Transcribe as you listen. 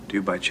Do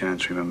you by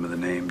chance remember the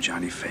name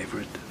Johnny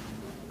Favorite?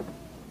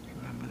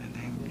 Remember the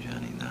name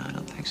Johnny? No, I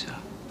don't think so.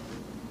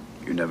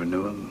 You never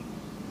knew him?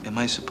 Am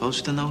I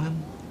supposed to know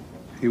him?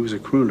 He was a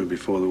crooner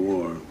before the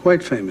war.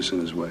 Quite famous in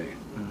his way.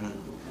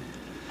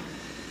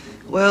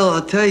 Well,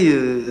 I'll tell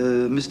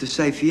you, Mr.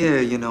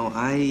 Cypher, you know,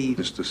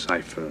 Mr.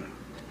 Cypher.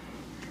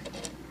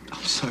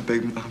 I'm sorry,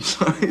 baby. I'm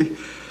sorry,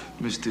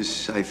 Mr.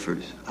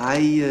 Cyphers. I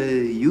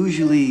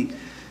usually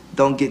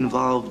don't get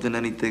involved in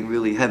anything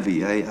really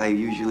heavy. I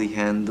usually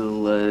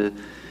handle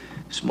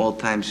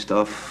small-time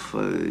stuff,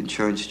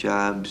 insurance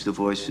jobs,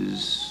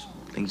 divorces,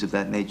 things of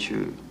that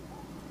nature.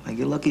 I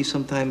get lucky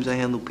sometimes I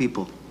handle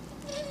people.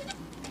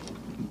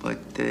 But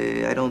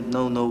I don't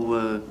know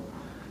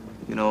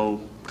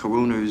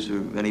crooners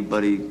or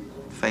anybody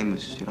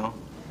famous, you know?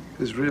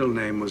 His real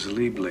name was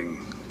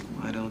Liebling.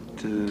 I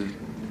don't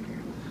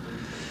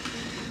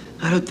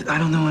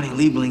know any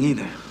Liebling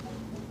either.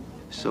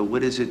 So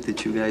what is it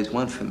that you guys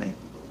want from me?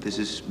 Does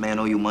this man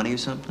owe you money or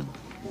something?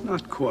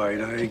 Not quite.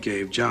 I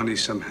gave Johnny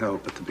some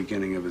help at the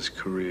beginning of his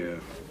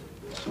career.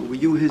 So were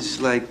you his,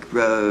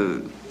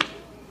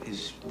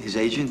 his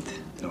agent?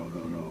 No.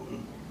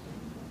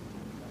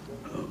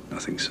 Oh,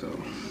 nothing so.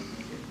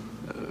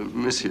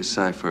 Monsieur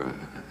Cypher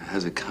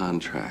has a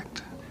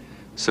contract.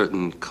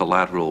 Certain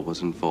collateral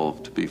was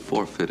involved to be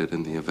forfeited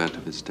in the event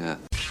of his death.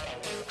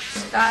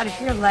 Scott,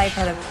 if your life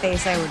had a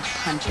face, I would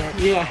punch it.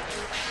 Yeah.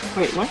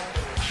 Wait, what?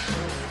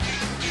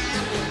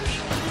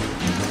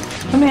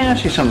 Let me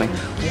ask you something.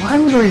 Why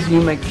would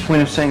you make the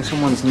point of saying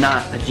someone's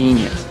not a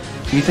genius?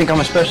 Do you think I'm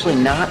especially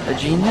not a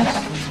genius?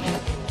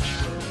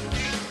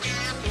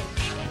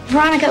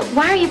 Veronica,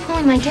 why are you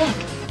pulling my dick?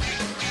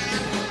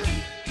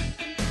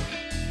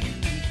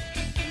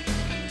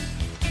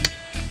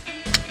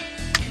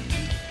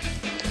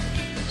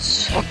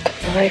 Suck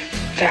my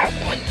fat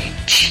one, you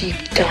cheap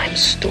dime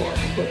store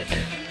hood.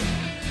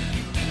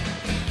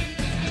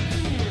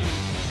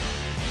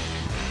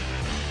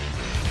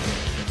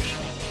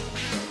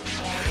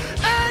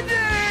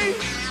 Andy!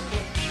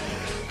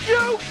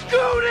 You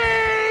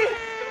goonie!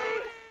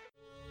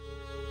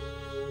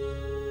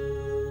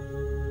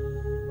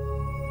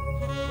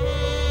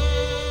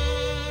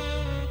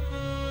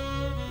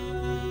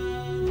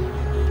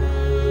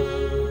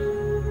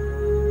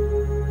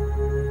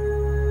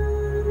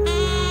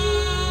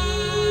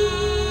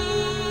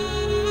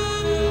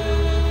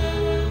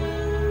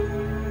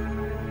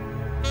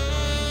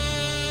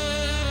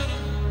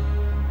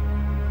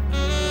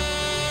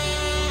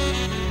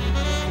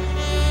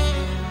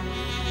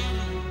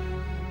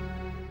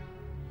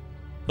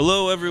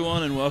 Hello,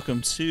 everyone, and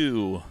welcome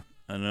to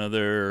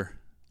another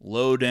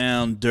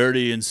low-down,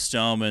 dirty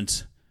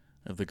installment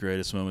of the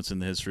greatest moments in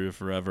the history of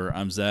forever.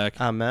 I'm Zach.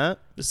 I'm Matt.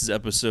 This is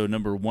episode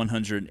number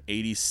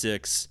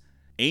 186,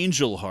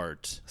 Angel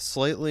Heart.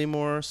 Slightly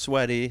more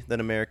sweaty than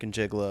American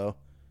Gigolo.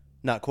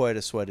 Not quite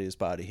as sweaty as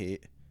Body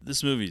Heat.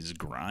 This movie is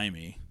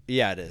grimy.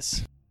 Yeah, it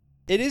is.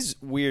 It is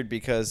weird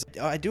because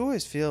I do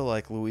always feel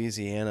like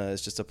Louisiana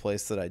is just a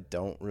place that I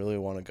don't really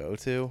want to go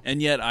to.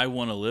 And yet I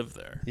want to live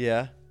there.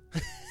 Yeah.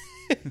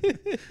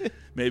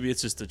 Maybe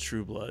it's just a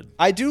True Blood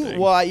I do thing.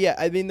 Well, yeah,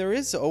 I mean there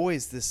is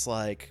always this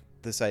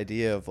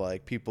idea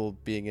of people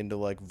being into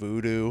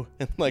voodoo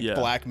and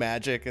black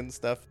magic and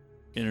stuff.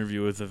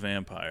 Interview with a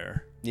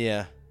Vampire.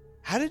 Yeah.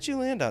 How did you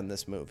land on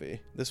this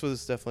movie? This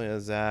was definitely a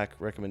Zach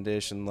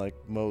recommendation, like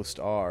most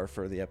are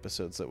for the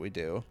episodes that we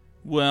do.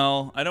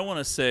 Well, I don't want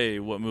to say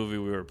what movie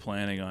we were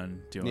planning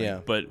on doing, Yeah.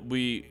 but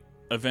we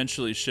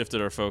eventually shifted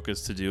our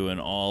focus to do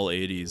an all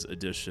 80s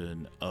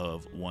edition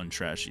of One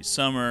Trashy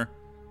Summer.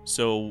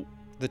 So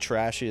the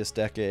trashiest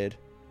decade.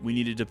 We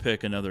needed to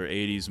pick another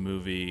 80s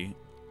movie.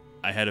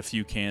 I had a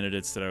few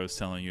candidates that I was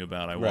telling you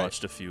about. I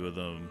watched a few of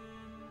them.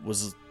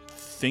 Was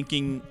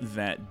thinking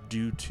that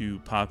due to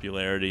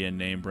popularity and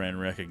name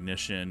brand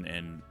recognition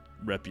and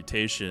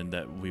reputation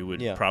that we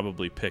would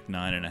probably pick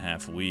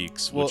 9.5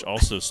 Weeks, which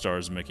also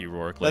stars Mickey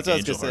Rourke like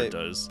Angel Heart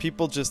does.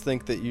 People just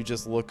think that you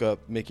just look up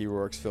Mickey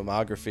Rourke's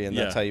filmography and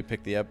that's how you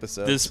pick the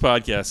episodes. This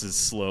podcast is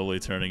slowly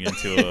turning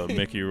into a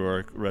Mickey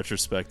Rourke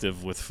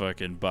retrospective with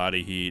fucking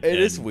Body Heat and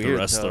is weird, The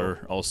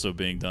Wrestler also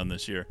being done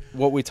this year.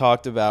 What we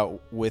talked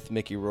about with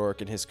Mickey Rourke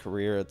and his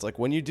career, it's like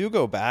when you do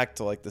go back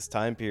to this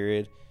time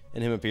period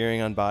and him appearing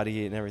on Body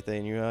Heat and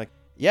everything, you're like,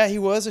 yeah, he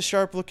was a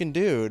sharp looking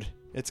dude.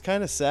 It's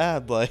kind of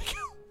sad,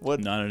 What?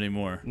 Not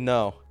anymore.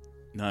 No.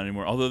 Not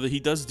anymore. Although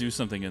he does do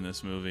something in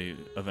this movie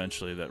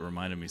eventually that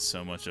reminded me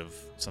so much of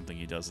something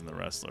he does in The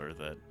Wrestler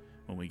that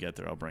when we get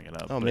there, I'll bring it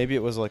up. Oh, maybe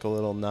it was a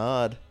little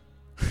nod.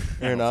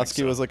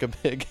 Aronofsky was a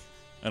big...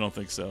 I don't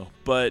think so.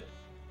 But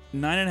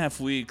 9.5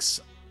 Weeks,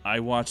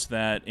 I watched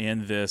that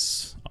and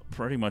this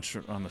pretty much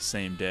on the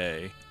same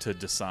day to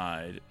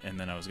decide. And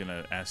then I was going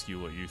to ask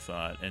you what you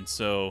thought. And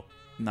so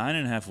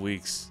 9.5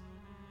 Weeks,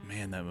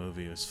 man, that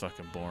movie was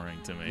fucking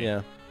boring to me.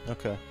 Yeah.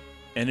 Okay.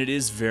 And it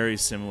is very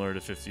similar to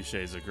 50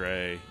 Shades of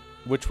Grey.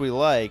 Which we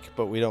like,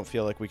 but we don't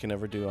feel like we can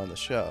ever do on the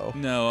show.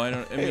 No, I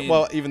don't. I mean,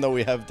 well, even though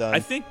we have done.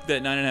 I think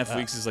that 9.5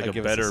 Weeks is a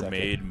better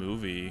made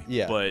movie.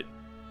 Yeah. But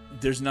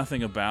there's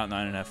nothing about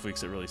 9.5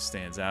 Weeks that really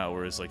stands out,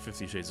 whereas like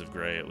 50 Shades of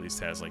Grey at least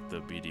has like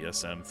the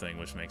BDSM thing,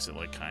 which makes it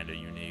like kind of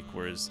unique,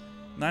 whereas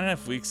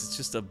 9.5 Weeks is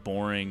just a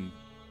boring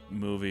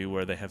movie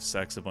where they have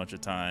sex a bunch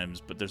of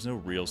times, but there's no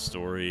real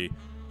story.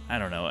 I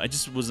don't know. I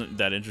just wasn't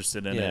that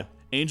interested in it.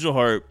 Angel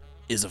Heart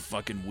is a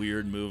fucking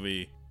weird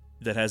movie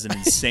that has an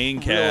insane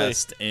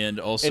cast and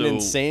also an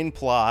insane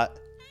plot.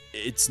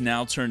 It's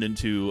now turned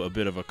into a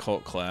bit of a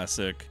cult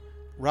classic.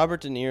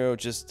 Robert De Niro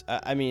just,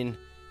 I mean,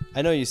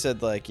 I know you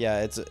said like,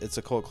 yeah, it's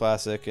a cult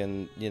classic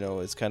and, you know,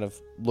 it's kind of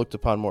looked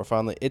upon more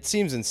fondly. It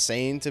seems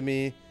insane to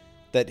me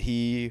that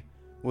he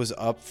was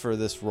up for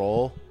this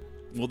role.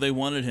 Well, they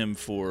wanted him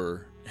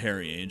for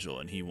Harry Angel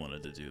and he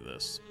wanted to do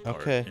this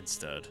part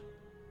instead.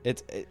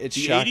 It's the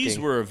shocking. 80s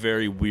were a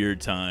very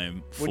weird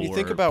time for when you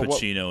think about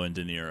Pacino and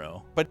De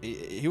Niro. But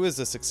he was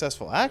a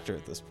successful actor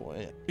at this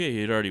point. Yeah, he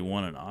had already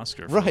won an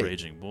Oscar for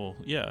Raging Bull.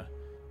 Yeah.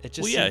 It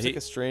just seems like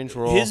a strange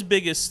role. His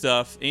biggest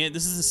stuff, and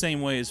this is the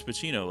same way as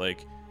Pacino,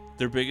 like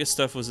their biggest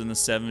stuff was in the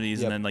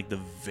 70s and then like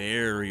the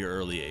very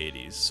early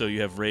 80s. So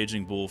you have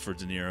Raging Bull for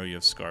De Niro, you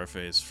have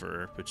Scarface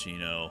for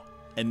Pacino.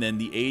 And then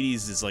the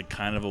 80s is like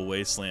kind of a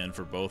wasteland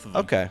for both of them.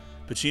 Okay.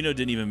 Pacino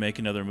didn't even make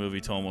another movie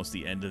till almost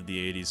the end of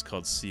the 80s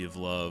called Sea of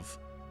Love,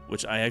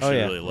 which I actually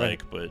really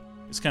like, but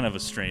it's kind of a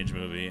strange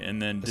movie. And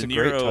then it's De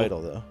Niro a great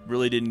title, though.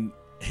 Really didn't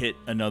hit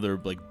another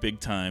like big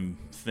time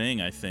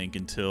thing, I think,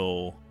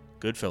 until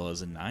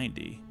Goodfellas in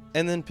 90.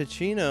 And then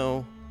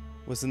Pacino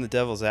was in The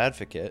Devil's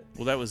Advocate.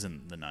 Well, that was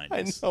in the 90s.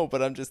 I know,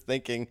 but I'm just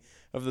thinking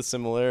of the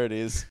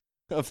similarities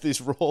of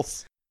these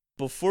roles.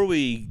 Before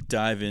we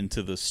dive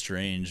into the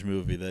strange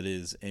movie that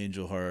is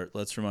Angel Heart,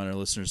 let's remind our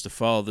listeners to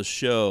follow the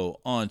show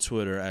on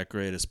Twitter at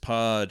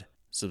GreatestPod,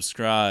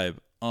 subscribe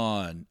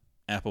on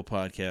Apple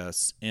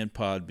Podcasts and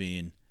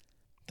Podbean.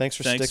 Thanks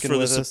for sticking with us. Thanks for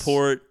the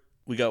support.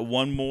 We got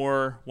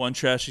one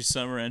trashy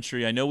summer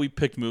entry. I know we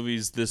picked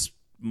movies this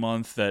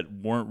month that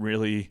weren't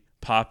really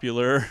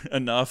popular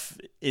enough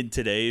in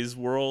today's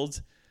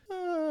world.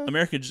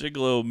 American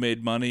Gigolo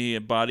made money,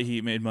 Body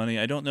Heat made money.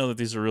 I don't know that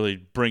these are really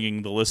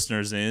bringing the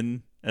listeners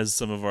in as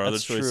some of our other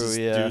choices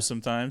do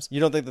sometimes.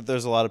 You don't think that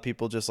there's a lot of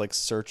people just like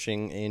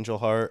searching Angel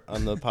Heart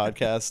on the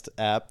podcast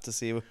app to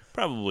see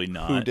probably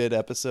not who did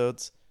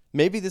episodes?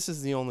 Maybe this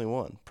is the only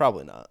one.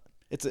 Probably not.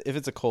 If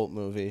it's a cult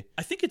movie.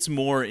 I think it's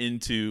more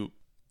into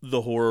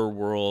the horror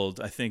world.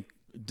 I think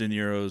De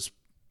Niro's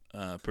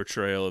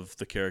portrayal of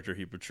the character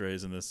he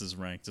portrays in this is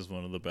ranked as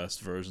one of the best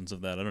versions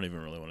of that. I don't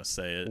even really want to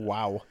say it.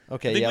 Wow.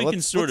 Okay, I think we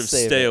can sort of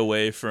stay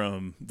away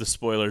from the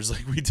spoilers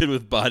like we did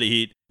with Body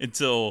Heat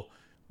until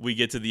we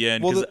get to the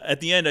end, because at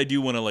the end I do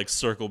want to like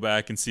circle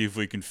back and see if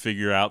we can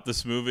figure out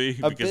this movie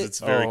because it's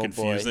very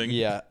confusing. Boy.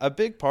 Yeah, a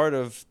big part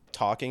of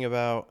talking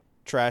about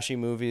trashy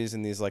movies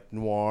and these like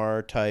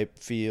noir type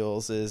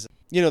feels is,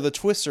 you know, the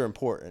twists are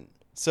important.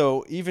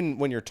 So even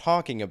when you're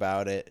talking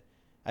about it,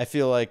 I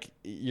feel like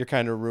you're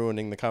kind of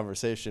ruining the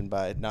conversation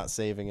by not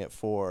saving it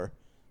for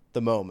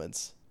the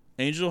moments.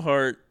 Angel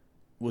Heart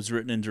was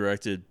written and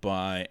directed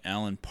by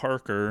Alan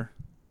Parker,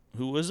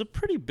 who was a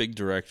pretty big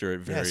director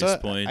at various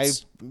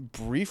points. I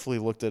briefly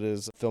looked at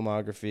his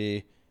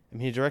filmography. I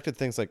mean, he directed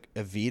things like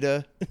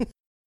Evita.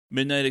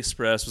 Midnight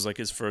Express was like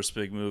his first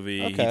big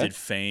movie. Okay. He did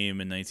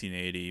Fame in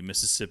 1980,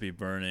 Mississippi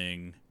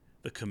Burning,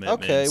 The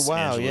Commitments,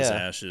 Angela's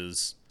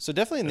Ashes. So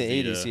definitely in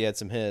the 80s he had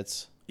some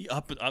hits.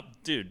 Up,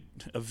 dude.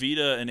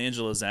 Evita and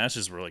Angela's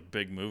Ashes were like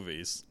big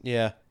movies.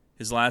 Yeah.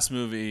 His last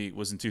movie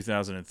was in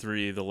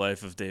 2003, The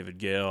Life of David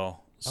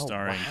Gale,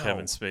 starring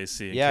Kevin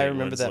Spacey and Kate I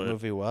remember Winslet. that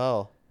movie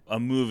well. A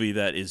movie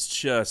that is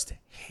just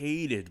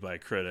hated by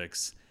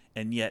critics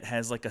and yet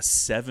has like a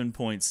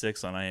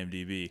 7.6 on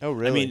IMDb. Oh,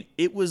 really? I mean,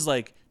 it was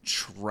like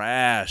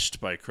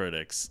trashed by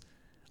critics.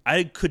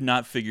 I could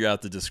not figure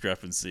out the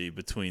discrepancy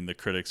between the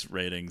critics'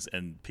 ratings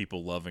and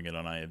people loving it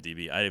on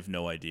IMDb. I have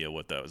no idea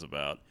what that was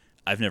about.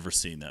 I've never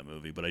seen that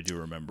movie, but I do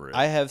remember it.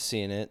 I have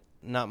seen it.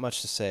 Not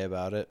much to say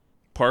about it.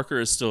 Parker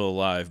is still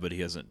alive, but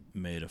he hasn't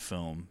made a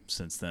film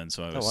since then,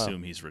 so I would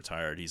assume he's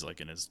retired. He's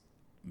like in his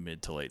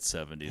mid to late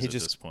 70s at this point. He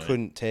just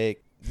couldn't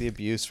take the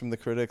abuse from the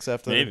critics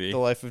after The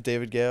Life of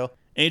David Gale.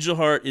 Angel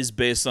Heart is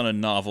based on a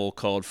novel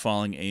called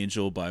Falling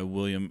Angel by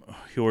William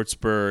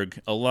Hjortsberg.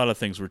 A lot of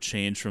things were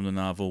changed from the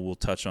novel. We'll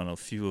touch on a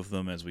few of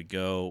them as we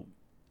go.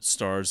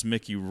 Stars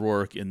Mickey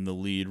Rourke in the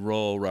lead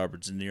role,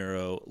 Robert De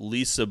Niro,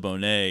 Lisa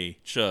Bonet,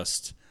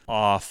 just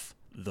off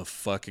the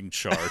fucking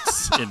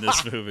charts in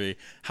this movie.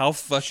 How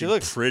fucking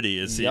pretty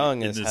is she in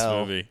this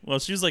movie? Well,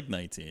 she's like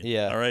 19.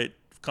 Yeah. All right,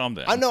 calm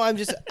down.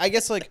 I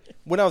guess like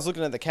when I was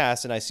looking at the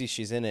cast and I see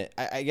she's in it,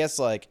 I guess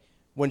like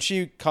when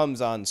she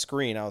comes on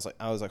screen, I was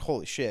like,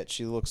 holy shit,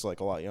 she looks like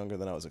a lot younger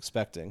than I was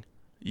expecting.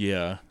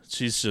 Yeah,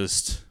 she's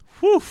just,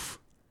 whew.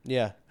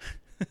 Yeah,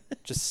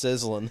 just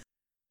sizzling.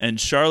 And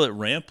Charlotte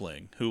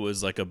Rampling, who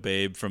was like a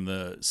babe from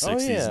the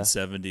 60s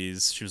and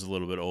 70s. She was a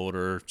little bit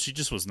older. She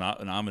just was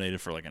not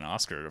nominated for like an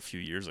Oscar a few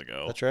years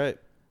ago. That's right.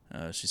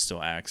 She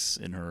still acts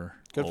in her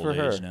Good old for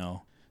her. age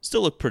now.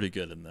 Still look pretty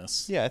good in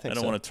this. Yeah, I think so.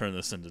 I don't want to turn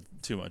this into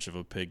too much of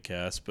a pig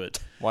cast, but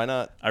why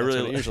not?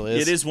 It usually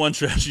is. It is one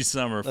trashy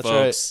summer, That's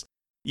folks.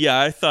 Right.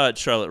 Yeah, I thought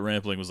Charlotte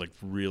Rampling was like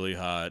really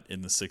hot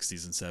in the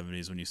 60s and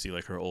 70s when you see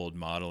like her old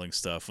modeling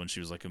stuff when she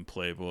was like in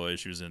Playboy.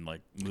 She was in like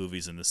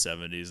movies in the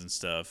 70s and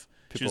stuff.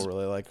 People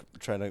really like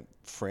trying to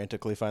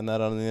frantically find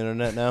that on the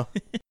internet now.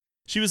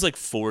 She was like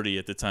 40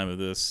 at the time of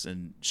this,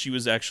 and she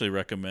was actually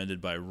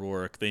recommended by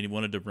Rourke. They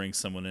wanted to bring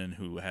someone in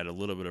who had a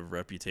little bit of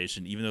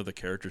reputation, even though the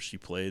character she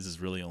plays is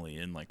really only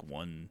in like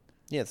one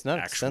it's not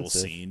actual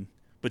expensive. scene.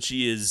 But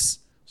she is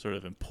sort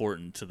of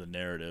important to the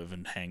narrative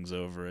and hangs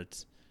over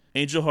it.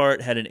 Angel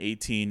Heart had an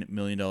 $18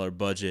 million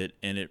budget,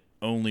 and it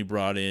only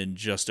brought in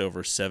just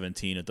over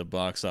 17 at the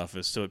box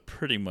office, so it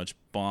pretty much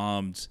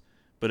bombed,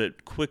 but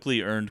it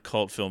quickly earned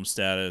cult film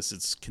status.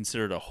 It's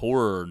considered a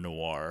horror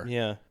noir.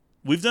 Yeah.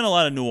 We've done a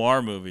lot of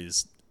noir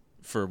movies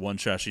for One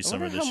Trashy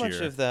Summer this year. How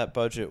much of that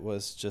budget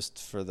was just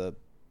for the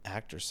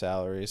actor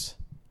salaries?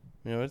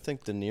 I would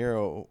think De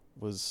Niro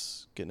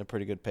was getting a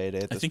pretty good payday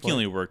at this point. I think he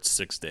only worked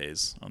 6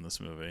 days on this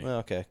movie. Well,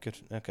 okay, good.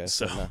 Okay.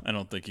 So I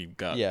don't think he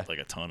got like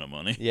a ton of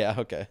money. Yeah,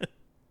 okay.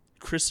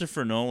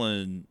 Christopher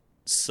Nolan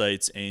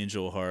cites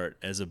Angel Heart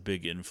as a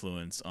big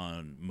influence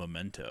on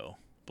Memento,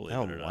 believe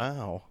it or not.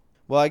 Wow.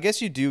 Well, I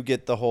guess you do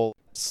get the whole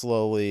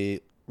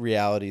slowly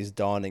realities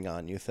dawning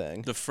on you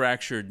thing. The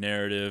fractured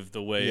narrative,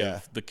 the way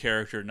of the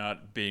character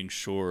not being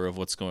sure of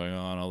what's going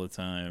on all the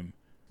time.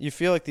 You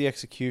feel like the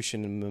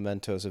execution in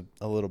Memento is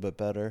a little bit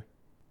better.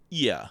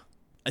 Yeah.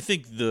 I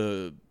think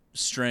the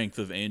strength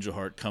of Angel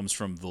Heart comes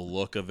from the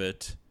look of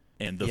it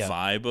and the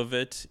vibe of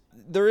it.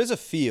 There is a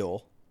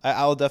feel.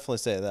 I'll definitely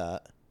say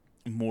that.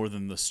 More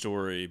than the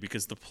story,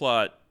 because the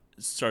plot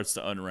starts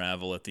to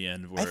unravel at the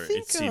end where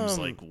it seems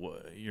like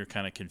you're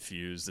kind of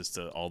confused as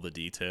to all the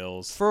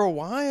details. For a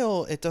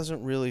while, it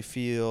doesn't really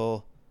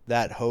feel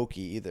that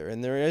hokey either.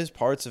 And there is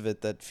parts of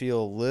it that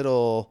feel a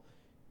little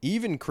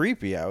even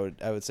creepy, I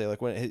would say.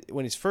 Like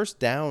when he's first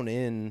down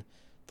in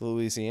the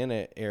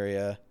Louisiana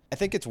area, I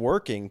think it's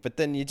working, but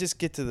then you just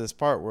get to this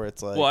part where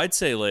it's like... Well, I'd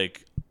say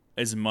like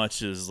as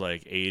much as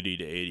like 80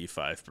 to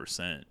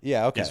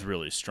 85% is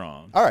really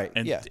strong. All right,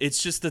 and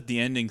it's just that the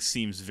ending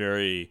seems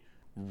very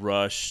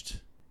rushed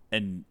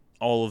and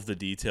all of the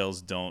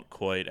details don't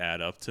quite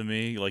add up to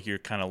me. Like you're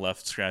kind of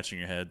left scratching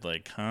your head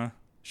like, huh?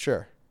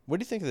 Sure.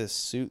 What do you think of this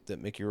suit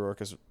that Mickey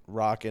Rourke is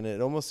rocking?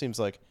 It almost seems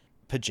like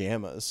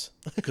pajamas.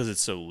 Because it's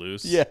so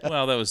loose? Yeah.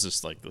 Well, that was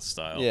just like the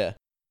style. Yeah.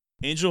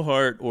 Angel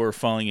Heart, or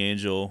Falling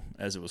Angel,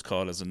 as it was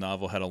called as a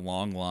novel, had a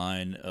long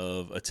line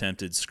of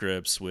attempted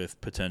scripts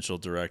with potential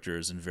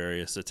directors and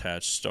various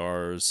attached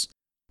stars.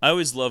 I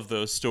always love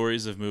those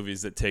stories of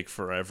movies that take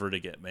forever to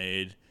get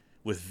made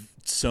with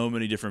so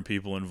many different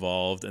people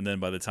involved, and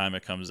then by the time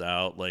it comes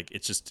out, like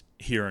it's just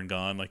here and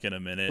gone, like in a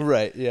minute.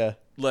 Right, yeah.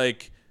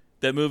 Like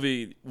that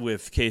movie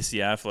with Casey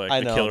Affleck, I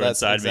The know, Killer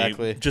that's Inside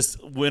exactly. Me,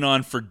 just went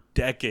on for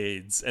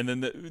decades, and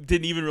then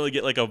didn't even really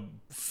get like a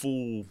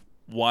full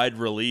wide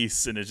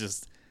release, and it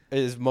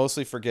is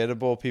mostly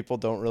forgettable. People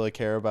don't really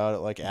care about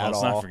it at all.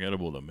 It's not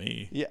forgettable to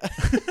me. Yeah.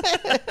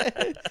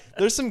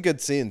 There's some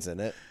good scenes in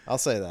it. I'll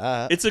say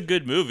that. It's a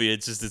good movie.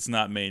 It's just it's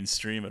not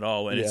mainstream at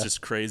all, and it's just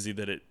crazy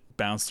that it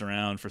bounced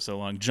around for so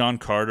long. John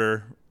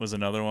Carter was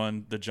another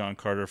one. The John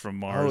Carter from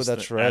Mars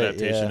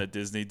adaptation that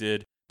Disney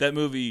did. That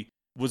movie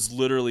was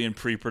literally in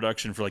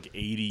pre-production for like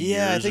 80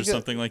 years or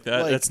something like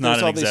that. That's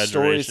not an exaggeration. These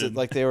stories that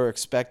like they were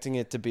expecting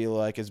it to be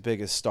like as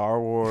big as Star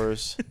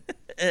Wars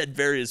at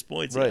various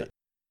points. Right. Yeah.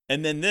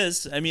 And then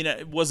this, I mean,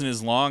 it wasn't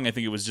as long. I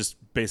think it was just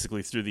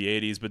basically through the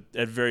 80s, but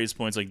at various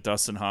points, like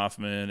Dustin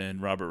Hoffman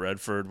and Robert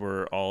Redford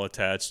were all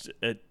attached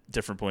at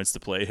different points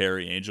to play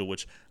Harry Angel,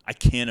 which I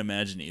can't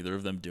imagine either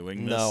of them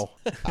doing this. No.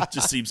 It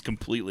just seems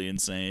completely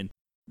insane.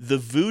 The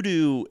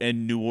voodoo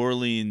and New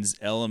Orleans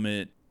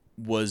element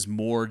was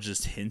more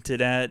just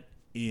hinted at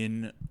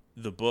in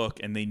the book,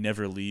 and they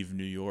never leave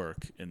New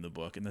York in the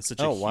book, and that's such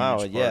a huge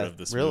part of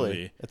this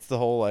movie. It's the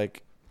whole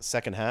like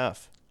second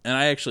half. And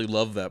I actually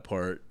love that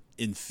part.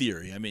 In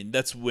theory, I mean,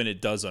 that's when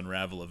it does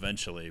unravel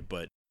eventually,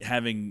 but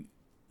having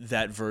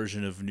that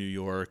version of New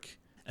York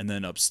and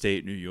then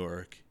upstate New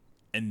York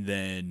and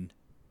then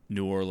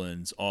New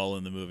Orleans all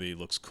in the movie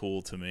looks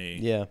cool to me.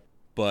 Yeah.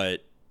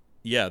 But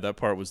yeah, that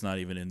part was not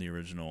even in the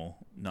original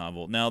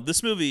novel. Now,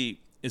 this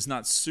movie is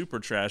not super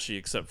trashy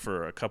except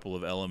for a couple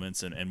of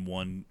elements and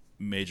one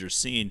major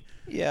scene.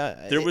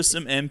 Yeah. There was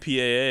some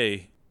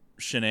MPAA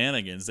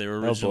shenanigans. They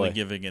were originally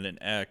giving it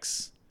an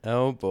X.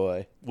 Oh,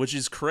 boy. Which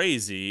is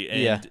crazy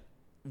and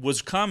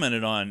was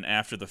commented on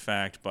after the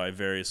fact by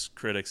various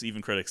critics,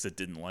 even critics that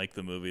didn't like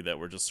the movie, that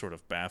were just sort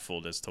of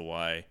baffled as to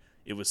why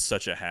it was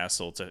such a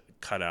hassle to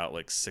cut out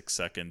like 6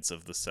 seconds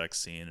of the sex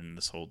scene and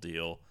this whole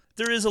deal.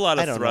 There is a lot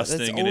of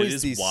thrusting and it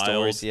is wild.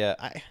 Stories, yeah,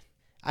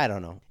 I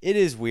don't know. It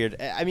is weird.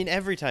 I mean,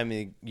 every time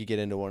you get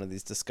into one of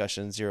these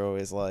discussions, you're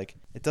always like,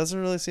 it doesn't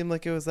really seem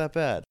like it was that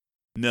bad.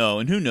 No,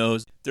 and who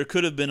knows? There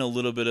could have been a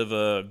little bit of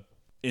a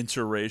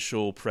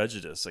interracial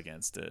prejudice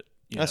against it.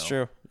 That's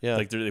true. Yeah.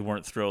 Like they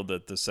weren't thrilled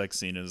that the sex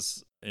scene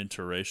is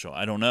interracial.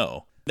 I don't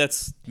know.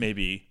 That's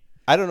maybe...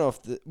 I don't know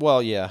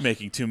if...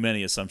 making too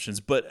many assumptions,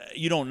 but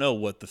you don't know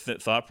what the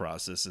thought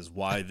process is,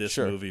 why this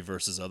movie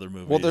versus other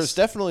movies. Well, there's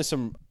definitely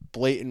some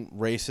blatant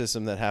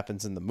racism that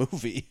happens in the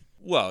movie.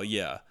 Well,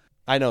 yeah.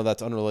 I know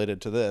that's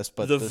unrelated to this,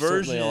 but The there's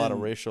certainly a lot of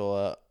version-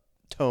 racial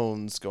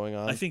tones going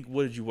on. I think,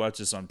 what did you watch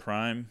this on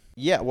Prime?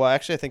 Yeah, well,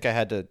 actually, I think I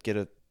had to get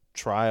a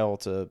trial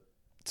to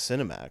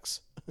Cinemax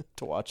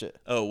to watch it.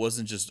 Oh, it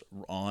wasn't just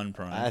on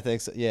Prime? I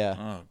think so, yeah.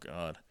 Oh,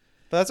 God.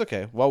 But that's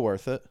okay. Well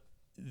worth it.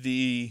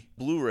 The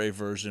Blu-ray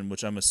version,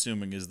 which I'm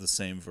assuming is the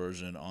same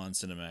version on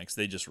Cinemax,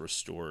 they just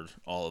restored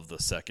all of the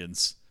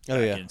seconds Oh,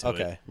 back yeah. into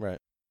Okay, it. right.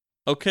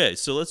 Okay,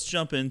 so let's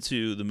jump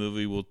into the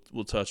movie.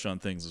 We'll touch on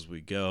things as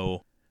we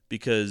go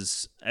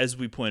because, as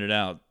we pointed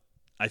out,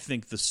 I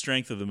think the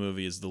strength of the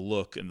movie is the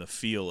look and the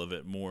feel of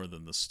it more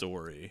than the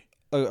story.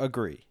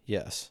 Agree,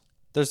 yes.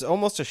 There's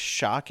almost a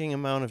shocking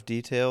amount of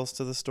details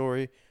to the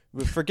story.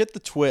 But forget the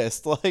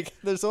twist. Like,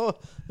 there's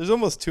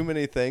almost too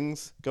many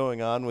things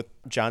going on with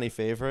Johnny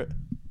Favorite.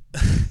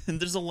 And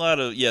there's a lot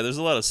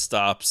of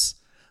stops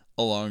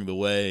along the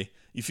way.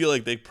 You feel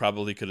like they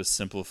probably could have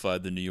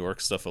simplified the New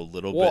York stuff a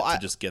little bit to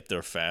just get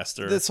there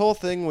faster. This whole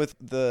thing with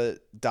the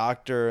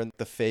doctor and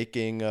the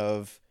faking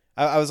of...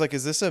 I was like,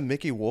 is this a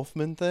Mickey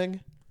Wolfman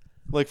thing?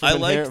 Like, from I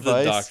Inherent liked the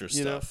Vice, doctor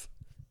you know? stuff.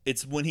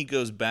 It's when he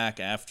goes back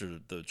after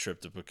the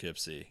trip to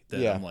Poughkeepsie that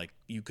Yeah. I'm like,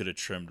 you could have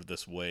trimmed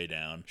this way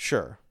down.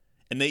 Sure.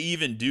 And they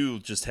even do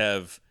just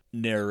have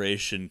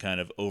narration kind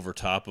of over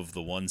top of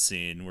the one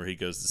scene where he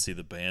goes to see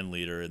the band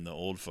leader in the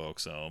old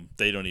folks home.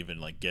 They don't even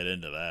like get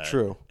into that.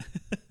 True.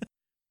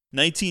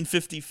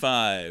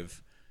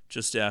 1955,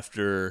 just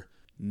after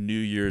New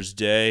Year's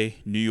Day,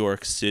 New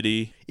York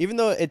City. Even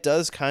though it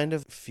does kind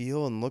of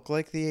feel and look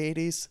like the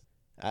 80s,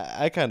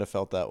 I kind of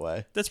felt that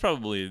way. That's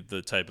probably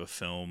the type of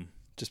film.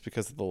 Just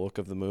because of the look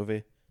of the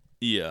movie.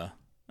 Yeah.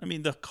 I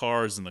mean, the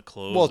cars and the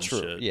clothes Well, and true,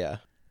 shit. yeah.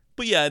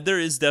 But yeah, there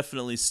is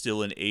definitely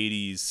still an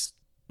 80s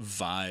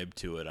vibe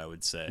to it, I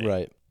would say.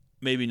 Right.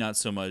 Maybe not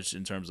so much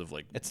in terms of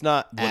like it's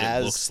not what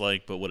as it looks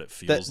like, but what it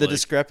feels the like.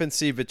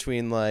 discrepancy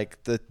between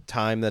like the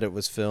time that it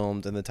was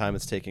filmed and the time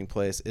it's taking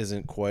place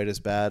isn't quite as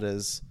bad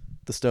as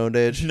the Stone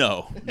Age.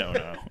 No.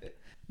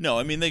 No,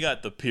 I mean, they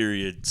got the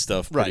period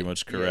stuff pretty Right.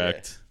 much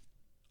correct.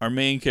 Yeah. Our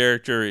main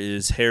character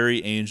is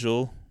Harry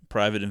Angel,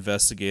 private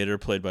investigator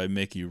played by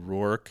Mickey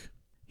Rourke.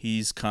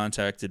 He's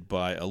contacted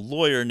by a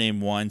lawyer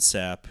named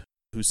Winesap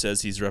who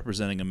says he's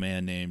representing a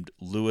man named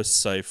Louis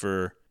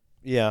Cypher.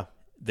 Yeah.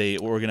 They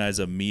organize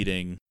a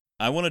meeting.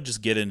 I want to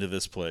just get into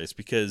this place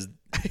because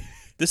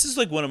this is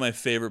like one of my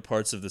favorite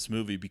parts of this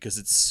movie because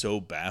it's so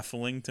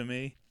baffling to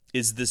me.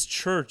 Is this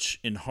church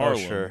in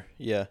Harlem? Oh, sure.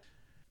 Yeah.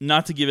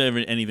 Not to give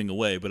anything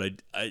away, but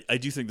I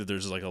do think that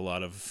there's like a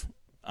lot of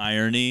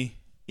irony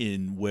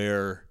in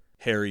where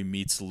Harry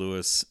meets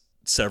Louis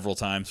several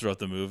times throughout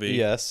the movie.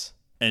 Yes.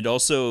 And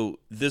also,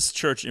 this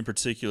church in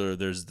particular,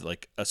 there's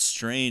like a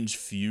strange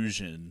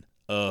fusion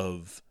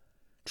of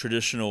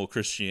traditional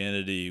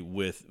Christianity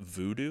with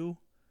voodoo,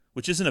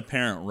 which isn't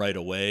apparent right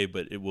away,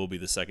 but it will be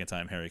the second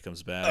time Harry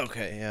comes back.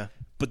 Okay, yeah.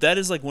 But that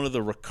is like one of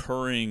the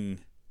recurring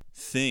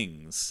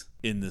things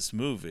in this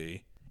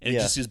movie. And it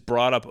just is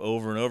brought up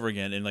over and over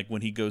again. And like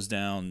when he goes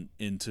down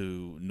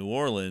into New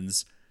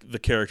Orleans, the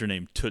character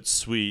named Toot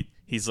Sweet,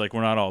 he's like,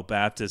 we're not all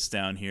Baptists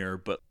down here,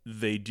 but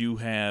they do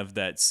have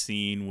that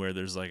scene where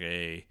there's like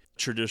a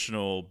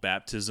traditional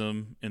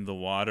baptism in the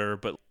water,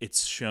 but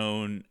it's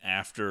shown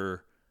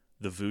after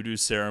the voodoo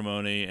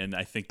ceremony. And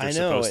I think they're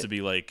supposed to be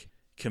like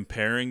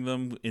comparing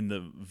them in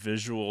the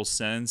visual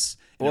sense.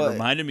 And it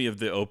reminded me of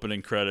the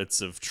opening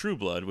credits of True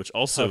Blood, which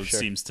also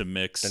seems to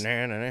mix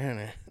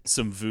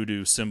some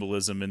voodoo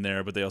symbolism in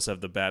there, but they also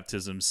have the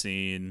baptism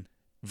scene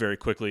very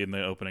quickly in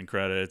the opening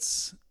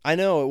credits. I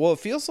know. Well, it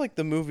feels like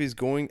the movie's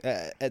going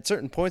at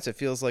certain points. It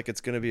feels like it's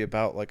going to be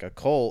about like a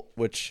cult,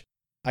 which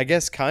I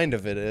guess kind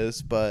of it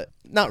is, but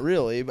not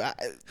really.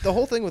 But the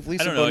whole thing with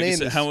Lisa I don't know. I guess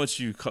Bonet, how much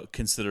you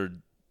consider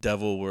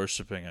devil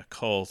worshipping a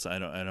cult? I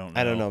don't know.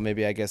 I don't know.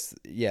 Maybe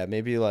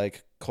maybe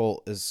like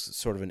cult is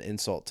sort of an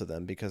insult to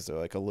them because they're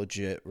like a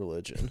legit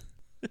religion.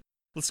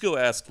 Let's go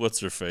ask what's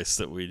her face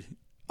that we.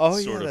 Oh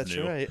sort yeah, of that's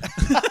knew. right.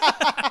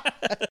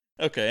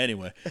 Okay.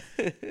 Anyway.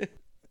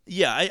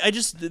 Yeah, I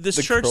just this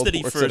The church girl that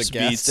he works at a first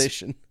gas meets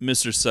station.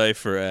 Mr.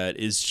 Cypher at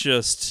is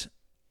just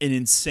an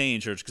insane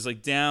church because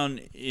like down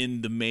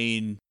in the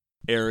main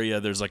area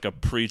there's like a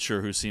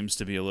preacher who seems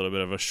to be a little bit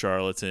of a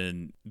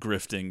charlatan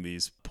grifting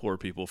these poor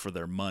people for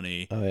their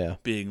money. Oh yeah.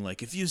 Being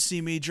like, if you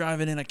see me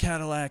driving in a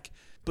Cadillac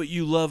but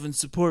you love and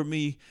support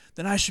me,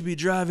 then I should be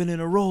driving in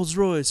a Rolls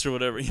Royce or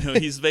whatever. You know,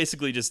 he's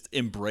basically just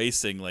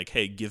embracing like,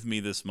 hey, give me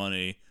this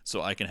money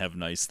so I can have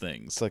nice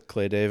things. It's like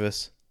Clay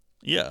Davis.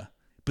 Yeah.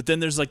 But then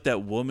there's like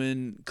that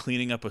woman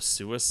cleaning up a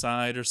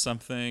suicide or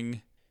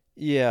something.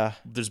 Yeah.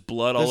 There's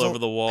blood all over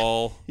the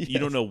wall. Yes. You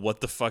don't know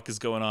what the fuck is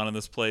going on in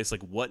this place.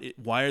 Like,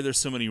 why are there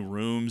so many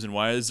rooms and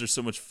why is there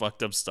so much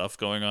fucked up stuff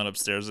going on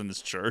upstairs in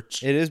this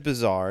church? It is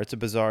bizarre. It's a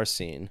bizarre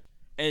scene.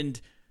 And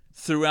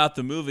throughout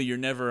the movie, you're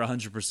never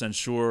 100%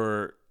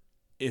 sure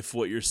if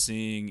what you're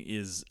seeing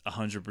is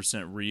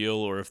 100% real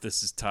or if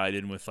this is tied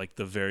in with like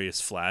the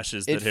various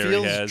flashes that Harry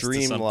has. It feels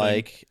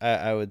dreamlike,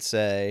 I would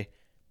say.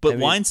 But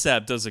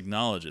Winesap does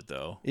acknowledge it,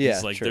 though. Yeah,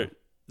 He's like, true.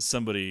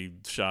 somebody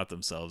shot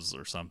themselves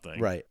or something.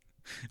 Right.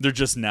 They're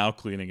just now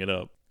cleaning it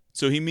up.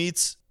 So he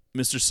meets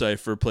Mr.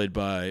 Cypher, played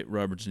by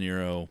Robert De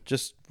Niro.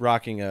 Just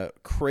rocking a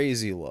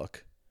crazy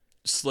look.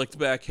 Slicked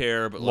back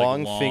hair, but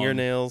long long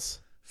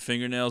fingernails.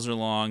 Fingernails are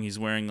long. He's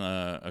wearing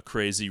a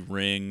crazy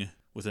ring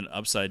with an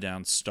upside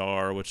down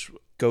star, which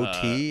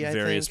goatee.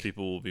 Various I think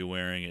people will be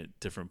wearing at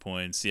different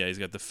points. Yeah, he's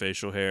got the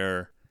facial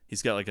hair.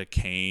 He's got like a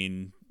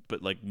cane,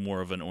 but like more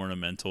of an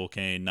ornamental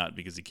cane, not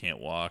because he can't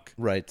walk.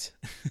 Right.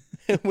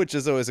 Which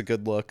is always a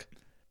good look.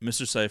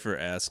 Mr. Cypher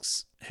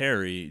asks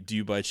Harry, "Do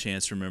you by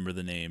chance remember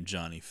the name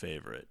Johnny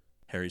Favorite?"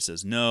 Harry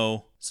says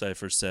no.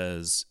 Cypher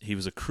says he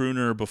was a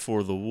crooner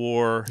before the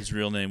war. His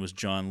real name was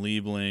John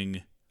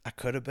Liebling. I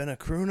could have been a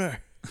crooner.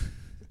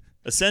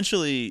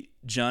 Essentially,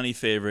 Johnny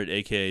Favorite,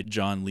 a.k.a.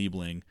 John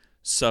Liebling,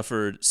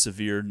 suffered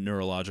severe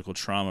neurological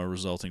trauma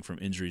resulting from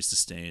injuries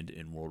sustained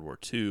in World War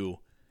II.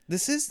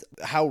 This is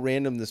how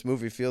random this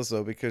movie feels,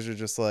 though, because you're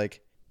just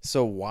like,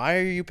 so why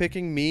are you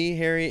picking me,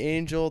 Harry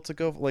Angel, to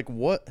go? Like,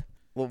 what?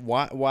 Well,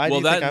 why do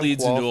you think I'm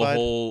leads qualified? into a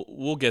whole...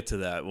 We'll get to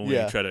that when we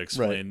try to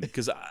explain. Right.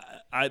 Because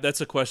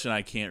that's a question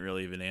I can't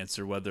really even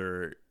answer,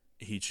 whether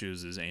he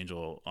chooses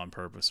Angel on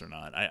purpose or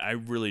not. I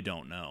really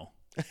don't know.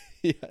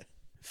 Yeah.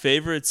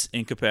 Favorite's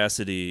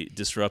incapacity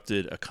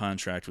disrupted a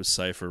contract with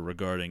Cypher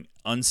regarding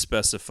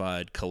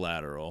unspecified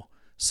collateral.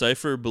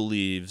 Cypher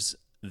believes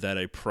that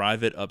a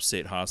private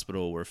upstate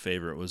hospital where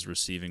Favorite was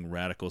receiving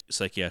radical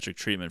psychiatric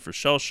treatment for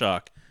shell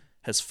shock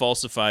has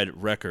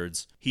falsified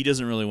records. He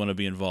doesn't really want to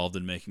be involved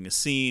in making a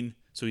scene,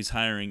 so he's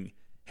hiring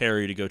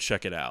Harry to go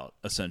check it out,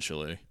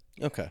 essentially.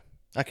 Okay,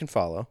 I can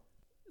follow.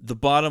 The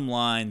bottom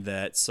line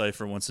that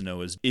Cypher wants to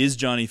know is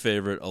Johnny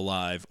Favorite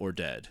alive or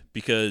dead?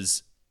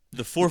 Because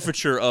the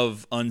forfeiture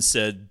of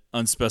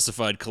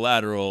unspecified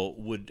collateral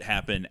would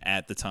happen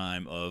at the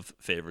time of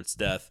Favorite's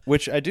death.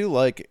 Which I do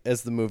like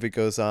as the movie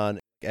goes on.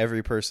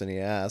 Every person he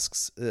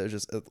asks,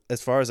 just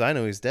as far as I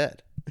know, he's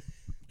dead.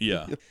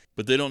 Yeah,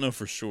 but they don't know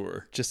for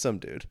sure. Just some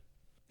dude.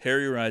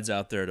 Harry rides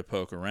out there to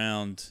poke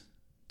around.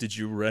 Did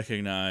you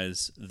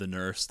recognize the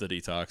nurse that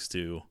he talks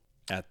to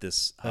at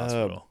this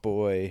hospital? Oh,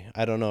 boy.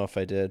 I don't know if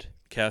I did.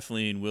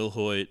 Kathleen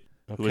Wilhoit,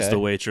 who was the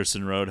waitress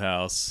in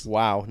Roadhouse.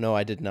 Wow. No,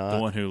 I did not.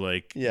 The one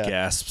who,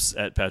 gasps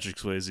at Patrick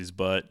Swayze's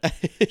butt.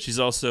 She's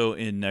also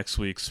in next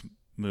week's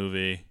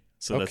movie,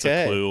 so that's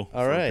a clue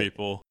for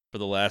people for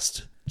the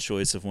last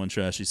choice of One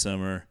Trashy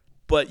Summer.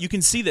 But you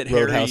can see that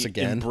Roadhouse Harry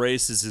again.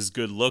 Embraces his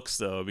good looks,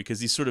 though, because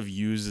he sort of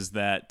uses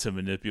that to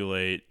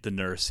manipulate the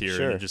nurse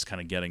here into just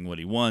kind of getting what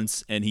he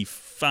wants. And he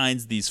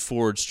finds these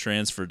forged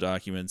transfer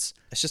documents.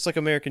 It's just like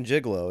American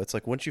Gigolo. It's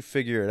like once you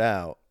figure it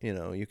out,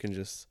 you can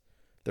just,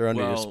 they're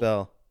under your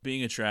spell.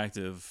 Being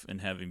attractive and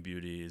having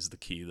beauty is the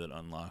key that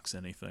unlocks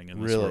anything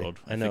in this world.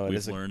 I think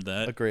we've learned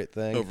that a great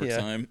thing over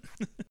time.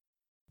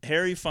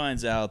 Harry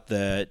finds out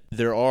that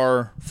there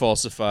are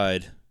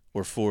falsified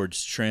or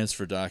forged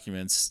transfer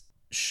documents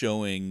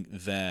showing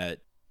that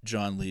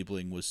John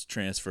Liebling was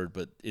transferred,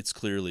 but it's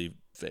clearly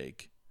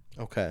fake.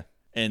 Okay.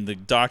 And the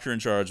doctor in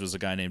charge was a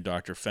guy named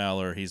Dr.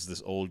 Fowler. He's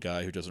this old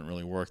guy who doesn't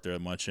really work there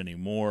much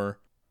anymore.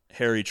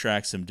 Harry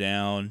tracks him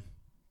down,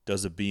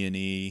 does a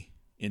B&E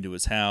into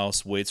his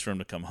house, waits for him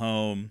to come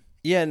home.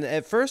 Yeah, and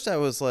at first I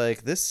was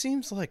like, this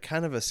seems like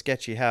kind of a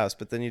sketchy house,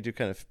 but then you do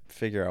kind of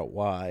figure out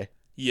why.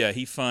 Yeah,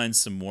 he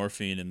finds some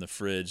morphine in the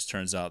fridge.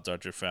 Turns out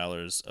Dr.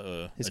 Fowler's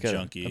He's a got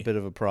junkie. A bit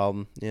of a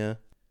problem, yeah.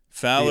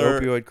 Fowler,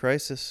 the opioid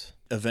crisis,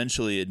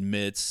 eventually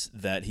admits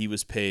that he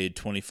was paid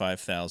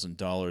 $25,000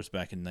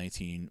 back in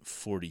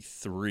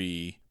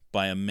 1943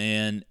 by a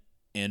man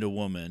and a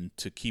woman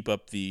to keep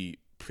up the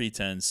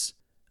pretense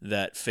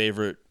that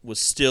Favorite was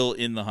still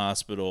in the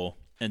hospital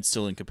and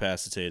still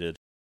incapacitated.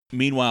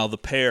 Meanwhile, the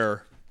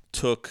pair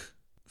took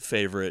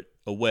Favorite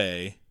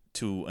away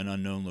to an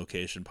unknown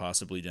location,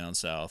 possibly down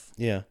south.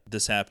 Yeah.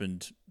 This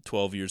happened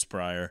 12 years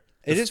prior.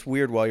 It is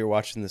weird while you're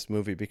watching this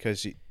movie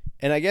because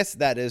and I guess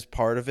that is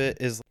part of it,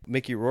 is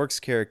Mickey Rourke's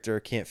character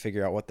can't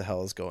figure out what the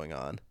hell is going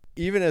on.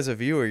 Even as a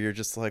viewer, you're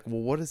just like, well,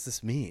 what does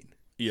this mean?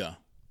 Yeah.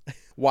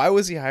 Why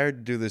was he hired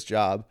to do this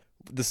job?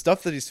 The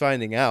stuff that he's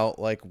finding out,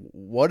 like,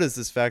 what does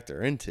this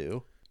factor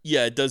into?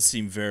 Yeah, it does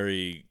seem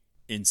very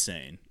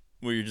insane,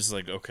 where you're just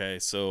like, okay,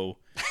 so...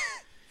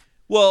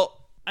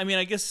 Well, I mean,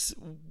 I guess...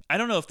 I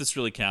don't know if this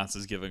really counts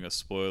as giving a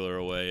spoiler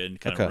away and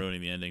kind of ruining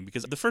the ending,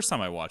 because the first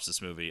time I watched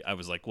this movie, I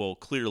was like, well,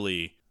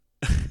 clearly...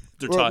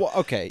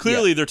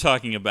 they're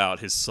talking about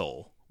his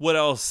soul. What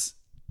else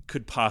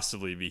could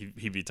possibly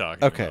he be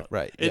talking about? Okay,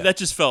 right. Yeah. That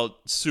just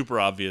felt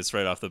super obvious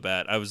right off the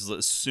bat. I was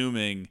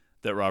assuming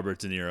that Robert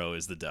De Niro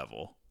is the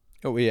devil.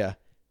 Oh, yeah.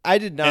 I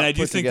did not. And I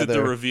do think that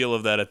the reveal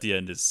of that at the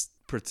end is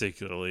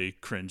particularly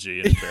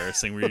cringy and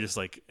embarrassing, where you're just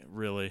like,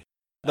 really?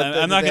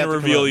 I'm not going to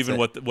reveal even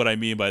what I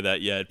mean by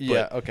that yet. But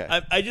yeah,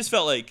 okay. I just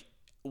felt like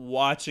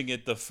watching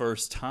it the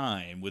first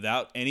time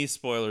without any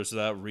spoilers,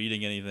 without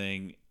reading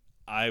anything,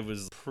 I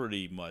was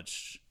pretty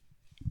much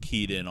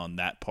keyed in on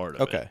that part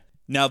of it.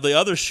 Now, the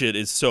other shit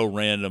is so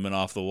random and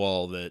off the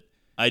wall that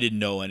I didn't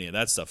know any of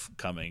that stuff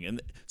coming.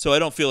 And so I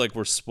don't feel like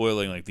we're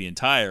spoiling like the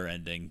entire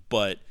ending,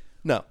 but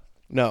no,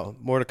 No,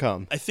 more to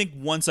come. I think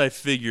once I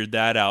figured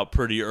that out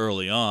pretty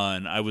early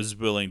on, I was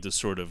willing to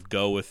sort of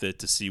go with it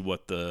to see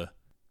what the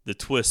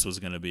twist was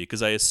going to be,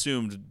 because I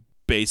assumed,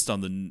 based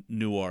on the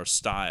noir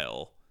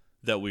style,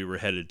 that we were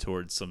headed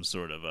towards some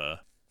sort of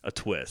a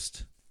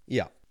twist.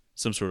 Yeah.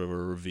 Some sort of a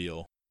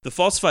reveal. The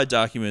falsified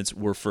documents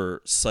were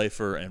for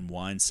Cypher and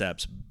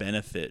Winesap's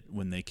benefit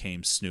when they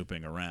came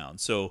snooping around.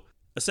 So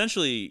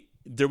essentially,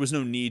 there was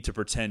no need to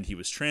pretend he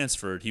was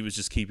transferred. He was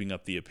just keeping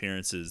up the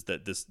appearances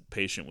that this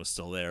patient was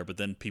still there. But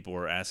then people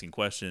were asking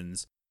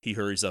questions. He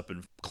hurries up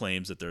and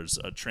claims that there's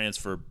a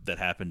transfer that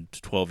happened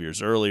 12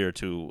 years earlier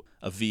to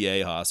a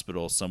VA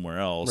hospital somewhere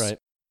else. Right.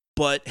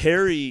 But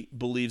Harry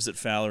believes that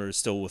Fowler is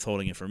still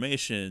withholding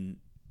information,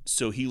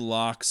 so he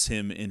locks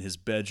him in his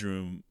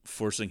bedroom,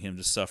 forcing him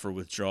to suffer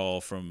withdrawal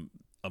from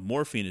a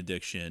morphine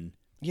addiction.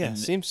 Yeah,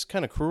 seems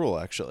kind of cruel,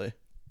 actually.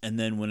 And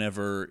then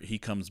whenever he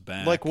comes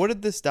back... Like, what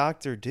did this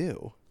doctor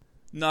do?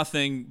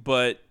 Nothing,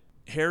 but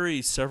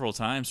Harry several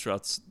times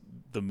throughout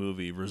the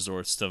movie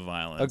resorts to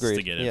violence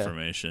to get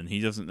information. He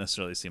doesn't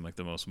necessarily seem like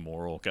the most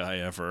moral guy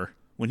ever.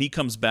 When he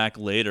comes back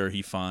later,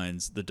 he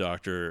finds the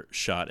doctor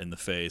shot in the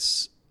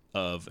face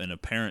of an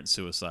apparent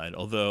suicide,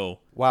 although...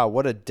 Wow,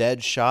 what a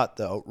dead shot,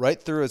 though.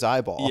 Right through his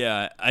eyeball.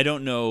 Yeah, I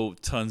don't know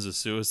tons of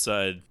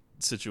suicide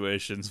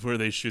situations where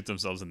they shoot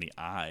themselves in the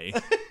eye.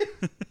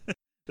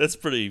 That's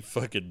pretty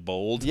fucking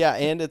bold. Yeah,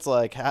 and it's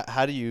like,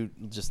 how do you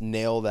just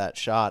nail that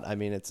shot? I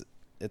mean,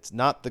 it's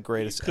not the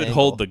greatest You could angle.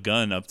 hold the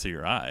gun up to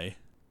your eye.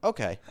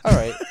 Okay, all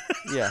right,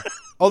 yeah.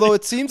 Although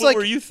it seems What like...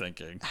 were you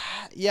thinking?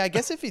 Yeah, I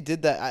guess if he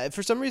did that,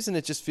 for some reason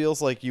it just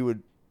feels like it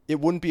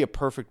wouldn't be a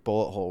perfect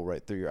bullet hole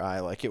right through your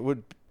eye. Like, it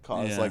would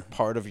cause like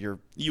part of the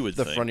think.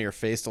 front of your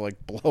face to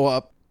like blow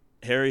up.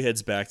 Harry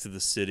heads back to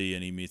the city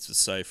and he meets with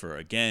Cypher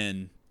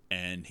again,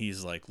 and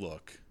he's like,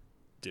 look,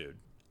 dude,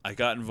 I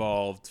got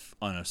involved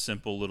on a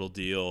simple little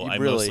deal. I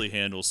mostly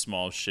handle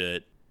small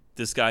shit.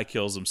 This guy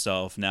kills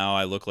himself. Now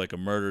I look like a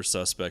murder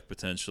suspect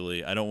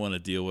potentially. I don't want to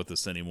deal with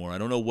this anymore. I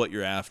don't know what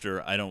you're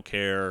after. I don't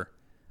care.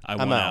 I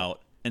want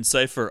out. And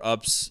Cypher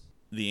ups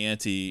the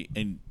ante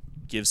and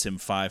gives him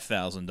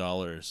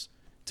 $5,000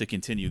 to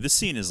continue. This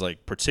scene is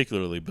like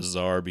particularly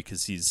bizarre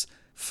because he's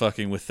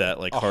fucking with that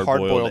like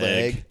hard-boiled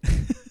egg.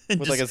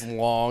 With like his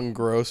long,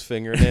 gross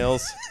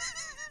fingernails.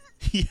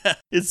 Yeah,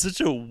 it's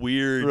such a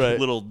weird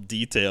little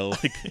detail,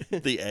 like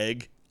the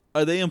egg.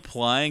 Are they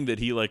implying that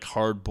he like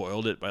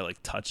hard-boiled it by like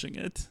touching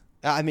it?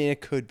 I mean, it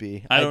could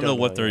be. I don't know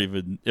what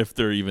if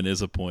there even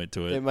is a point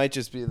to it. It might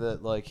just be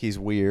that like he's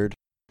weird.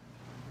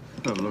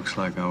 Well, it looks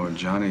like our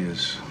Johnny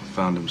has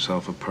found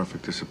himself a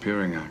perfect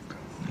disappearing act.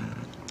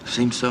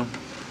 Seems so.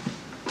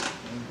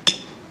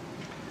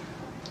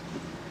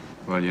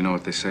 Well, you know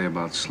what they say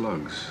about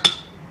slugs.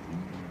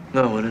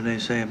 No, what do they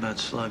say about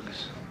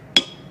slugs?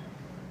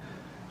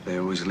 They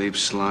always leave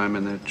slime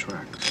in their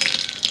tracks.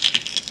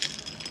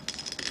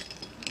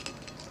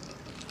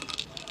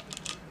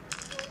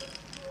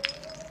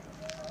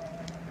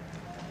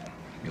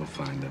 You'll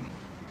find them.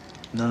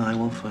 No, I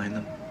won't find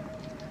them.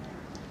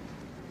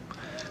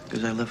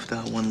 Because I left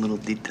out one little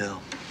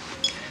detail.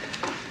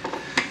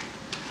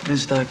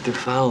 This Dr.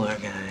 Fowler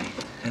guy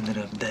ended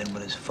up dead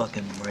with his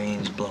fucking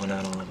brains blown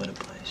out all over the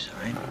place,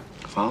 all right?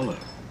 Fowler?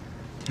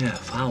 Yeah,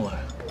 Fowler.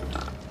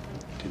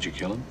 Did you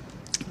kill him?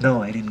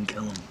 No, I didn't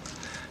kill him.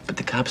 But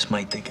the cops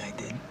might think I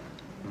did.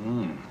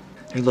 Hmm.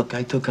 Hey, look,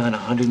 I took on a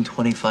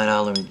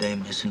 $125 a day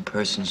missing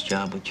persons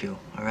job with you,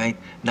 all right?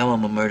 Now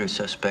I'm a murder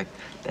suspect.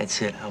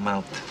 That's it, I'm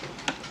out.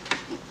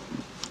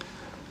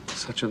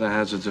 Such are the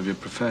hazards of your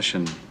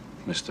profession,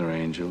 Mr.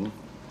 Angel.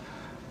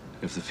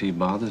 If the fee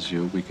bothers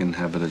you, we can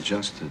have it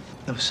adjusted.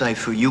 No,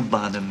 Cypher, you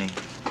bother me.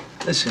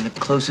 Listen, the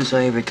closest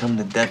I ever come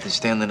to death is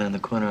standing on the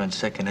corner on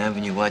 2nd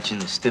Avenue watching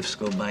the stiffs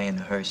go by in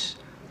the hearse,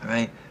 all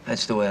right?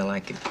 That's the way I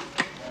like it.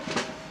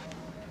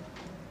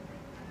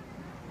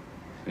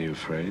 Are you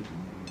afraid?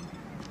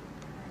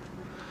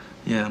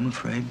 Yeah, I'm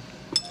afraid.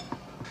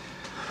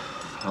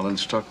 I'll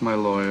instruct my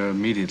lawyer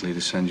immediately to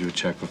send you a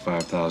check for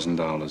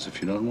 $5,000.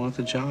 If you don't want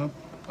the job,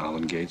 I'll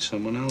engage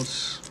someone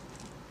else.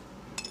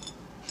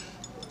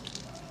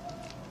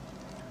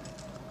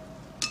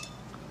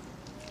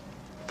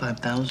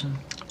 $5,000?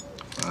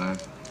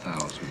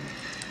 5,000.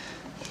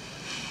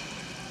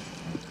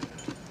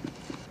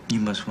 You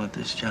must want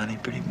this Johnny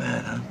pretty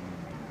bad, huh?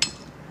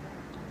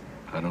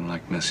 I don't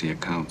like messy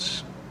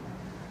accounts.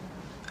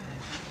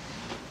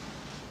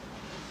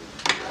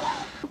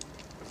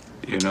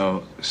 You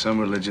know, some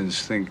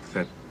religions think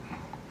that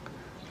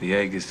the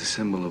egg is the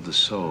symbol of the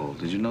soul.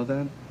 Did you know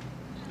that?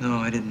 No,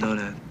 I didn't know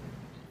that.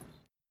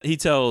 He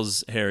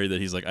tells Harry that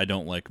he's like, I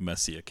don't like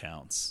messy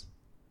accounts.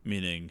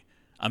 Meaning,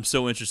 I'm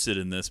so interested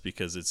in this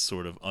because it's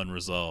sort of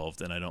unresolved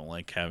and I don't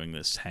like having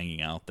this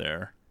hanging out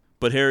there.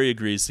 But Harry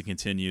agrees to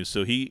continue.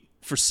 So he,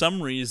 for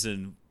some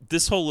reason,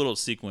 this whole little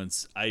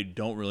sequence, I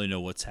don't really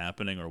know what's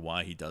happening or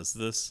why he does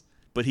this.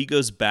 But he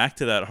goes back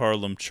to that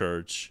Harlem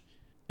church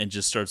and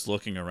just starts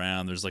looking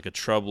around. There's like a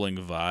troubling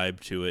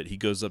vibe to it. He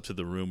goes up to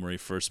the room where he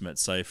first met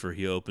Cypher.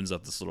 He opens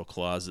up this little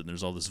closet and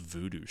there's all this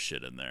voodoo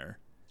shit in there.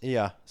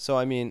 Yeah. So,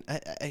 I mean,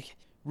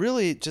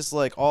 really just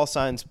like all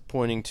signs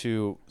pointing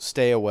to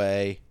stay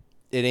away.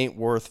 It ain't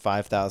worth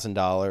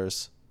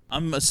 $5,000.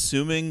 I'm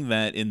assuming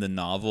that in the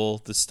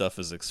novel, this stuff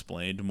is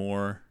explained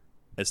more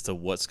as to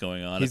what's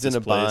going on. He's at in this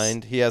a place.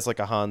 bind. He has like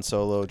a Han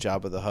Solo,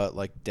 Jabba the Hutt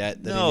like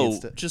debt that he No, needs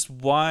to. just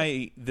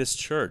why this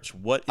church?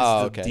 What is Oh,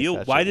 the okay, deal?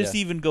 gotcha, Why does yeah. he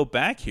even go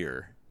back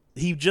here?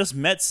 He just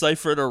met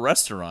Cypher at a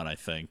restaurant, I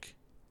think.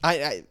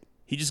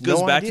 He just goes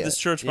no back idea. to this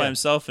church by Yeah.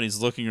 himself, and he's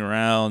looking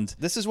around.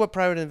 This is what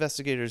private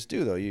investigators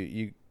do, though.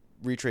 You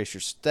retrace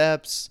your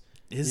steps.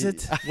 Is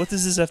it? What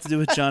does this have to do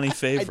with Johnny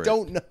Favorite? I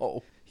don't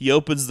know. He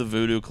opens the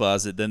voodoo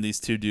closet, then these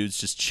two dudes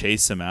just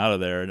chase him out of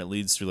there, and it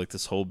leads through like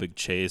this whole big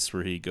chase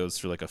where he goes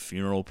through like a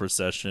funeral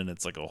procession.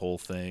 It's like a whole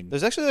thing.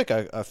 There's actually like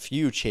a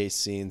few chase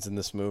scenes in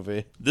this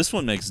movie. This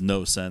one makes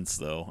no sense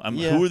though.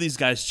 Yeah. Who are these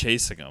guys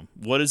chasing him?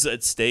 What is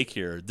at stake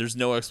here? There's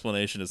no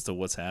explanation as to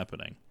what's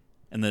happening,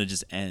 and then it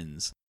just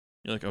ends.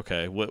 You're like,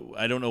 okay, what?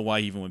 I don't know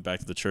why he even went back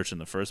to the church in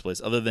the first place,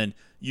 other than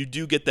you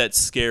do get that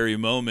scary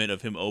moment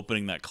of him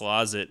opening that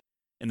closet,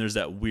 and there's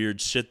that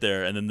weird shit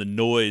there, and then the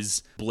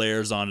noise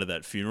blares onto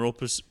that funeral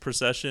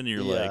procession, and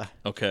you're like,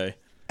 okay.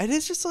 And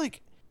it's just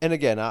like, and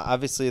again,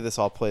 obviously this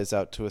all plays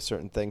out to a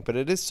certain thing, but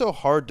it is so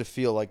hard to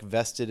feel like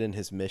vested in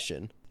his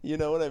mission. You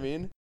know what I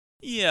mean?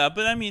 Yeah,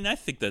 but I mean, I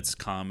think that's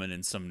common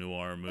in some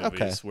noir movies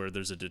Okay. where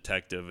there's a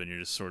detective and you're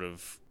just sort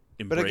of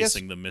But I guess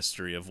embracing the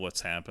mystery of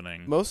what's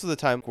happening. Most of the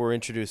time we're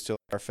introduced to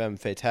our femme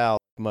fatale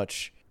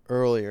much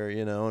earlier,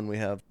 you know, and we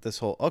have this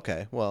whole,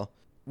 okay, well,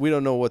 we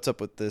don't know what's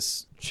up with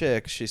this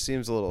chick. She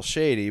seems a little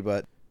shady,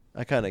 but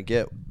I kind of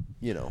get,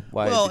 you know,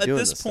 why Well, he'd be doing at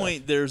this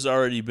point, there's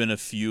already been a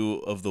few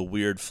of the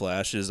weird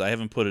flashes. I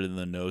haven't put it in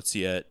the notes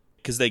yet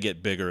because they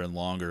get bigger and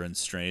longer and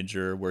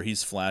stranger, where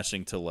he's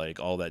flashing to like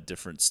all that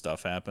different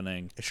stuff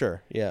happening.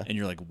 Sure, yeah. And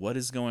you're like, what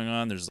is going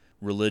on? There's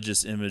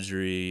religious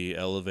imagery,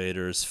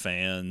 elevators,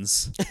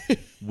 fans,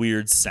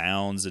 weird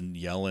sounds and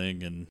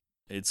yelling, and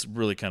it's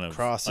really kind of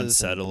Crosses and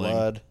unsettling.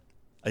 blood.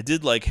 I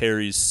did like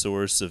Harry's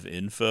source of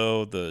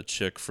info, the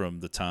chick from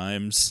the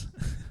Times.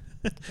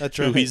 That's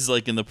who right. he's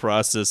like in the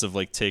process of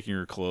like taking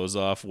her clothes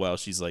off while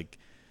she's like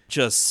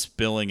just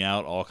spilling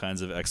out all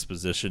kinds of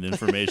exposition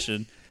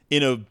information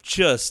in a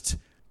just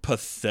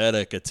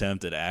pathetic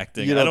attempt at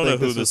acting. You I don't know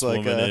think who this this was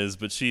like woman a- is,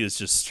 but she is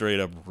just straight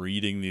up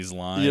reading these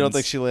lines. You don't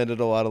think she landed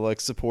a lot of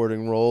like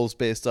supporting roles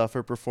based off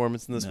her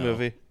performance in this No.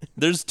 movie?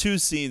 There's two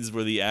scenes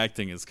where the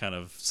acting is kind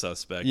of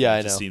suspect. Yeah, It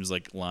I just know. seems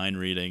like line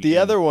reading. The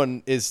and other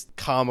one is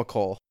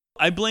comical.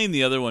 I blame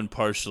the other one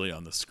partially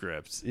on the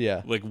script.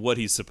 Yeah. Like what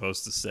he's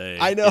supposed to say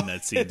I know. in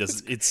that scene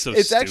doesn't it's so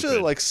It's stupid. actually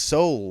like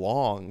so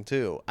long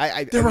too.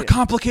 There were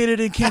complicated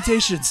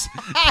incantations.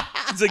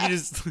 It's like you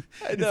just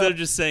instead of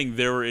just saying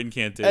there were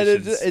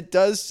incantations. And it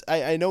does.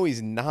 I know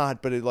he's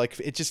not, but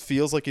it just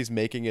feels like he's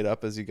making it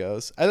up as he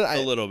goes.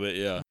 A little bit,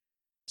 yeah.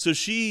 So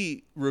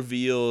she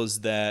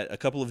reveals that a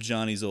couple of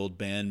Johnny's old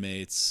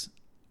bandmates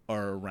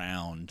are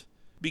around.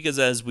 Because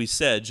as we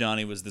said,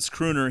 Johnny was this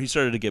crooner. He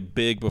started to get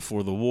big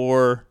before the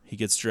war. He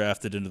gets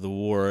drafted into the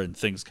war, and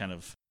things kind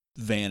of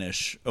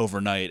vanish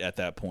overnight at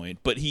that point.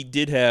 But he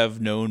did have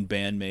known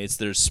bandmates.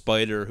 There's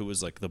Spider, who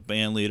was like the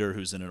band leader,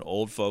 who's in an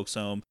old folks'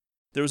 home.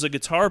 There was a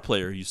guitar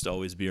player who used to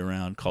always be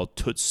around called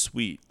Toots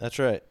Sweet. That's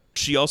right.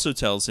 She also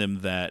tells him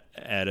that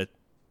at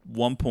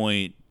one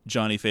point,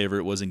 Johnny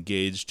Favorite was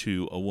engaged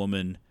to a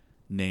woman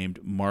named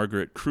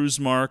Margaret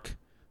Kruzmark,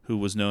 who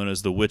was known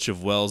as the Witch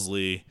of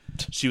Wellesley.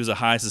 She was a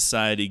high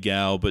society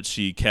gal, but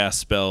she cast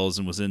spells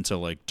and was into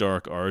like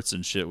dark arts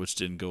and shit, which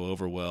didn't go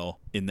over well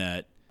in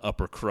that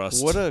upper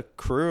crust What a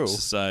crew.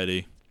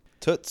 society.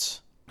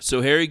 Toots.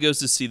 So Harry goes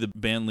to see the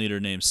band leader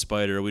named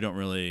Spider. We don't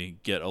really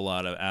get a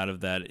lot out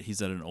of that.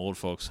 He's at an old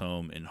folks'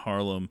 home in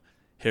Harlem.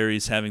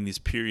 Harry's having these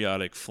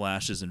periodic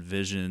flashes and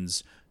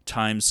visions.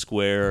 Times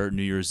Square,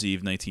 New Year's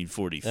Eve,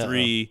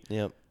 1943.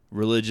 Yep.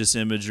 Religious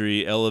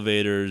imagery,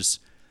 elevators.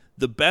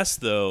 The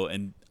best, though,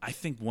 and I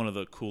think one of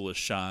the coolest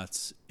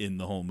shots in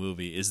the whole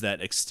movie is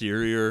that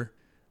exterior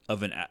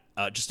of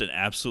just an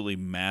absolutely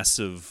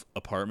massive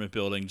apartment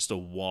building, just a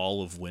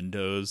wall of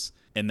windows,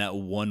 and that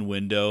one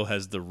window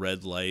has the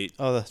red light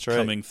that's right.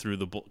 coming through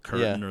the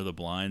curtain or the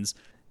blinds,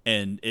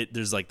 and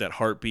there's like that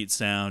heartbeat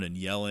sound and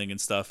yelling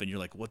and stuff, and you're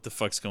like, what the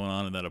fuck's going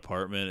on in that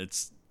apartment?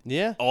 It's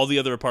all the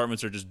other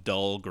apartments are just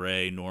dull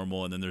gray,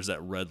 normal, and then there's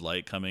that red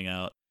light coming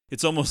out.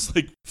 It's almost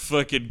like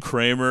fucking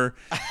Kramer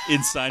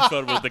in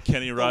Seinfeld with the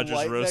Kenny Rogers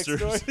light next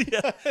roasters. door.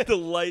 Yeah, the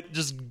light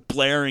just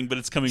blaring, but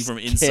it's coming from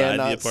inside the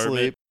cannot apartment.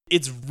 sleep.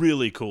 It's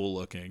really cool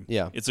looking.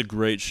 Yeah. It's a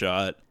great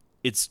shot.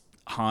 It's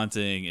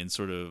haunting and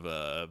sort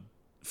of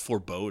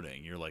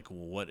foreboding. You're like,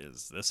 what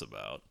is this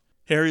about?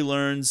 Harry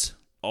learns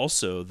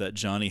also that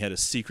Johnny had a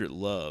secret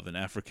love, an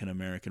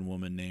African-American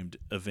woman named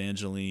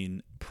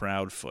Evangeline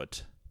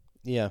Proudfoot.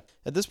 Yeah.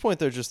 At this point,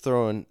 they're just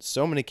throwing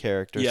so many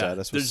characters at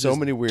us with there's so just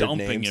many weird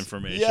dumping names.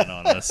 information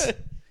on us.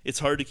 It's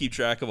hard to keep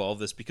track of all of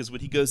this because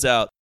when he goes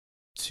out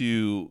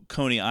to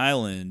Coney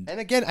Island, And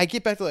again, I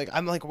get back to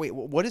I'm like, wait,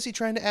 what is he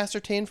trying to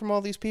ascertain from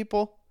all these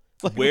people?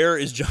 Like, where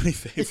is Johnny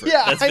Favorite?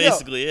 Yeah, That's I know.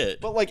 basically it.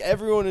 But like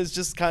everyone is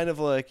just kind of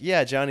like,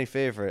 yeah, Johnny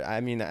Favorite.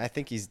 I mean, I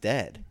think he's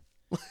dead.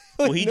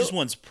 Well, he just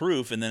wants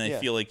proof, and then I Yeah.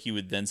 feel like he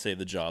would then say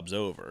the job's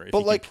over if But,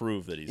 he like, can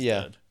prove that he's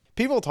yeah. dead.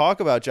 People talk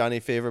about Johnny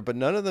Favorite, but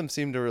none of them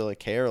seem to really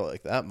care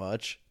like that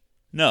much.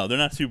 No, they're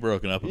not too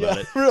broken up about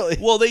Yeah, it. really.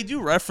 Well, they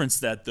do reference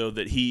that, though,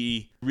 that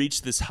he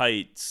reached this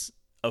heights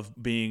of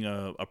being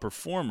a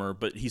performer,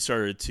 but he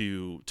started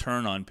to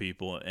turn on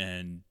people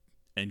and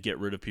get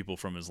rid of people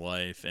from his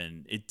life.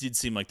 And it did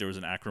seem like there was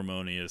an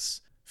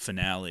acrimonious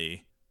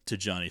finale to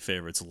Johnny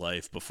Favorite's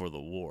life before the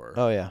war.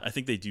 Oh, yeah. I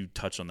think they do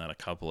touch on that a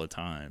couple of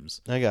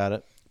times. I got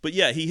it. But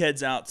yeah, he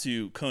heads out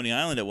to Coney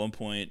Island at one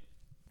point,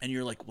 and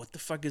you're like, what the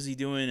fuck is he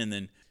doing? And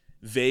then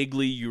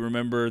vaguely you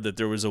remember that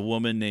there was a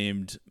woman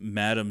named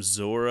Madame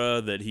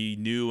Zora that he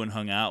knew and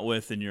hung out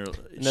with, and she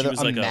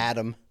was like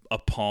a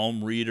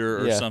palm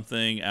reader or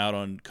something out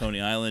on Coney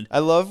Island. I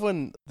love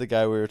when the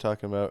guy we were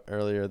talking about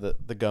earlier,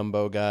 the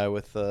gumbo guy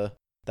with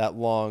that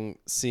long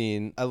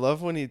scene. I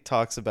love when he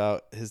talks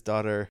about his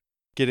daughter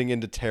getting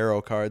into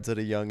tarot cards at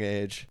a young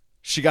age.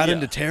 She got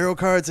into tarot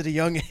cards at a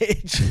young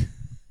age.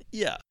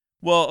 Yeah.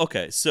 Well,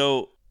 okay,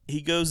 so he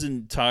goes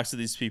and talks to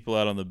these people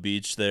out on the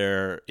beach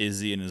there,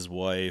 Izzy and his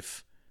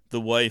wife.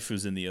 The wife,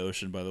 who's in the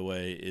ocean, by the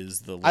way,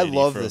 is the lady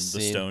from the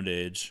Stoned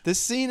Age. This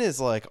scene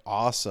is, like,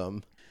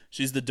 awesome.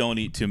 She's the don't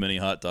eat too many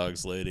hot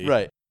dogs lady.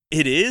 Right.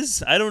 It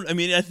is? I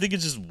think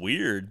it's just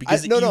weird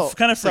because you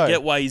kind of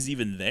forget why he's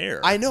even there.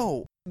 I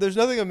know. There's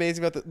nothing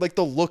amazing about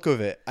the look of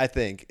it, I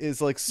think,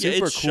 is, like,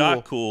 super it's cool.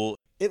 shot cool.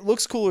 It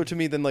looks cooler to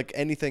me than, like,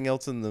 anything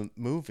else in the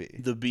movie.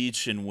 The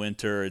beach in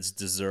winter, it's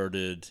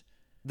deserted.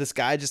 This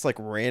guy just, like,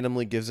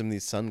 randomly gives him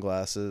these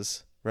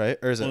sunglasses, right?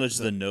 Or is it? Well, there's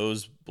the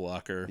nose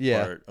blocker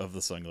part of the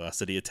sunglass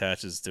that he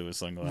attaches to his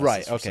sunglasses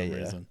right, for okay, some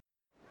reason.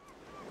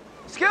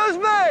 Excuse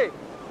me!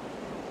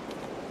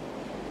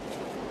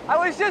 I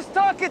was just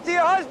talking to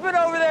your husband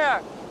over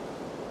there.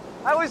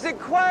 I was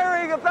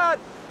inquiring about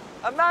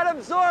a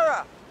Madame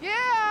Zora. Yeah,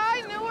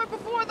 I knew her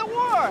before the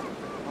war.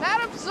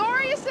 Madame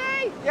Zora, you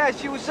say? Yeah,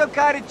 she was some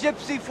kind of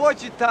gypsy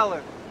fortune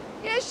teller.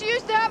 Yeah, she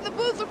used to have the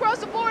booth across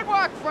the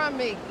boardwalk from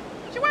me.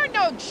 She weren't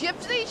no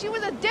gypsy, she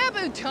was a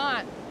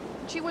debutante.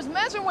 She was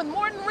messing with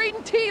more than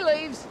reading tea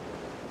leaves.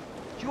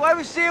 Did you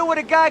ever see her with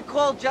a guy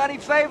called Johnny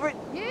Favorite?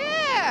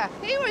 Yeah,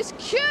 he was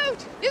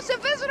cute. Used to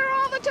visit her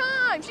all the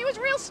time. She was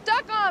real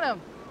stuck on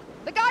him.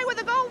 The guy with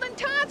the golden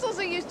tonsils,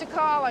 he used to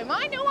call him.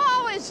 I knew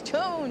all his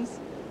tunes.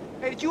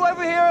 Hey, did you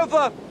ever hear of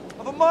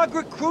a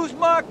Margaret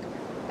Kruzmark?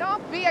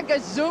 Don't be a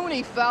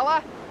gazoony,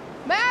 fella.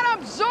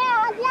 Madame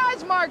Zora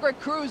was Margaret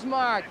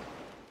Kruzmark.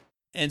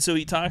 And so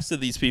he talks to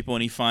these people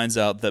and he finds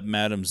out that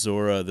Madame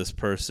Zora, this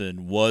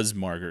person, was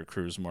Margaret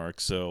Kruzmark.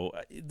 So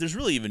there's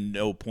really even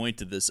no point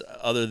to this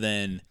other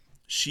than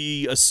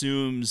she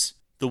assumes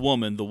the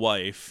woman, the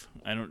wife,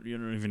 you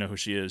don't even know who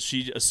she is.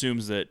 She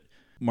assumes that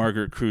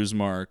Margaret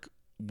Kruzmark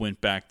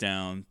went back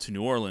down to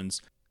New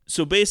Orleans.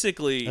 So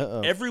basically,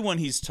 everyone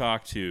he's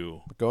talked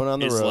to going on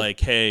the is road. like,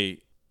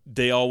 hey,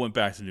 they all went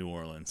back to New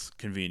Orleans,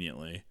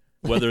 conveniently.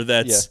 Whether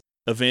that's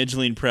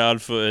Evangeline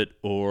Proudfoot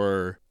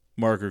or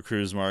Margaret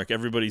Kruzmark,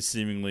 everybody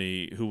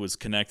seemingly who was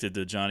connected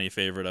to Johnny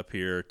Favorite up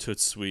here,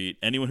 Toots Sweet,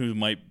 anyone who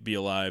might be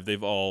alive,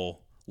 they've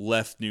all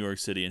left New York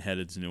City and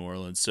headed to New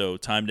Orleans. So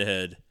time to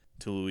head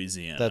to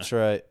Louisiana. That's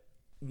right.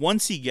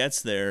 Once he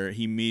gets there,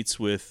 he meets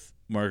with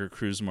Margaret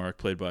Kruzmark,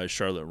 played by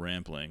Charlotte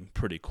Rampling,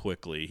 pretty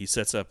quickly. He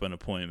sets up an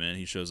appointment.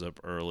 He shows up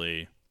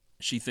early.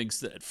 She thinks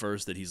that at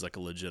first that he's like a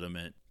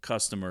legitimate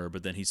customer,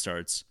 but then he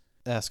starts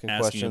asking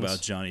about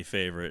Johnny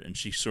Favorite, and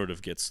she sort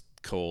of gets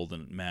cold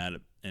and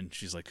mad, and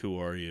she's like, who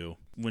are you?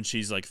 When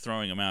she's like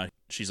throwing him out,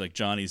 she's like,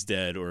 Johnny's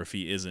dead, or if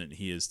he isn't,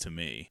 he is to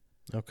me.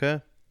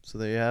 Okay, so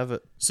there you have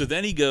it. So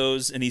then he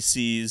goes and he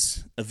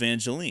sees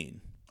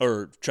Evangeline,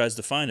 or tries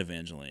to find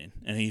Evangeline,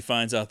 and he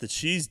finds out that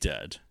she's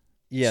dead.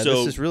 Yeah, so,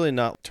 this is really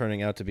not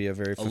turning out to be a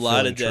very fulfilling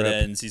lot of dead trip.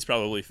 ends. He's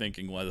probably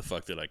thinking, why the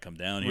fuck did I come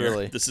down here?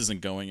 Really? This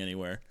isn't going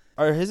anywhere.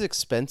 Are his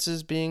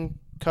expenses being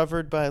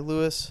covered by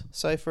Louis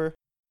Cypher?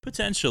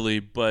 Potentially,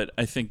 but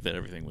I think that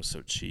everything was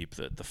so cheap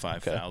that the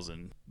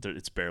 $5,000,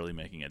 it's barely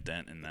making a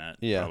dent in that,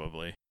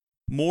 probably.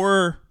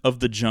 More of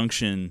the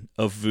junction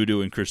of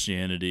voodoo and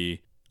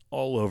Christianity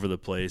all over the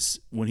place.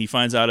 When he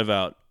finds out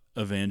about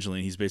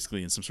Evangeline, he's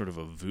basically in some sort of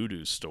a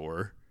voodoo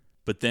store.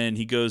 But then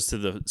he goes to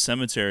the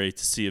cemetery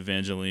to see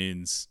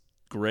Evangeline's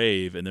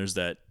grave, and there's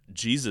that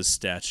Jesus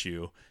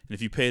statue. And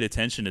if you paid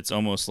attention, it's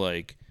almost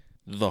like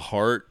the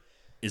heart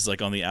is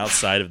like on the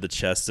outside of the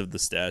chest of the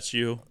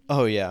statue.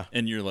 Oh, yeah.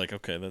 And you're like,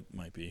 okay, that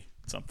might be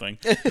something.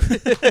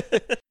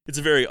 It's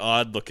a very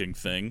odd-looking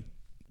thing.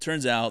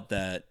 Turns out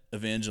that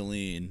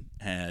Evangeline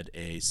had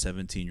a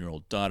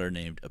 17-year-old daughter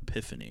named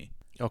Epiphany.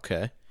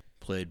 Okay.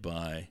 Played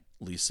by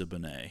Lisa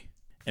Bonet.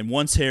 And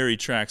once Harry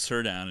tracks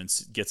her down and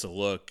gets a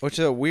look... Which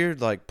is a weird,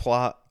 like,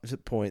 plot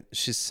point.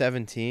 She's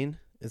 17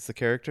 is the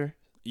character?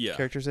 Yeah.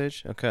 Character's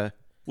age? Okay.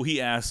 Well,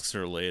 he asks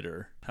her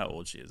later how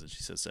old she is, and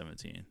she says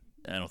 17.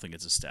 I don't think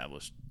it's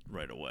established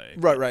right away.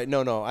 Right.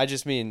 No. I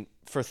just mean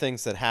for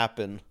things that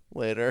happen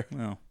later.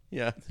 Well,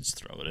 yeah. Just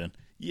throw it in.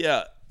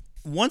 Yeah.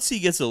 Once he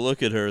gets a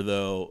look at her,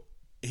 though,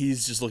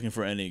 he's just looking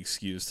for any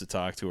excuse to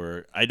talk to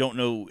her. I don't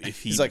know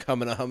if He's like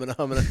humming.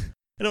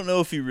 I don't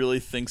know if he really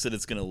thinks that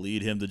it's going to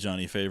lead him to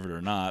Johnny Favorite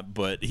or not,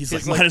 but he's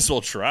like, like- might as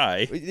well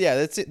try.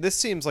 Yeah, this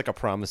seems like a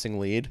promising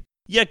lead.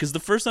 Yeah, because the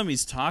first time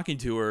he's talking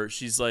to her,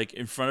 she's like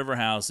in front of her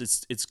house.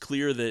 It's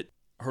clear that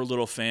her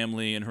little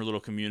family and her little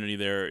community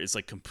there is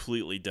like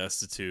completely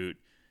destitute.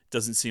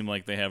 Doesn't seem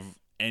like they have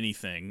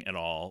anything at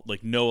all.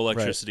 Like no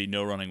electricity,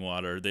 no running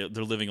water. They're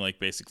living like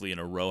basically in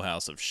a row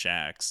house of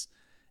shacks.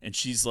 And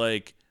she's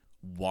like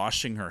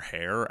washing her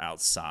hair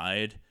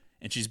outside.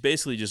 And she's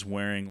basically just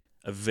wearing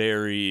a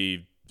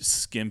very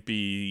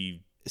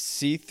skimpy...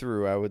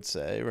 See-through, I would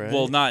say, right?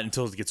 Well, not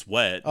until it gets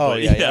wet. Oh,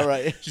 but yeah,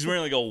 right. She's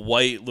wearing like a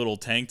white little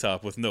tank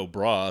top with no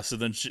bra. So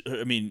then,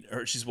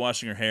 she's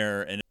washing her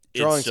hair and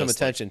drawing it's some just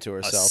attention like to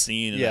herself. A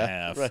scene and a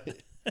half.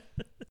 Right.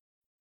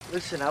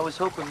 Listen, I was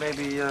hoping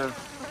maybe I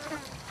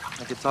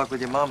could talk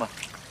with your mama.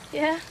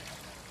 Yeah?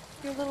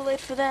 You're a little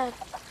late for that.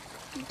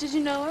 Did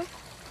you know her?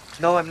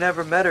 No, I've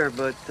never met her,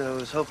 but I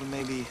was hoping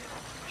maybe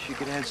she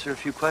could answer a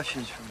few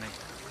questions for me.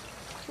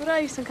 What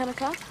are you, some kind of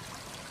cop?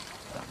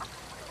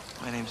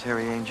 My name's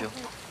Harry Angel.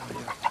 How are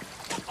you?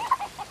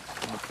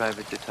 I'm a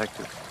private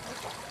detective.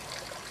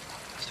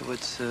 So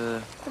what's,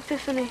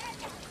 Epiphany.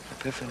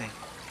 Epiphany?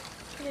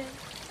 Yeah.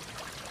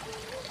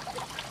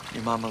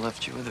 Your mama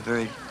left you with a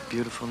very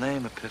beautiful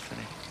name,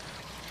 Epiphany.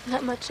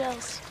 Not much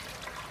else.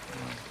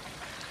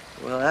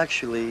 Well,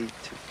 actually,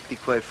 to be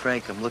quite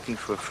frank, I'm looking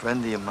for a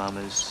friend of your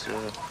mama's,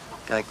 a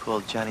guy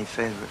called Johnny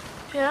Favorite.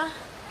 Yeah?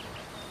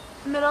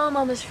 I met all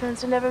Mama's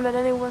friends. I never met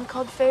anyone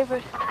called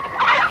Favorite.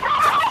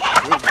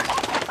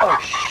 Oh,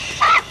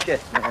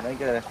 shit, man. I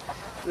got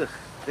a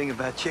thing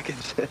about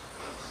chickens.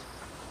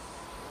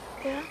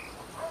 Yeah?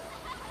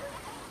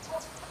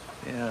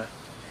 Yeah.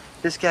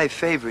 This guy,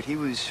 Favorite, he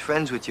was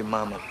friends with your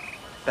mama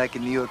back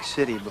in New York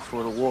City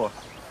before the war.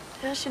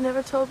 Yeah, she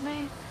never told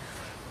me.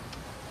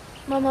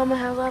 My mama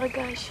had a lot of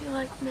guys. She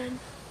liked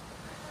men.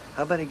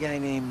 How about a guy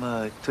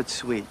named Toot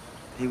Sweet?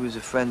 He was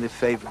a friend of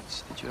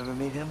Favorite's. Did you ever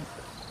meet him?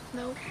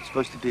 No. He's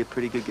supposed to be a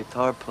pretty good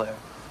guitar player.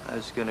 I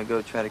was gonna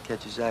go try to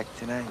catch his act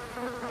tonight.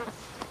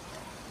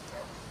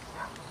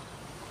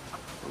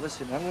 Well,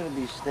 listen, I'm gonna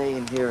be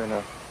staying here in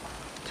a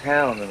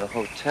town, in a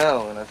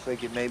hotel, and I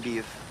figured maybe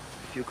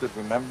if you could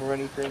remember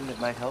anything that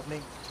might help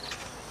me,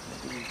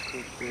 maybe you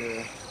could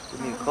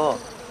give me a call.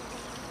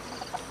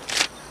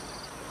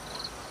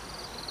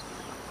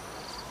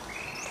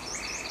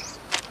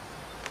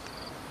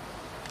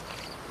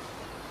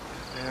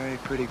 Very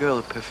pretty girl,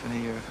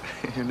 Epiphany.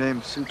 Your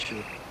name suits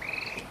you.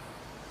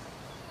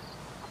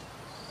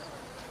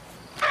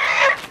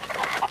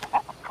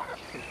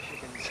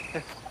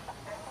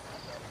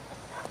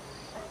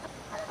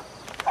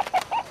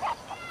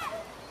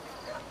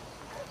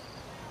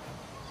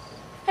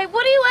 Hey,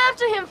 what are you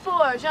after him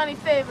for, Johnny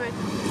Favorite?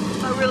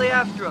 I'm not really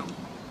after him.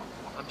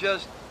 I'm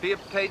just being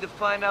paid to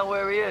find out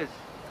where he is.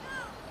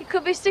 He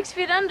could be 6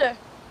 feet under.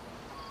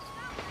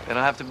 Then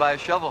I'll have to buy a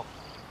shovel.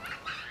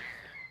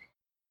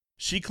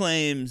 She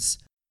claims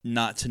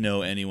not to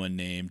know anyone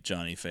named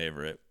Johnny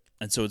Favorite.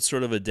 And so it's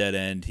sort of a dead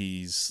end.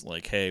 He's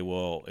like, hey,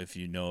 well, if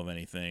you know of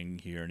anything,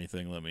 hear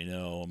anything, let me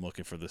know. I'm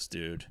looking for this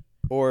dude.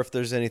 Or if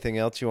there's anything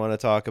else you want to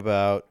talk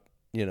about,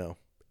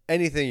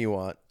 anything you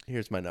want,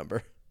 here's my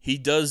number. He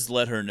does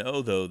let her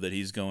know, though, that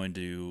he's going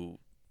to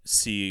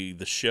see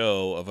the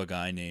show of a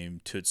guy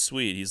named Toot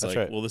Sweet. He's That's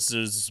like, right. well, this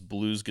is this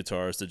blues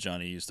guitarist that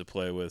Johnny used to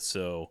play with,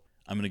 so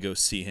I'm going to go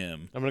see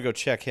him. I'm going to go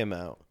check him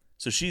out.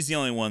 So she's the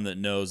only one that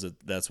knows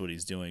that that's what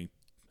he's doing.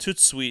 Toot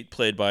Sweet,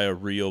 played by a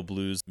real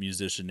blues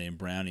musician named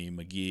Brownie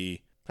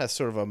McGee. Has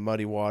sort of a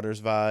Muddy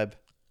Waters vibe.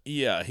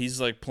 Yeah, he's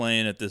like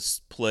playing at this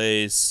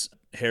place.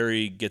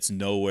 Harry gets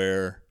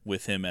nowhere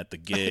with him at the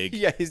gig.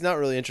 Yeah, he's not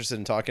really interested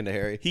in talking to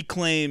Harry. He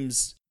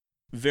claims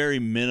very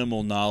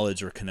minimal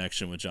knowledge or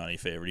connection with Johnny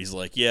Favorite. He's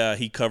like, yeah,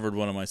 he covered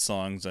one of my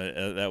songs.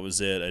 That was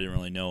it. I didn't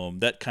really know him.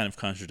 That kind of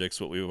contradicts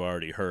what we've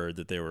already heard,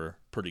 that they were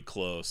pretty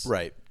close.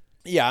 Right.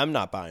 Yeah, I'm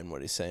not buying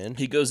what he's saying.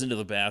 He goes into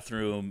the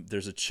bathroom.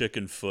 There's a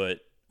chicken foot,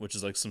 which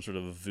is like some sort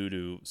of a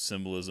voodoo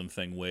symbolism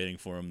thing waiting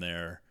for him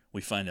there.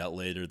 We find out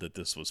later that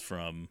this was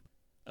from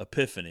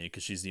Epiphany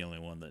because she's the only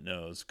one that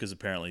knows, because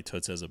apparently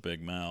Toots has a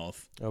big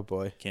mouth. Oh,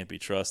 boy. Can't be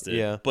trusted.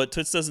 Yeah. But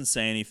Toots doesn't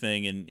say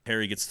anything, and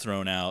Harry gets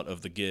thrown out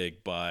of the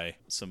gig by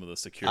some of the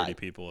security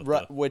people at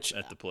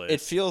the place.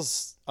 It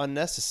feels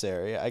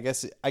unnecessary. I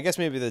guess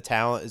maybe the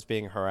talent is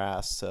being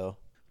harassed, so.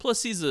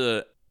 Plus, he's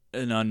an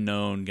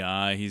unknown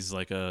guy. He's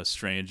like a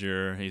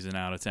stranger. He's an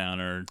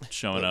out-of-towner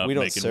showing up, we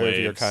don't making serve waves.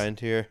 your kind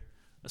here.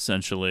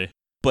 Essentially.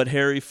 But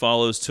Harry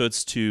follows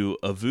Toots to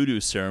a voodoo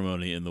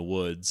ceremony in the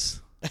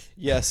woods.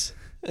 Yes.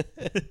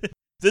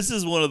 This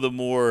is one of the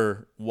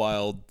more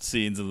wild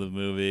scenes of the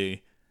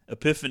movie.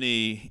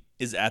 Epiphany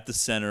is at the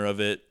center of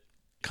it,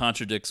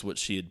 contradicts what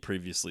she had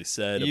previously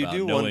said You about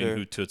do knowing wonder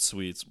who Toots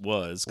Sweets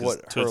was.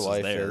 What Toots her was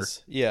life there.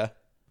 is. Yeah.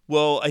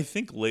 Well, I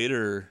think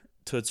later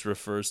Toots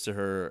refers to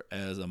her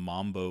as a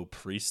Mambo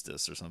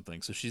priestess or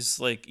something. So she's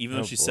like, even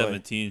though she's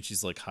 17,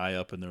 she's like high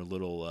up in their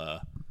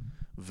little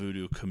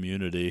voodoo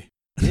community.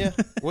 Yeah,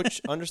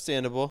 which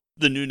understandable.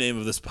 The new name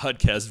of this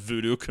podcast,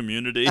 Voodoo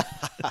Community.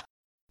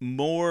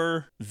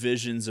 more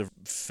visions of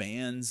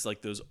fans,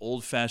 like those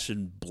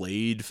old-fashioned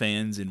Blade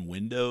fans in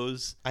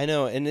windows. I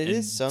know, and it and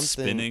is something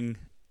spinning.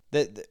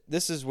 that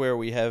this is where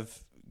we have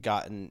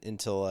gotten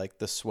into like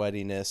the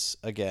sweatiness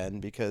again,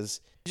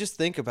 because just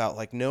think about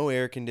like no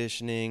air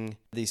conditioning,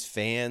 these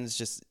fans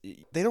just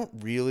they don't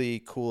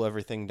really cool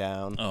everything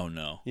down. Oh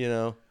no. You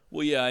know?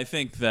 Well, yeah, I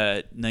think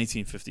that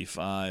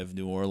 1955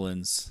 New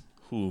Orleans,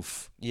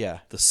 oof. Yeah.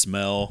 The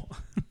smell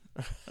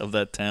of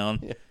that town.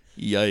 Yeah.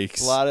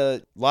 Yikes.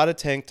 A lot of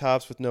tank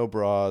tops with no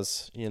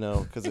bras, you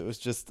know, because it was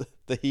just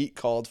the heat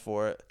called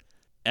for it.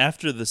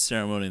 After the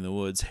ceremony in the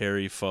woods,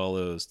 Harry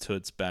follows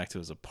Toots back to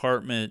his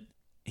apartment.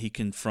 He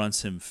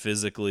confronts him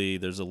physically.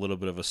 There's a little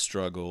bit of a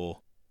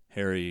struggle.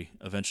 Harry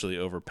eventually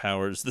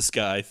overpowers this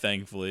guy,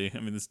 thankfully. I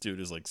mean, this dude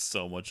is like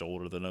so much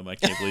older than him. I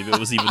can't believe it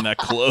was even that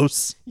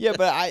close. Yeah,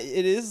 but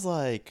it is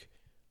like,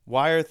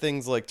 why are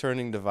things like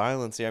turning to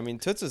violence here? I mean,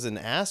 Toots is an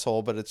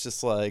asshole, but it's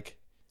just like...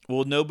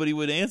 Well, nobody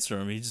would answer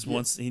him. He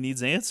just he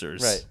needs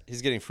answers. Right.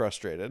 He's getting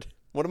frustrated.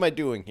 What am I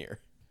doing here?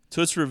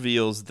 Toots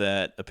reveals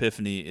that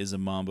Epiphany is a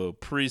Mambo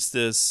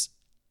priestess,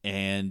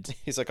 and...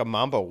 He's like, a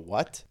Mambo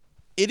what?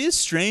 It is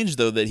strange,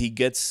 though, that he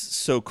gets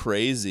so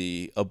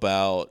crazy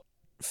about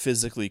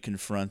physically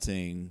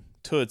confronting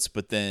Toots,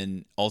 but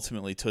then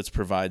ultimately Toots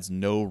provides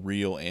no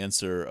real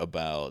answer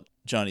about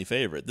Johnny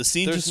Favorite. The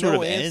scene just sort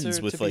of ends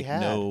with like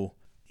no...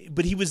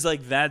 But he was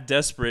like that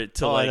desperate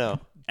to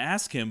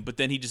ask him, but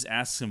then he just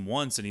asks him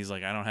once and he's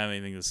like, I don't have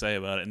anything to say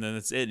about it, and then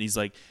that's it. And he's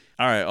like,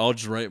 all right, I'll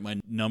just write my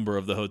number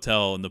of the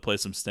hotel and the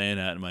place I'm staying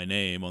at and my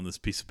name on this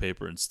piece of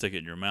paper and stick it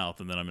in your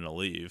mouth, and then I'm gonna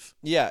leave.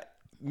 Yeah,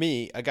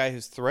 me, a guy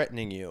who's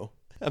threatening you,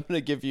 I'm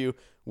gonna give you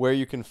where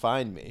you can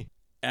find me.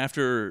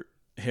 After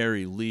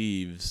Harry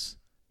leaves,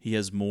 he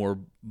has more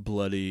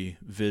bloody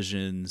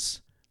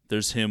visions.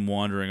 There's him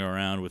wandering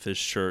around with his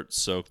shirt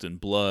soaked in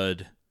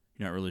blood.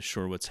 You're not really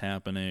sure what's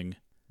happening.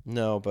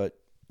 No, but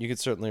you could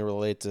certainly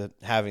relate to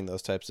having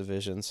those types of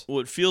visions. Well,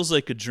 it feels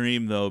like a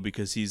dream, though,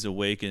 because he's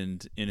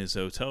awakened in his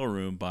hotel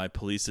room by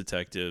police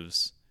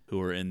detectives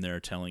who are in there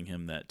telling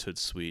him that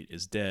Toots Sweet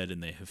is dead,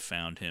 and they have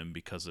found him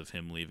because of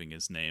him leaving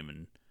his name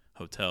and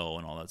hotel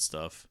and all that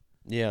stuff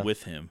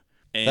with him.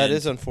 And that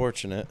is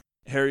unfortunate.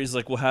 Harry's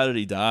like, well, how did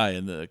he die?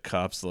 And the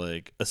cop's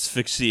like,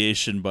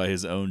 asphyxiation by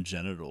his own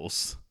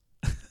genitals.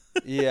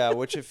 Yeah,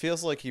 which it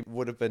feels like he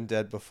would have been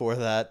dead before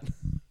that,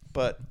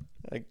 but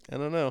I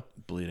don't know.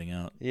 Bleeding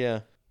out.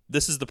 Yeah.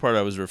 This is the part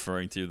I was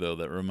referring to, though,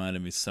 that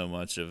reminded me so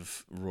much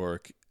of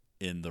Rourke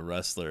in The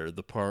Wrestler.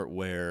 The part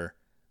where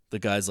the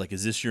guy's like,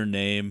 is this your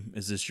name?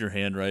 Is this your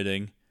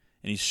handwriting?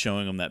 And he's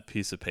showing him that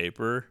piece of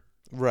paper.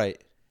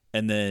 Right.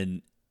 And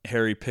then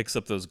Harry picks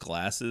up those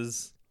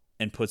glasses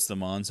and puts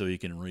them on so he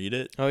can read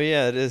it. Oh,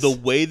 yeah, it is. The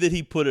way that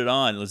he put it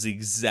on was the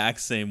exact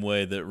same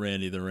way that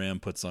Randy the Ram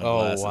puts on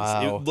glasses.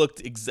 Wow. It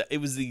looked it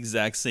was the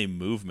exact same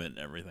movement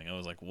and everything. I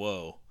was like,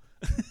 whoa.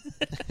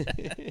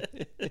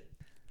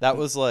 That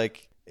was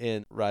like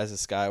in Rise of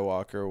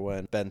Skywalker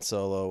when Ben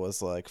Solo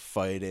was like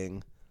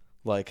fighting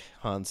like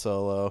Han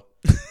Solo.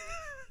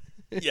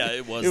 Yeah,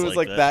 it was. It was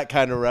like that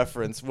kind of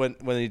reference when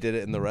he did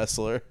it in The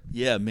Wrestler.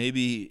 Yeah,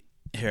 maybe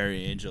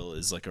Harry Angel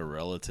is like a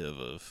relative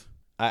of.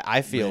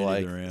 I feel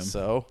Randy like the Ram.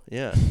 so.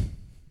 Yeah.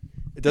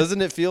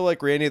 Doesn't it feel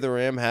like Randy the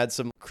Ram had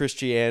some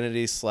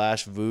Christianity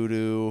 /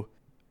 voodoo?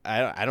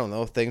 I don't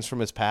know, things from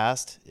his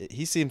past.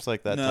 He seems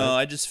like that. No, type.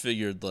 I just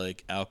figured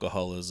like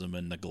alcoholism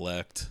and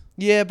neglect.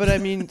 Yeah, but I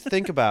mean,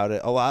 think about it.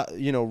 A lot,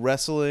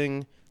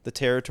 wrestling, the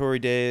territory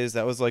days,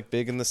 that was like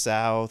big in the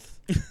South.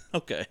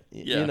 Okay.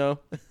 Yeah. You know?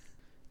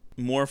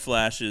 More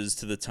flashes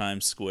to the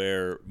Times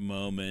Square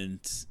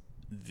moment,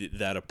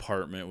 that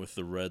apartment with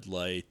the red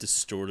light,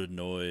 distorted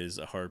noise,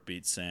 a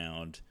heartbeat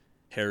sound.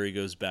 Harry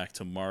goes back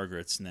to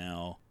Margaret's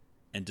now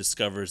and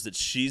discovers that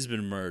she's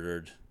been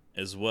murdered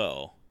as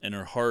well, and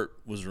her heart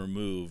was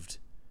removed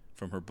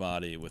from her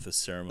body with a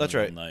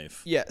ceremonial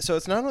knife. Yeah, so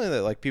it's not only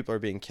that like people are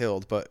being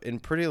killed, but in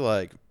pretty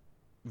like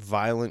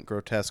violent,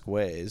 grotesque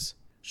ways.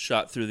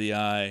 Shot through the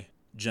eye,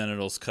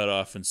 genitals cut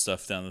off and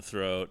stuffed down the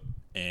throat,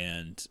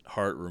 and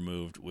heart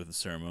removed with a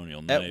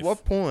ceremonial knife. At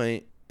what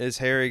point is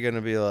Harry going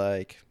to be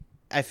like,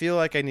 I feel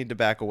like I need to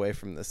back away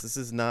from this. This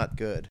is not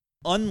good.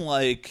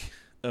 Unlike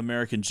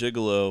American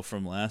Gigolo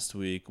from last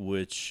week,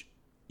 which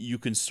you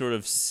can sort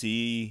of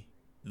see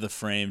the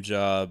frame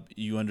job,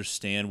 you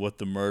understand what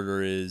the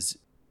murder is,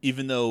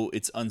 even though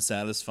it's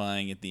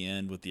unsatisfying at the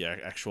end what the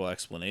actual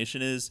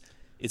explanation is,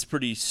 it's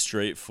pretty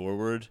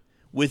straightforward.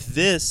 With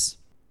this,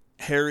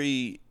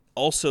 Harry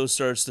also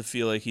starts to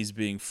feel like he's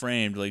being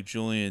framed like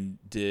Julian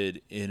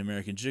did in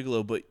American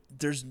Gigolo, but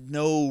there's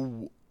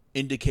no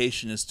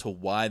indication as to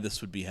why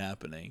this would be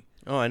happening.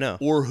 Oh, I know.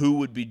 Or who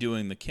would be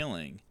doing the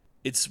killing.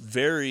 It's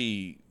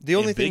very the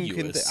only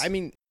ambiguous.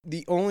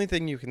 the only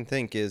thing you can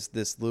think is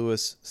this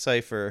Louis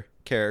Cypher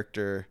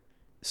character,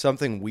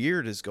 something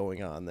weird is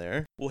going on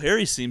there. Well,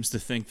 Harry seems to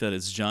think that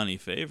it's Johnny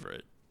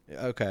Favorite.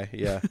 Okay,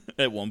 yeah.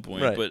 At one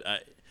point, right. but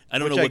I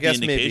don't know what the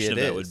indication of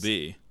that would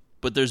be.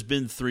 But there's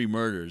been 3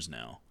 murders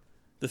now.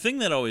 The thing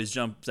that always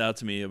jumps out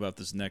to me about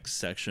this next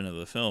section of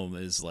the film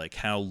is like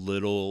how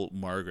little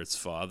Margaret's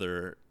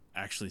father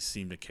actually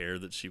seemed to care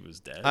that she was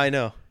dead. I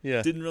know.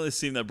 Yeah. Didn't really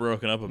seem that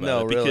broken up about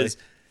No, it really. because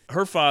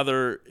her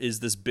father is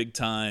this big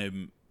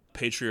time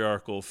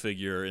patriarchal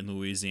figure in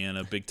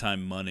Louisiana, big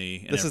time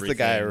money. And This is the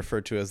guy I everything.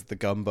 refer to as the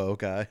gumbo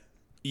guy.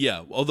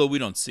 Yeah, although we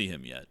don't see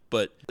him yet.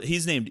 But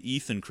he's named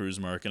Ethan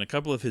Kruzmark, and a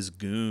couple of his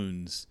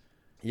goons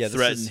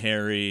threaten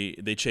Harry.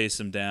 They chase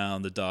him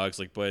down. The dog's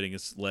like biting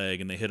his leg,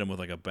 and they hit him with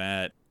like a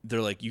bat.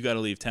 They're like, you got to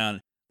leave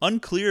town.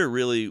 Unclear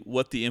really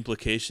what the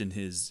implication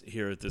is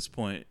here at this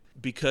point.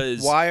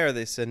 Because why are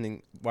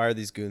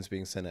these goons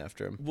being sent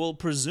after him? Well,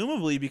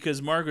 presumably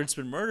because Margaret's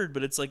been murdered,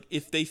 but it's like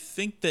if they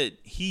think that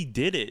he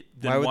did it,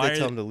 then why would they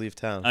tell him to leave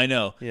town? I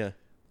know. Yeah.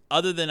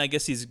 Other than I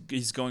guess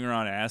he's going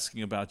around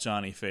asking about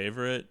Johnny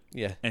Favorite.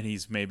 Yeah. And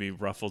he's maybe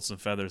ruffled some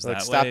feathers Like,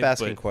 that stop way.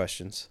 asking but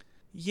questions.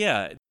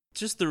 yeah,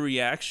 just the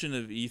reaction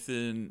of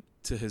Ethan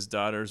to his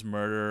daughter's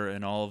murder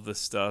and all of this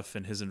stuff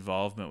and his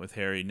involvement with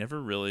Harry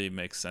never really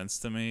makes sense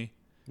to me.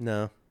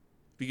 No.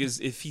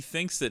 Because if he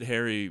thinks that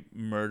Harry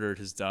murdered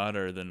his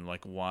daughter, then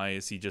like why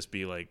is he just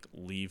be like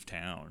leave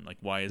town? Like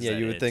why is that? Yeah,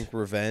 you would think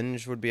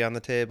revenge would be on the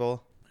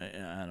table.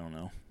 I don't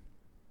know.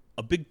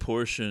 A big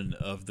portion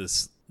of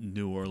this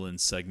New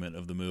Orleans segment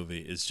of the movie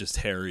is just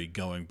Harry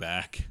going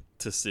back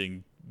to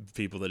seeing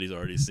people that he's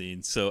already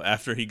seen. So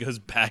after he goes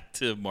back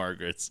to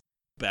Margaret's,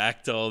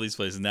 back to all these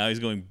places, now he's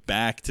going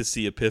back to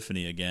see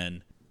Epiphany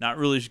again. Not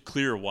really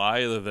clear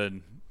why, other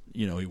than,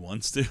 he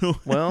wants to.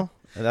 Well,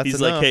 that's he's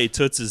enough. like, hey,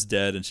 Toots is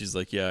dead. And she's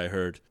like, yeah, I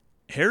heard.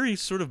 Harry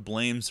sort of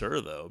blames her,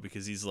 though,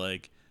 because he's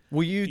like,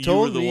 well, you were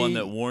told the me one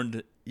that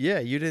warned. Yeah,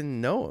 you didn't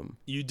know him.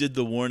 You did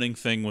the warning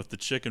thing with the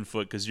chicken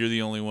foot because you're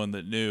the only one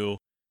that knew.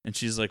 And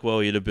she's like, well,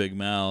 he had a big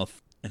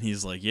mouth. And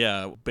he's like,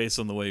 yeah, based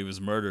on the way he was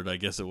murdered, I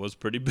guess it was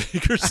pretty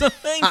big or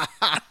something.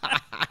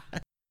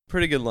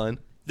 Pretty good line.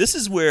 This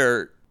is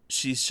where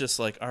she's just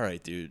like, all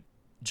right, dude,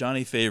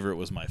 Johnny Favorite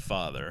was my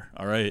father,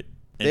 all right?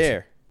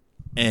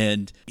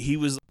 And he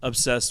was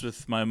obsessed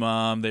with my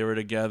mom. They were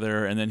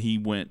together, and then he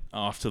went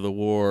off to the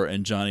war,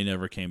 and Johnny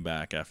never came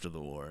back after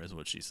the war, is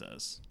what she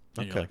says.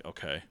 And you're like,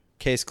 okay.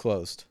 Case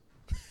closed.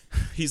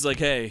 He's like,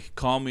 hey,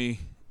 call me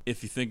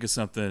if you think of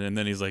something. And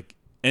then he's like,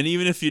 and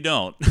even if you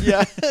don't.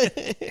 Yeah.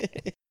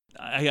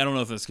 I don't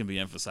know if this can be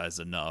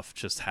emphasized enough,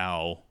 just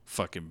how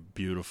fucking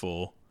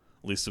beautiful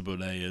Lisa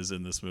Bonet is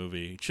in this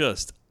movie.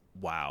 Just,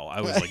 wow.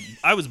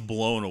 I was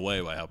blown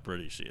away by how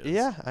pretty she is.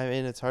 Yeah, I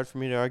mean, it's hard for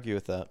me to argue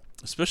with that.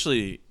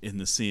 Especially in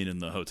the scene in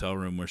the hotel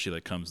room where she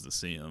like comes to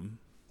see him.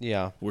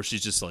 Yeah. Where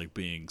she's just like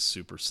being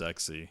super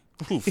sexy.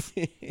 Oof.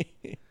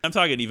 I'm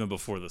talking even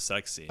before the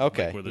sex scene.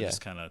 Okay. Like, where they're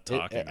just kind of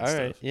talking and all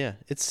right. stuff. Yeah,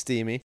 it's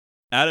steamy.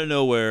 Out of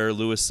nowhere,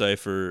 Louis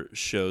Cypher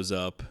shows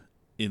up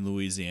in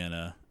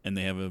Louisiana and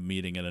they have a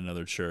meeting at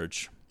another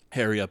church.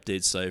 Harry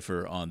updates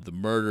Cypher on the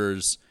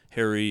murders.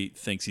 Harry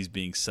thinks he's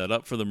being set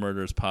up for the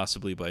murders,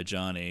 possibly by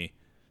Johnny.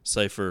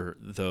 Cypher,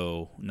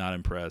 though not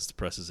impressed,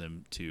 presses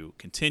him to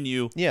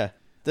continue. Yeah.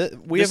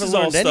 This is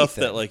all stuff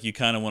that like you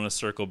kind of want to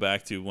circle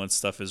back to once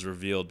stuff is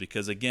revealed,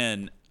 because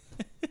again,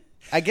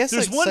 I guess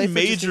there's like, one Cypher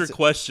major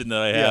question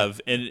that I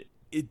have, Yeah.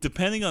 and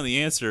depending on the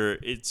answer,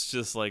 it's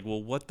just like,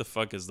 well, what the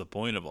fuck is the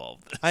point of all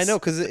of this? I know,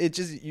 because it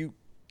just, you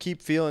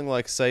keep feeling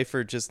like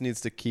Cypher just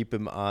needs to keep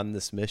him on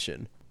this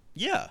mission.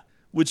 Yeah,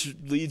 which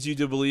leads you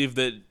to believe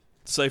that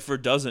Cypher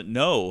doesn't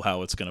know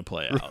how it's going to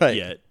play out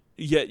Right.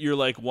 Yet you're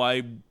like,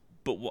 why?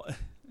 But what?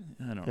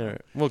 I don't know. All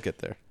right, we'll get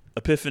there.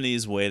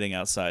 Epiphany's waiting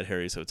outside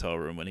Harry's hotel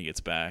room when he gets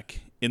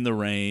back in the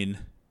rain.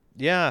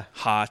 Yeah.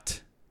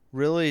 Hot.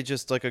 Really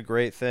just like a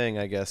great thing,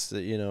 I guess,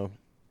 that,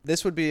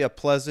 this would be a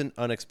pleasant,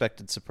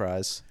 unexpected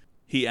surprise.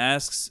 He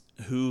asks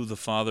who the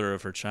father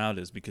of her child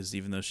is, because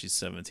even though she's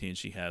 17,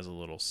 she has a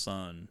little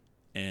son.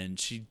 And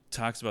she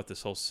talks about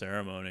this whole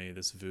ceremony,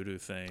 this voodoo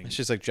thing.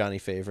 She's like Johnny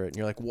Favorite, and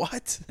you're like,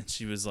 what? And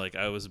she was like,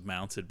 I was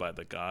mounted by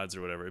the gods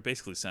or whatever. It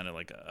basically sounded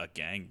like a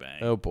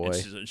gangbang. Oh, boy.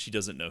 And she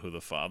doesn't know who the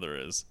father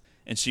is.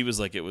 And she was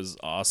like, it was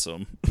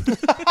awesome.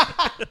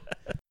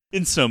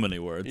 In so many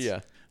words. Yeah.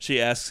 She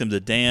asks him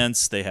to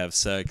dance. They have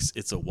sex.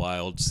 It's a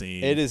wild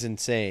scene. It is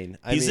insane.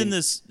 He's in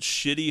this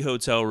shitty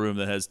hotel room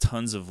that has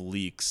tons of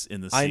leaks in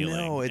the ceiling. I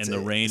know. And the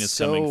rain is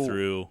so coming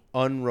through.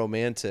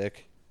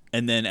 Unromantic.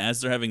 And then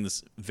as they're having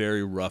this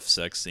very rough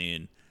sex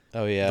scene,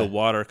 oh yeah, the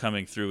water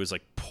coming through is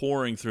like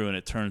pouring through, and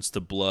it turns to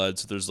blood.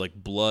 So there's like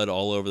blood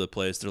all over the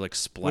place. They're like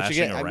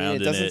splashing around in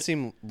it. It doesn't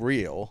seem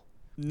real.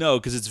 No,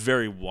 because it's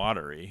very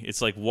watery.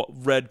 It's like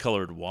red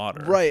colored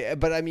water. Right,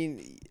 but I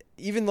mean,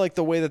 even like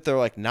the way that they're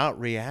like not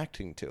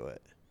reacting to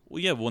it.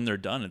 Well, yeah, when they're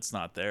done, it's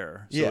not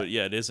there. So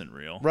it isn't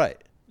real.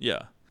 Right.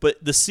 Yeah.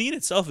 But the scene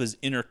itself is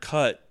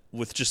intercut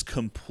with just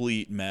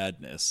complete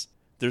madness.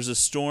 There's a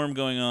storm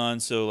going on,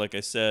 so like I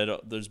said,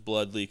 there's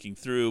blood leaking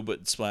through,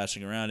 but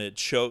splashing around it.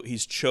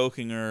 He's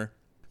choking her.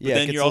 But yeah,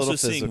 then it you're gets a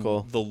also little physical.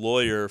 seeing the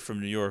lawyer from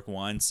New York,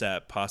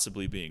 Winesap,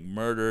 possibly being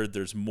murdered.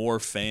 There's more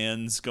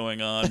fans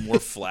going on, more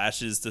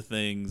flashes to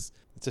things.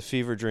 It's a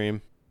fever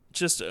dream.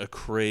 Just a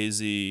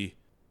crazy,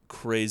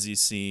 crazy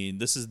scene.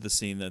 This is the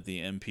scene that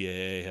the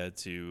MPAA had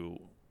to,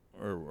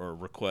 or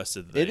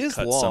requested that they It is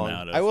cut long. some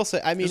out of. I will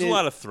say, I mean, there's a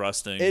lot of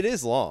thrusting. It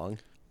is long.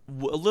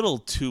 A little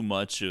too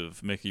much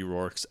of Mickey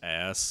Rourke's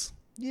ass.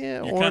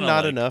 Yeah, You're or kinda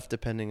not like- enough,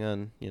 depending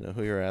on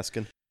who you're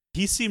asking.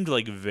 He seemed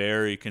like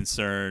very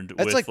concerned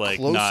That's with like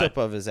not close up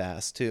of his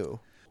ass too.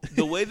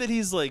 the way that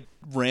he's like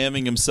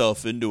ramming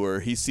himself into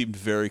her. He seemed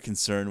very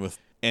concerned with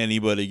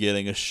anybody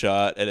getting a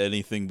shot at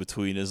anything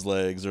between his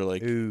legs or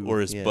or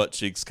his butt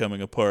cheeks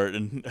coming apart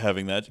and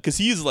having that, because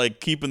he's like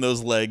keeping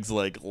those legs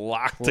like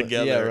locked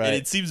together, yeah, right. and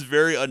it seems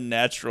very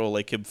unnatural,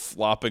 like him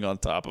flopping on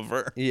top of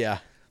her. Yeah,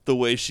 the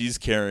way she's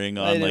carrying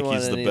I on, didn't like want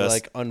he's the any, best.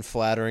 like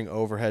unflattering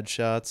overhead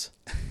shots.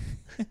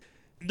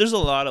 There's a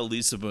lot of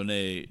Lisa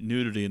Bonet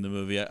nudity in the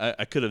movie.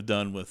 I could have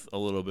done with a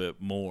little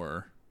bit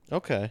more.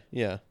 Okay,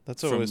 yeah,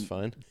 that's always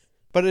fine.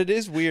 But it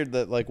is weird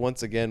that, like,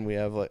 once again, we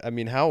have, like, I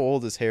mean, how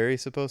old is Harry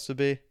supposed to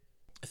be?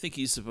 I think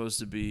he's supposed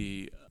to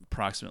be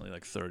approximately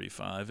like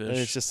 35-ish. And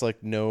it's just,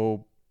 like,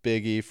 no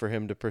biggie for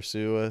him to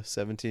pursue a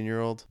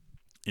 17-year-old?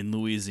 In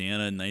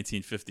Louisiana in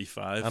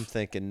 1955. I'm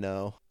thinking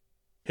no.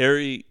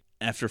 Harry,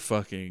 after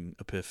fucking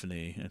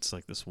Epiphany, it's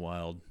like this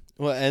wild...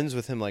 Well, it ends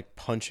with him, like,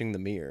 punching the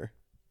mirror.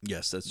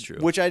 Yes, that's true.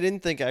 Which I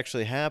didn't think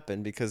actually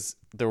happened, because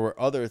there were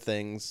other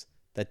things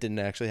that didn't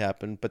actually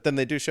happen. But then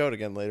they do show it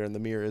again later, and the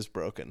mirror is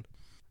broken.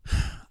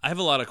 I have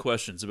a lot of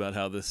questions about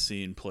how this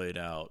scene played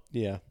out.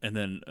 Yeah. And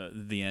then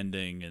the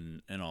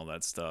ending and all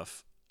that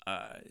stuff.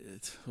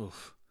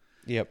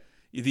 Yep.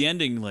 The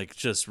ending, like,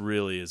 just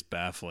really is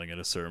baffling at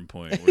a certain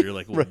point where you're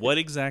like, Right. What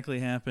exactly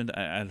happened?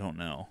 I don't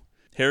know.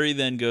 Harry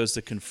then goes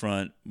to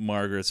confront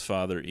Margaret's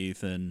father,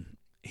 Ethan.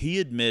 He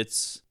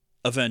admits,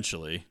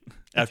 eventually,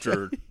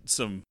 after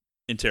some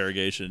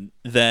interrogation,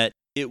 that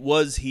it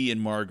was he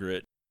and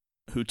Margaret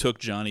who took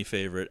Johnny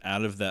Favorite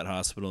out of that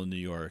hospital in New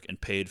York and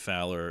paid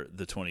Fowler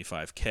the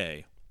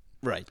 $25K.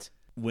 Right.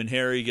 When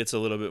Harry gets a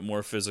little bit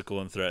more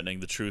physical and threatening,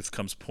 the truth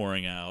comes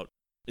pouring out.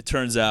 It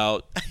turns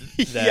out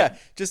that... yeah,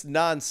 just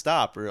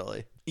nonstop,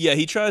 really. Yeah,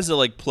 he tries to,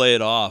 like, play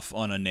it off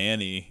on a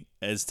nanny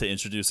as to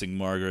introducing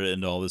Margaret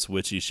into all this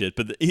witchy shit,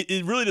 but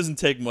it really doesn't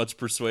take much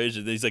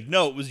persuasion. He's like,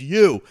 no, it was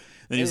you.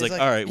 And he's like,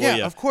 all right, well,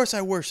 yeah. of course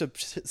I worship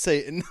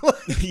Satan.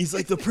 He's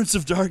like, the Prince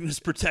of Darkness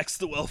protects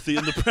the wealthy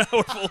and the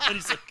powerful. And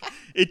he's like,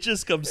 it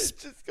just comes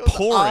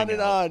pouring on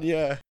and on,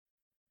 yeah.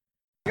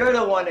 You're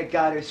the one that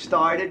got it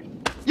started.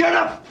 You're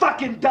the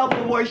fucking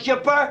devil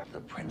worshiper.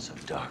 The Prince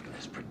of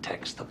Darkness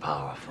protects the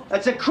powerful.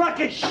 That's a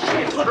crooked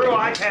shit. True,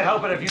 I can't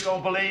help it if you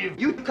don't believe.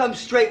 You come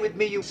straight with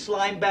me, you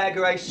slime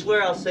bagger. I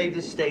swear I'll save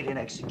this state in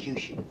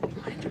execution.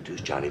 I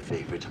introduced Johnny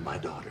Favorite to my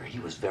daughter. He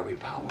was very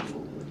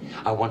powerful.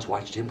 I once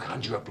watched him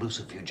conjure up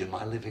Lucifuge in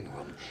my living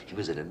room. He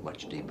was in it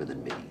much deeper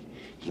than me.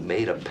 He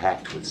made a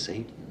pact with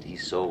Satan. He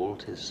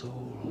sold his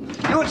soul.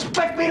 You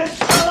expect me to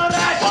swallow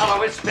that?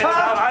 Swallow it, spit it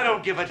out. I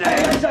don't give a damn.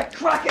 Hey, that's a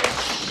crooked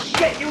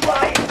shit, you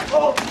lying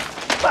old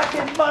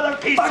fucking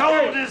motherfucker. He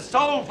sold his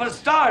soul for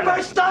stardom.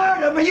 For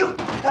stardom? Are you?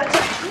 That's a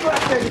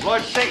crooked.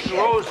 Lord Satan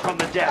rose from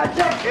the dead.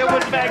 It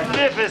was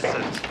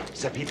magnificent.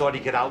 Except he thought he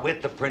could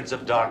outwit the Prince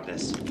of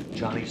Darkness.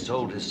 Johnny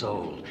sold his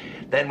soul.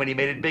 Then when he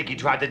made it big, he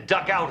tried to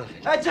duck out of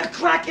it. That's a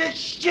crooked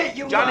shit,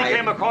 you Johnny lying.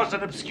 came across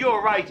an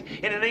obscure rite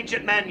in an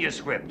ancient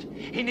manuscript.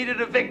 He needed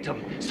a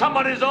victim,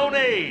 someone his own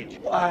age.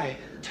 Why?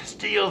 To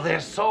steal their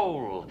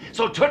soul.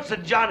 So Toots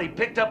and Johnny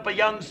picked up a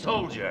young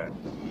soldier.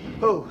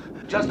 Who?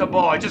 Just a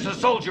boy, just a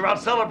soldier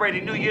out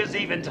celebrating New Year's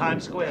Eve in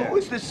Times Square. Who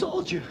is the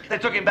soldier? They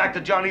took him back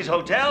to Johnny's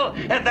hotel,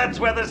 and that's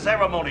where the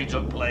ceremony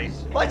took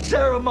place. What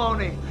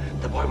ceremony?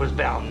 The boy was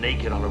bound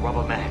naked on a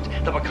rubber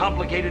mat. There were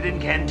complicated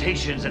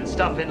incantations and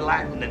stuff in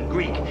Latin and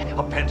Greek.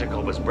 A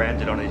pentacle was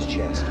branded on his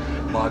chest.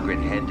 Margaret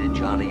handed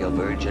Johnny a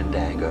virgin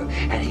dagger,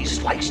 and he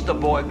sliced the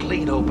boy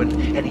clean open,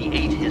 and he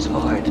ate his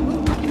heart.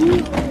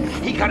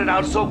 He cut it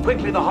out so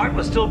quickly the heart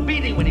was still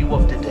beating when he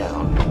wolfed it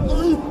down.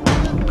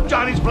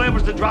 Johnny's plan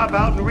was to drop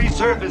out and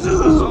resurface as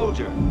a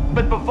soldier.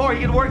 But before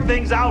he could work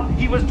things out,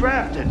 he was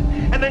drafted.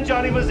 And then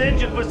Johnny was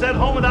injured, was sent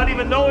home without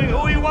even knowing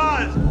who he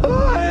was.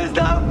 Who is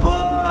the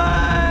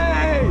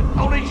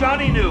boy? Only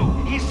Johnny knew.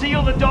 He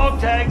sealed the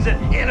dog tags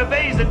in a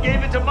vase and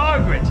gave it to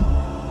Margaret.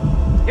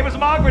 It was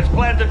Margaret's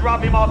plan to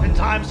drop him off in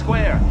Times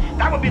Square.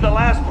 That would be the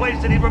last place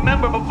that he'd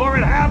remember before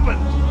it happened.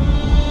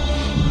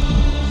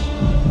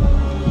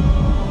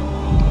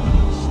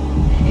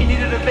 He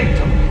needed a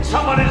victim,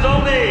 someone his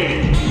own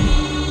age.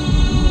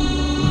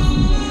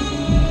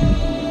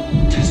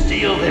 To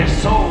steal their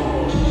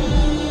soul.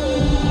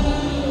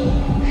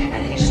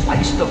 And he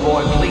sliced the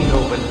boy clean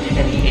open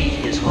and he ate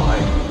his heart.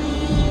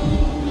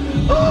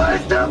 Who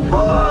is the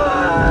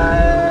boy?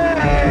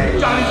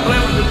 Johnny's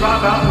plan was to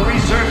drop out and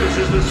resurface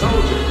as the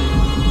soldier.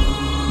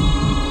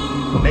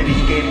 But maybe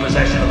he gained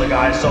possession of the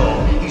guy's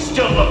soul. He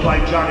still looked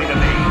like Johnny to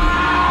me.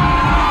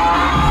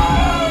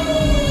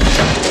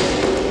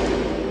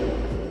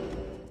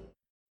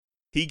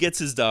 He gets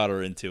his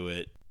daughter into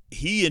it.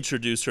 He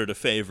introduced her to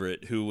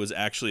Favorite, who was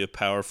actually a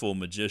powerful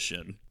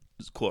magician,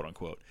 quote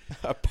unquote.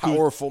 A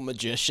powerful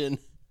magician.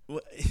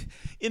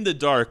 In the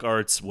dark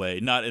arts way,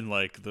 not in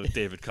like the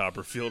David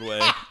Copperfield way.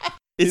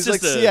 He's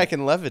like, see, I can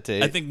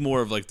levitate. I think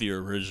more of like the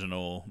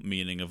original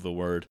meaning of the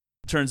word.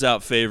 Turns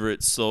out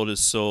Favorite sold his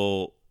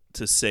soul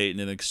to Satan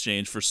in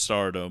exchange for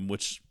stardom,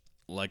 which,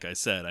 like I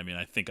said, I mean,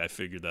 I think I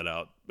figured that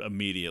out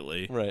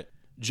immediately. Right.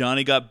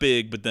 Johnny got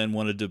big, but then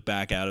wanted to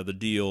back out of the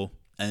deal.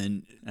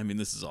 And, I mean,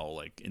 this is all,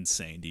 like,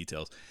 insane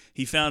details.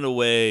 He found a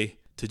way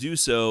to do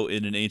so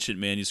in an ancient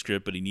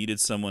manuscript, but he needed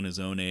someone his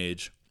own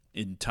age.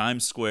 In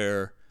Times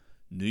Square,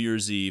 New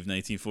Year's Eve,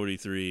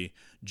 1943,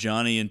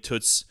 Johnny and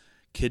Toots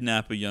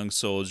kidnap a young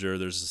soldier.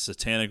 There's a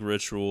satanic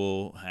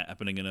ritual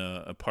happening in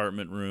an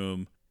apartment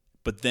room.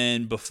 But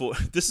then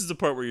this is the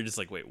part where you're just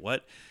like, wait,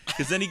 what?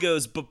 Because then he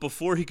goes, but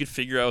before he could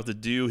figure out what to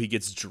do, he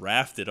gets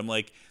drafted. I'm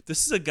like,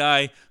 this is a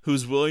guy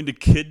who's willing to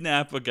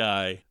kidnap a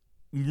guy,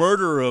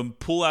 murder him,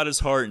 pull out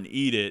his heart and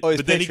eat it. Oh,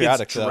 but then he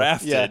gets though.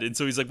 drafted. Yeah. And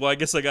so he's like, well, I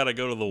guess I got to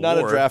go to the war. Not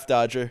a draft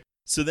dodger.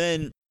 So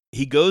then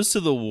he goes to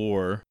the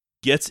war,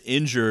 gets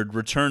injured,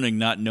 returning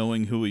not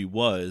knowing who he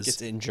was.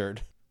 Gets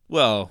injured.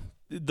 Well,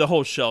 the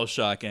whole shell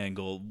shock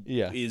angle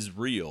Yeah. is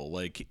real.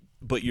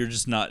 But you're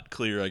just not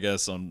clear, I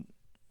guess, on...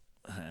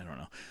 I don't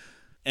know.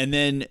 And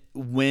then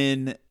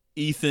when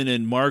Ethan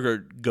and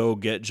Margaret go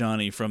get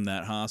Johnny from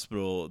that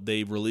hospital,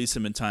 they release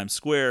him in Times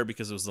Square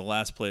because it was the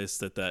last place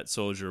that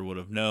soldier would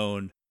have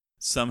known.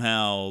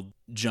 Somehow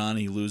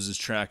Johnny loses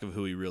track of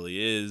who he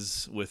really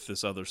is with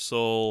this other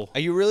soul.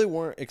 You really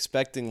weren't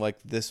expecting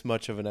like this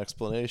much of an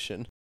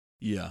explanation.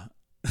 Yeah.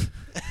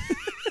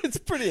 It's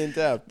pretty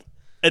in-depth.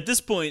 At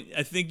this point,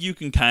 I think you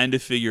can kind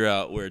of figure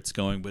out where it's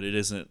going, but it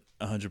isn't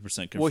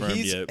 100% confirmed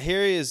yet.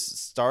 Harry is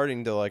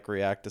starting to like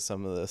react to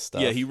some of this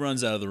stuff. Yeah, he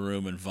runs out of the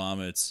room and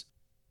vomits,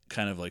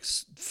 kind of like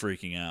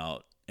freaking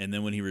out. And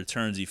then when he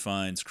returns, he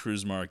finds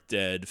Kruzmark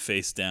dead,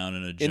 face down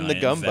in a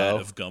giant vat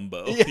of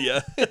gumbo.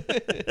 Yeah.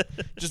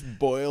 Just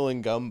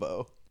boiling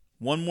gumbo.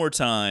 One more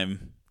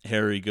time,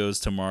 Harry goes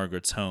to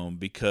Margaret's home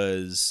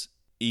because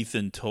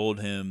Ethan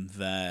told him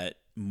that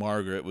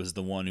Margaret was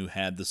the one who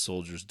had the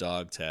soldiers'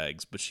 dog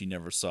tags, but she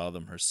never saw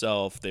them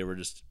herself. They were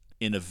just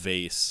in a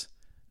vase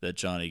that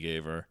Johnny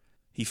gave her.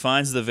 He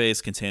finds the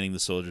vase containing the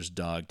soldiers'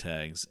 dog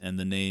tags, and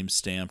the name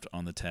stamped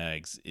on the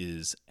tags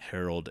is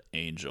Harold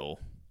Angel.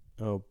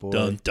 Oh, boy.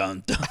 Dun,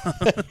 dun, dun.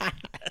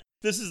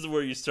 This is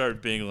where you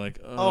start being like,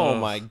 oh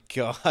my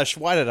gosh,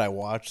 why did I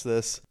watch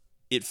this?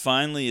 It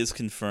finally is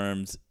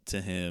confirmed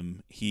to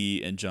him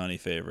he and Johnny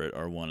Favorite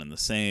are one and the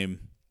same.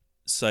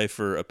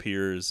 Cypher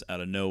appears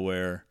out of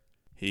nowhere.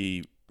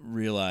 He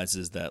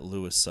realizes that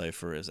Louis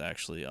Cypher is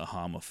actually a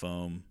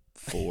homophone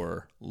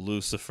for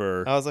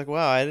Lucifer. I was like,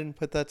 wow, I didn't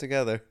put that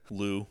together.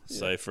 Lou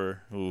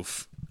Cypher.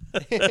 Oof.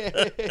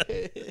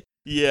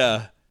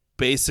 Yeah.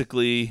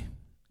 Basically,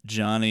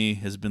 Johnny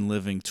has been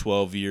living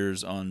 12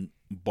 years on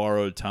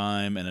borrowed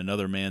time and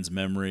another man's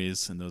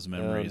memories, and those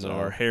memories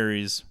are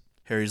Harry's.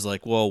 Harry's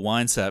like, well,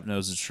 Winesap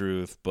knows the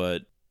truth,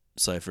 but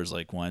Cypher's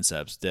like,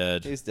 Winesap's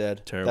dead. He's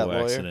dead. Terrible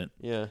accident.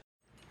 Yeah.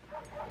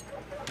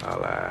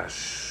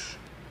 Alas.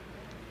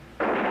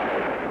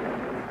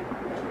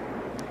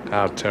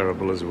 How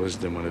terrible is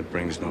wisdom when it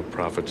brings no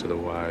profit to the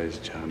wise,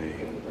 Johnny.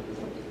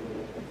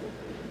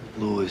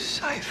 Louis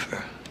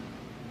Cypher.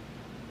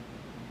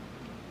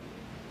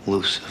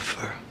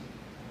 Lucifer.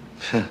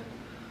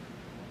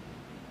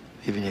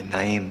 Even your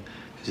name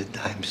is a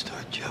dime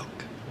store joke.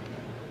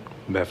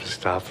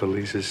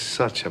 Mephistopheles is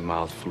such a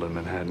mouthful in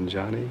Manhattan,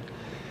 Johnny.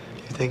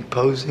 You think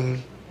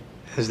posing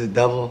as the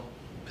devil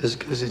just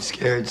because it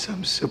scared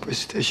some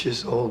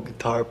superstitious old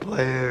guitar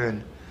player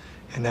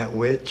and that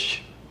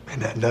witch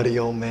and that nutty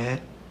old man?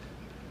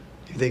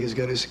 You think it's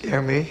gonna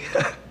scare me?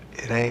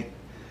 It ain't.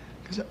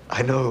 Because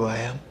I know who I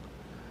am.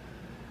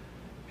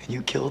 And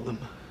you killed them.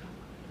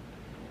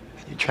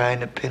 And you're trying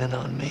to pin it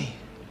on me.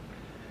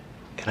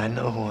 And I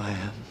know who I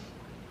am.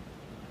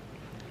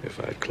 If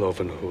I had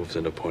cloven hooves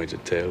and a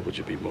pointed tail, would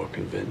you be more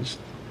convinced?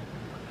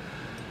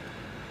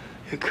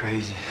 You're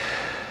crazy.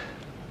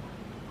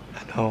 I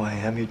know who I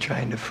am. You're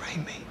trying to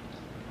frame me.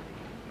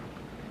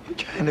 You're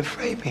trying to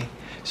frame me.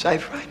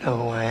 Cypher, I know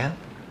who I am.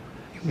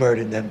 You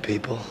murdered them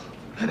people.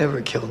 I never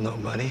killed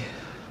nobody.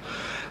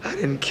 I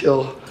didn't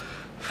kill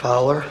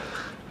Fowler.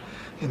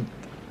 And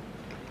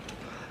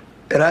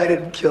I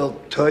didn't kill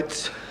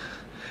Toots.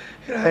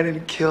 And I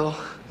didn't kill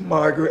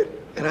Margaret.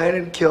 And I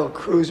didn't kill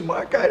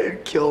Kruzmark. I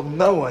didn't kill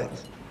no one.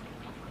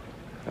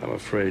 I'm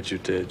afraid you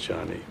did,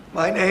 Johnny.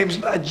 My name's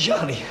not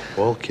Johnny.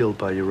 All killed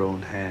by your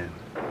own hand,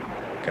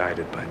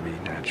 guided by me,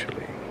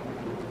 naturally.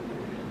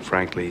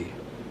 Frankly,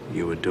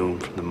 you were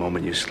doomed from the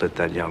moment you slit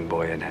that young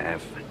boy in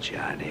half,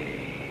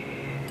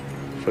 Johnny.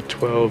 For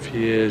 12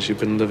 years, you've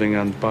been living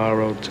on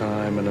borrowed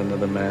time and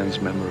another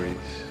man's memories.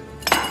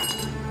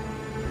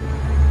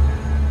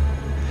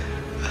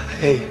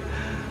 Hey,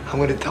 I'm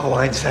gonna tell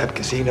Winesap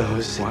because he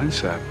knows.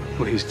 Winesap?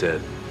 Well, he's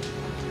dead.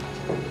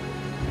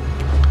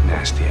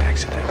 Nasty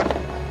accident.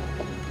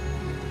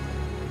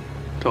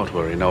 Don't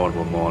worry, no one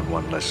will mourn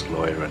one less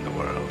lawyer in the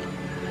world.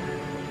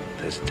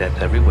 There's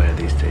death everywhere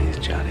these days,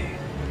 Johnny.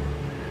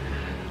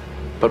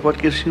 But what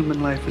gives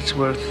human life its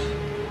worth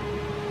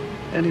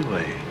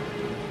anyway?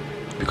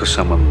 Because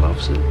someone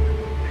loves it,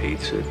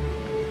 hates it.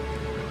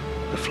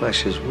 The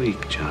flesh is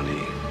weak,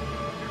 Johnny.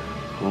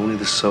 Only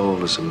the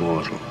soul is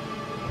immortal.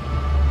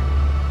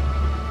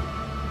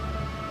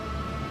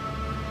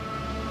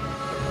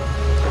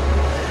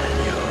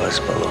 house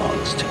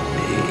belongs to me.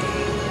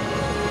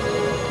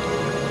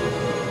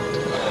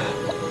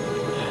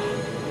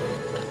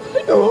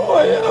 I know who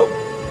I am.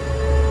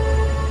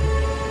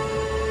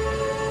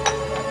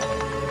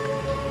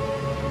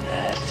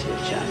 That's it,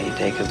 Johnny.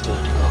 Take a good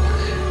look.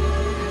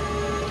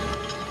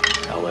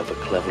 However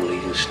cleverly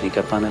you sneak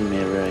up on a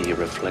mirror, your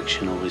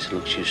reflection always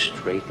looks you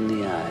straight in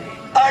the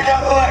eye. I know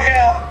who I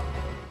am.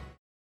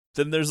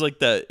 Then there's like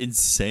that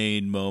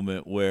insane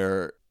moment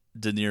where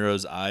De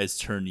Niro's eyes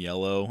turn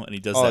yellow and he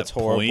does that it's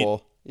horrible.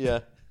 point. Yeah.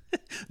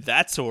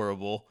 That's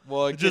horrible.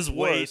 Well, it just gets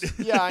wait. worse.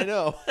 Yeah, I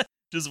know.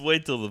 Just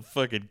wait till the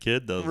fucking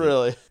kid does it.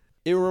 Really.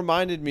 It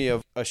reminded me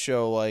of a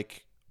show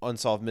like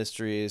Unsolved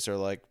Mysteries or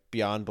like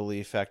Beyond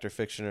Belief, Fact or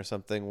Fiction or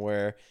something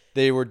where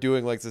they were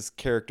doing like this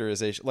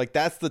characterization. Like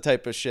that's the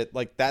type of shit.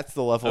 Like that's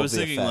the level I was of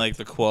the thinking effect. like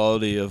the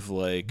quality of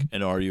like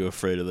an Are You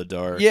Afraid of the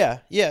Dark? Yeah,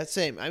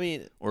 same. I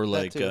mean, Or that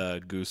like too.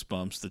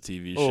 Goosebumps, the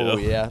TV show. Oh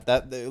yeah,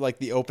 that like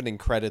the opening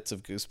credits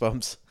of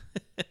Goosebumps.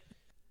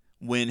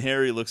 When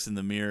Harry looks in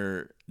the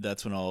mirror,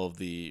 that's when all of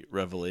the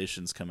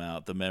revelations come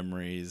out, the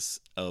memories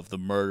of the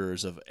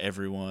murders of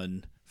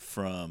everyone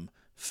from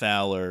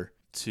Fowler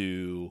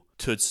to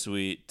Toot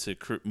Sweet to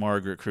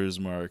Margaret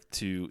Kruzmark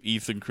to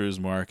Ethan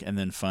Kruzmark, and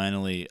then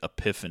finally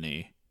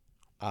Epiphany.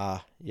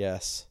 Ah,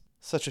 yes.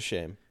 Such a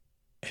shame.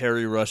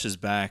 Harry rushes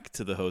back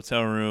to the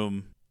hotel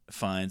room,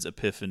 finds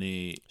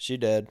Epiphany. She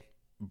dead.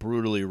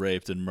 Brutally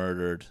raped and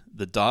murdered.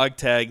 The dog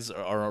tags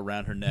are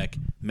around her neck.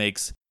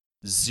 Makes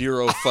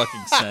zero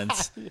fucking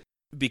sense.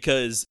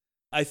 Because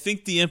I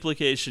think the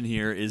implication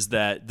here is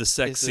that the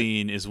sex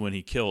scene is when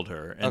he killed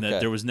her, and that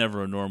there was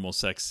never a normal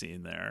sex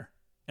scene there.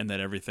 And that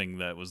everything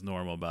that was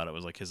normal about it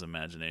was like his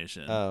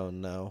imagination. Oh,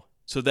 no.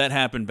 So that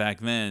happened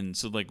back then.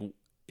 So like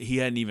he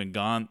hadn't even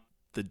gone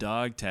the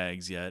dog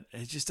tags yet.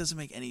 It just doesn't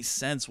make any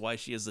sense why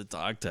she has the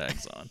dog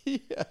tags on.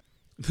 Yeah.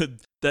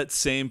 That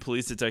same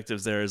police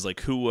detective's there is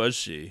like, who was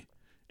she?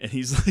 And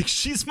he's like,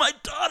 she's my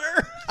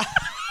daughter.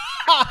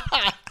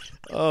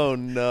 Oh,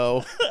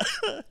 no.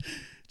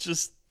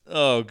 Just,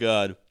 oh,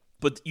 God.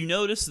 But you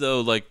notice,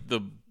 though, like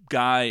the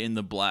guy in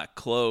the black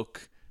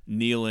cloak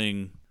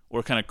kneeling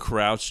or kind of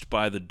crouched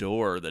by the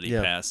door that he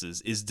passes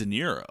is De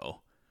Niro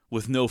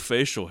with no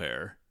facial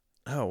hair.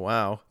 Oh,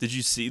 wow. Did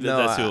you see that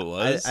that's who it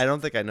was? I don't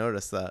think I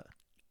noticed that.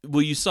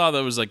 Well, you saw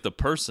that was like the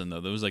person,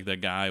 though. There was like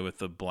that guy with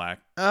the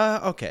black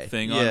okay.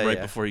 thing on right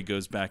before he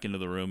goes back into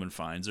the room and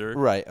finds her.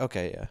 Right,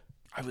 okay, yeah.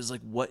 I was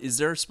like, what? Is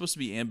there supposed to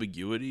be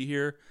ambiguity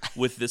here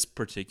with this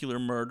particular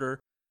murder?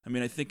 I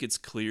mean, I think it's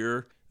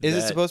clear. Is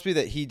it supposed to be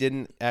that he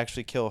didn't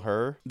actually kill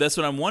her? That's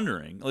what I'm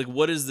wondering. Like,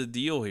 what is the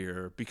deal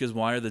here? Because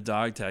why are the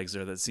dog tags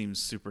there? That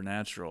seems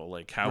supernatural.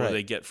 Like, how would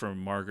they get from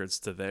Margaret's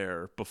to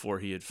there before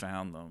he had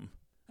found them?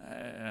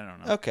 I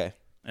don't know. Okay.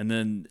 And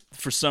then,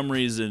 for some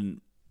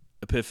reason,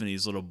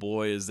 Epiphany's little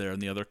boy is there,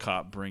 and the other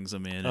cop brings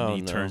him in, and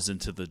he turns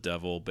into the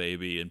devil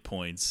baby and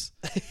points.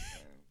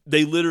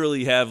 They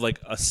literally have,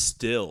 like, a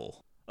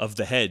still of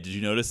the head. Did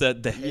you notice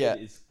that? The head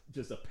is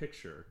just a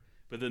picture.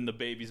 But then the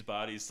baby's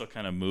body is still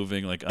kind of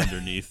moving like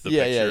underneath the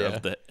picture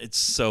of the. It's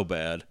so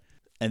bad.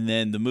 And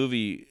then the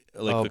movie,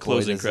 like the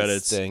closing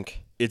credits,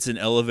 stink. It's an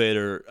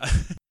elevator.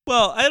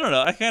 Well, I don't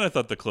know. I kind of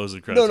thought the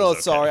closing credits. No, was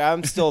okay. sorry.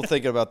 I'm still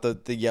thinking about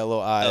the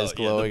yellow eyes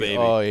glowing. The baby.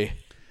 Oh, yeah.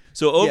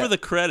 So over the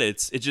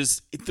credits,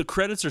 the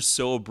credits are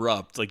so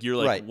abrupt. Like you're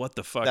like, what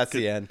the fuck? That's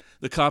the end.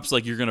 The cop's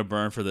like, you're gonna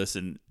burn for this,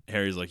 and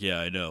Harry's like, yeah,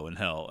 I know, in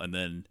hell. And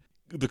then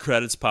the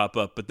credits pop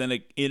up, but then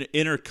it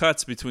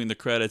intercuts between the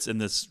credits and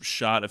this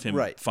shot of him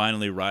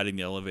finally riding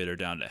the elevator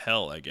down to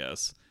hell, I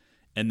guess.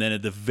 And then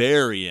at the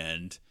very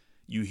end,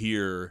 you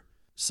hear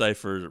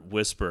Cypher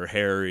whisper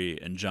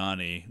Harry and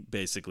Johnny,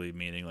 basically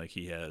meaning like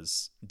he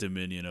has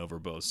dominion over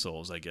both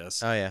souls, I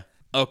guess. Oh, yeah.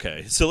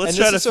 Okay, so let's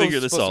try to figure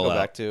this all out.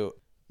 Back to,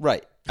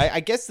 right. I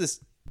guess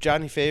this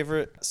Johnny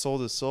favorite sold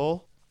his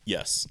soul?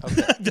 Yes.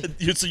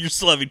 Okay. So you're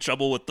still having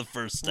trouble with the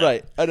first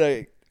step.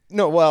 Right.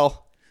 No,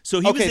 well... So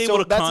he was able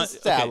to that's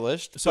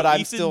established, but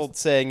I'm still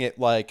saying it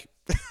like,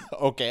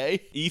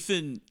 okay.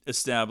 Ethan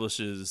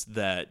establishes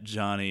that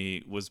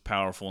Johnny was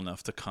powerful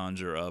enough to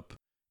conjure up.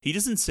 He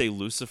doesn't say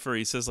Lucifer.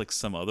 He says like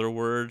some other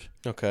word.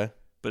 Okay.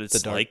 But it's the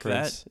Dark like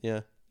Prince. that. Yeah.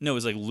 No,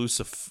 it's like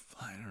Lucifer.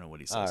 I don't know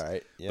what he says. All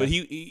right. Yeah. But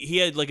he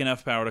had like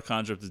enough power to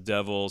conjure up the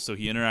devil. So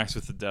he interacts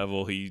with the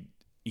devil. He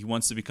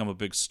wants to become a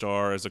big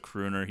star as a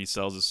crooner. He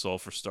sells his soul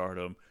for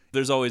stardom.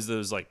 There's always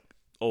those like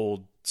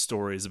old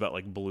stories about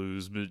like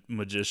blues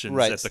magicians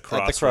at the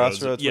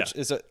crossroads. Which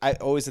is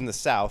always in the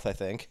South, I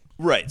think.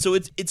 Right. So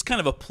it's kind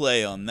of a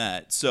play on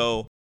that.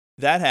 So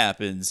that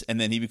happens, and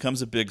then he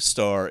becomes a big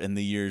star in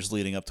the years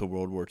leading up to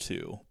World War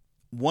II.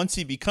 Once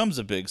he becomes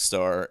a big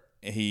star,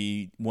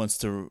 he wants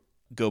to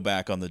go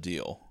back on the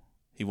deal.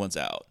 He wants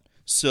out.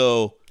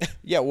 So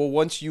yeah, well,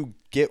 once you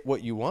get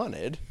what you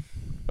wanted,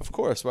 of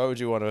course, why would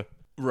you want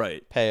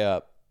to pay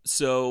up?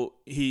 So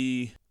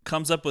he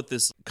comes up with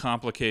this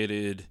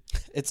complicated...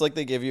 It's like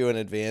they give you an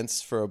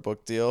advance for a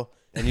book deal,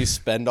 and you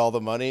spend all the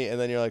money, and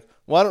then you're like,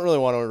 well, I don't really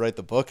want to write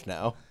the book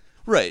now.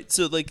 Right.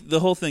 So, like, the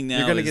whole thing now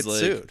you're going to is get like,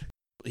 sued.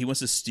 He wants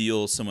to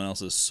steal someone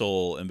else's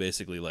soul and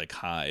basically like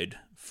hide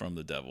from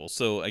the devil.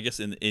 So I guess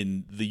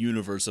in the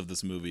universe of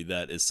this movie,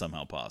 that is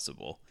somehow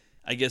possible.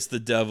 I guess the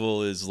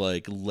devil is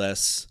like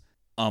less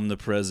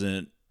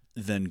omnipresent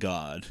than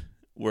God,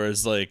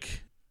 whereas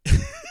like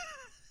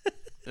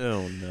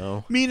oh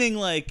no, meaning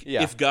like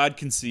if God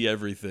can see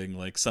everything,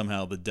 like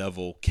somehow the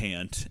devil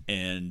can't,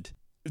 and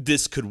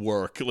this could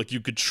work. Like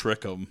you could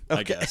trick him.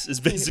 I guess is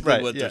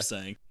basically what they're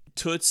saying.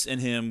 Toots and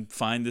him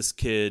find this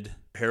kid,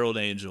 Harold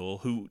Angel,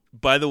 who,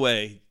 by the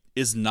way,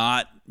 is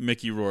not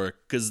Mickey Rourke,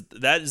 because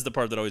that is the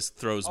part that always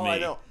throws me. I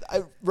know.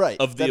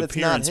 Of the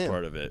appearance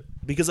part of it.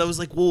 Because I was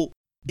like, well,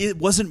 it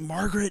wasn't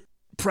Margaret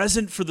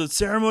present for the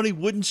ceremony?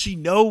 Wouldn't she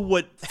know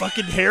what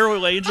fucking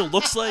Harold Angel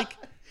looks like?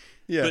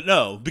 Yeah. But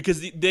no,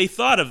 because they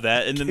thought of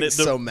that, and then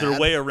their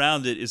way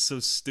around it is so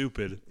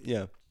stupid.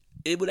 Yeah.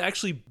 It would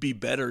actually be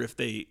better if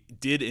they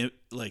did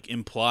like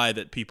imply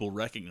that people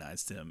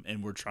recognized him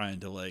and were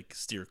trying to like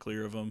steer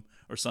clear of him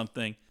or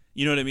something.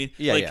 You know what I mean?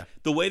 Yeah, like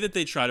the way that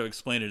they try to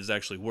explain it is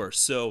actually worse.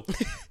 So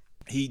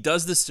he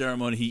does this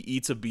ceremony. He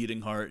eats a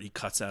beating heart. He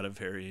cuts out of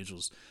Harry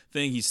Angel's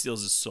thing. He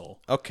steals his soul.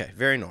 Okay,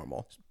 very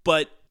normal.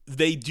 But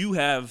they do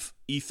have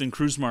Ethan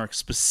Kruzmark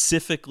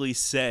specifically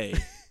say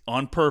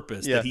on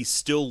purpose that he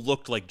still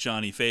looked like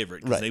Johnny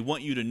Favorite, because they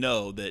want you to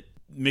know that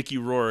Mickey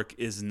Rourke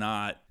is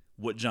not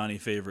what Johnny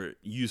Favorite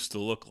used to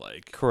look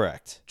like.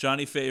 Correct.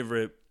 Johnny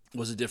Favorite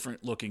was a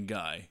different looking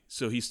guy.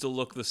 So he still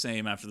looked the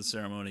same after the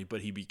ceremony,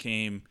 but he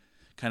became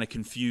kind of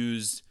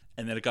confused,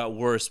 and then it got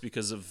worse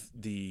because of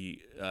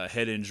the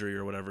head injury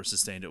or whatever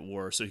sustained at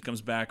war. So he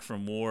comes back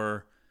from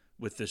war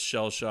with this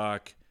shell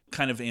shock,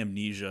 kind of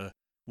amnesia,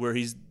 where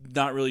he's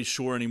not really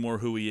sure anymore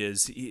who he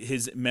is.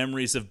 His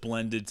memories have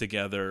blended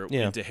together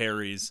into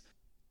Harry's.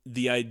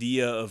 The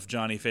idea of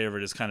Johnny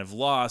Favorite is kind of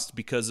lost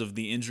because of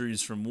the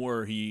injuries from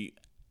war.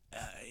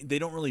 They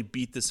don't really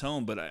beat this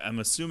home, but I'm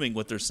assuming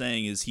what they're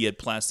saying is he had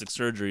plastic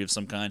surgery of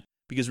some kind.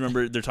 Because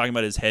remember, they're talking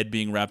about his head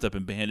being wrapped up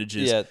in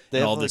bandages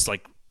and all this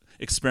like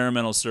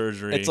experimental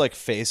surgery. It's like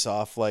Face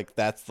Off, like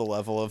that's the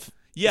level of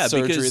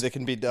surgery that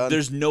can be done.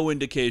 There's no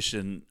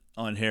indication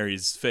on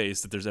Harry's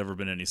face that there's ever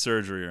been any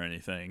surgery or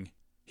anything.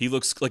 He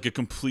looks like a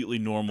completely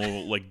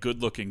normal, like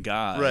good-looking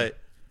guy. Right.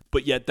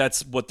 But yet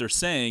that's what they're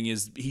saying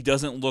is he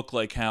doesn't look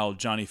like how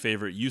Johnny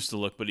Favorite used to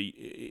look,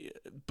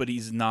 but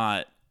he's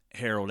not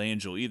Harold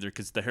Angel either,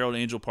 because the Harold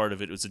Angel part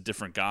of it was a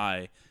different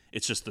guy.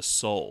 It's just the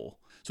soul.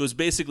 So it's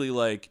basically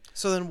like...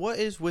 So then what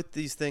is with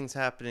these things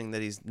happening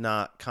that he's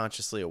not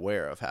consciously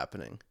aware of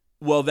happening?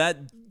 Well,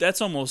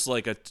 that's almost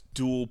like a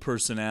dual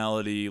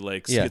personality,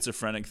 like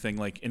schizophrenic thing.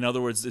 Like, in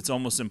other words, it's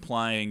almost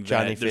implying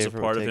that there's a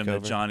part of him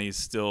that Johnny's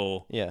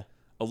still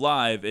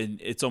alive, and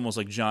it's almost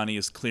like Johnny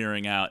is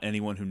clearing out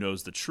anyone who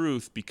knows the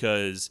truth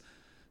because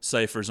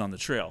Cypher's on the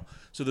trail.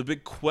 So the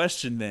big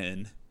question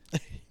then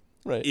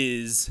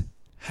is,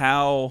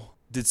 how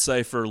did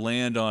Cypher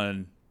land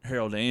on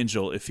Harold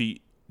Angel?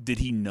 Did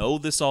he know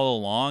this all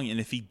along? And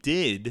if he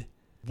did,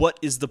 what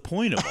is the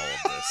point of all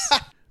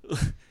of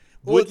this?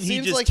 Wouldn't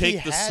he just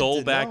take the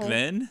soul back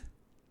then?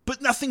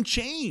 But nothing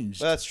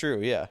changed. That's true,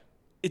 yeah.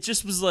 It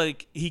just was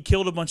like he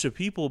killed a bunch of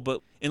people,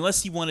 but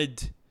unless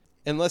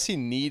he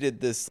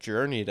needed this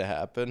journey to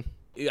happen.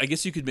 I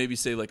guess you could maybe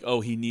say like,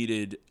 oh, he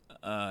needed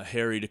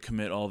Harry to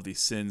commit all of these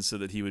sins so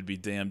that he would be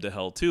damned to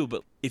hell too.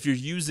 But if you're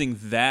using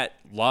that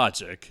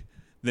logic,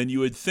 then you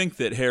would think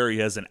that Harry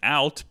has an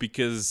out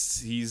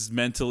because he's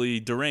mentally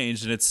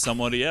deranged and it's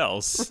somebody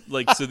else.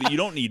 Like, so that you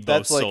don't need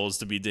both souls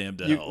to be damned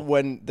to hell.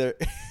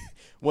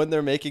 When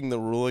they're making the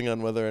ruling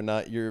on whether or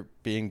not you're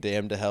being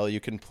damned to hell, you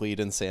can plead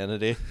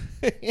insanity.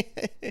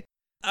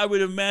 I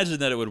would imagine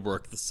that it would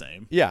work the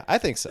same. Yeah, I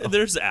think so.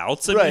 There's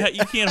outs. I mean,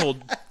 you can't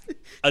hold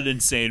an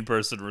insane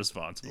person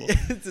responsible.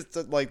 It's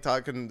just like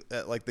talking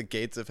at like the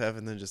gates of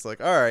heaven and just like,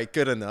 all right,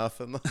 good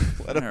enough. And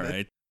let him all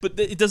right. But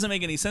it doesn't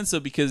make any sense, though,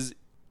 because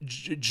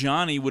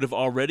Johnny would have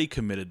already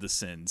committed the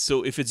sins.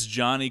 So if it's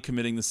Johnny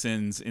committing the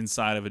sins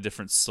inside of a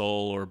different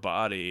soul or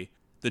body,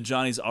 then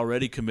Johnny's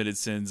already committed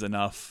sins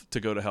enough to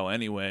go to hell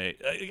anyway.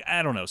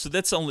 I don't know. So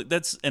that's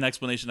an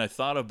explanation I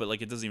thought of, but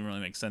like it doesn't even really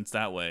make sense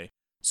that way.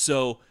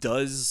 So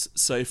does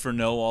Cypher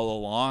know all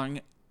along?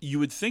 You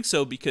would think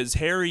so, because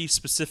Harry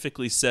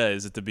specifically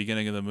says at the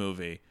beginning of the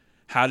movie,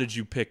 "How did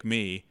you pick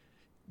me?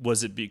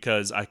 Was it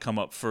because I come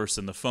up first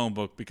in the phone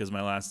book because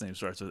my last name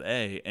starts with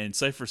A?" And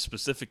Cypher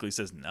specifically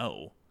says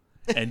no.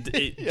 And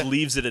it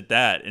leaves it at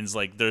that, and it's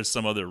like there's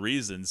some other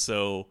reason.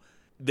 So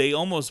they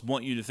almost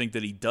want you to think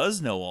that he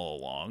does know all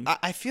along.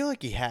 I feel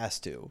like he has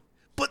to.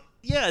 But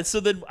yeah,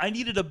 so then I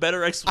needed a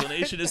better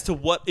explanation as to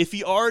what, if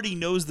he already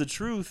knows the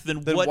truth,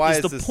 then what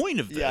is the point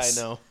of this?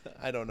 Yeah, I know.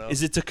 I don't know.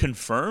 Is it to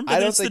confirm that I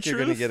don't it's think the you're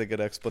truth? going to get a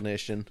good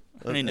explanation.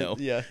 I know.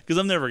 Yeah. Because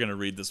I'm never going to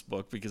read this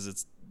book because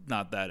it's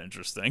not that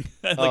interesting.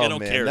 Like, oh, I don't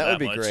man, care that that would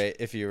be much. great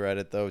if you read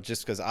it, though,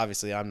 just because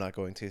obviously I'm not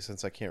going to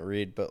since I can't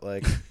read, but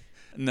like...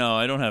 No,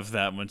 I don't have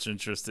that much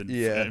interest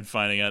in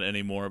finding out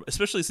anymore,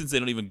 especially since they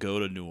don't even go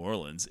to New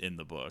Orleans in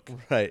the book.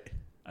 Right.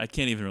 I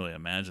can't even really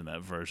imagine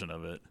that version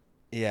of it.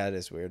 Yeah, it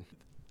is weird.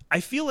 I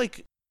feel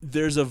like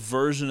there's a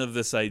version of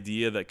this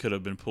idea that could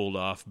have been pulled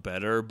off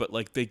better, but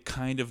like they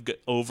kind of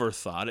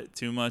overthought it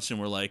too much and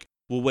were like,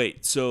 well,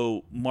 wait,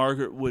 so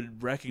Margaret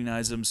would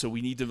recognize him, so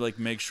we need to like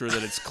make sure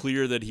that it's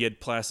clear that he had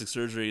plastic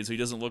surgery and so he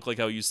doesn't look like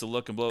how he used to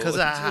look and blah, blah, Because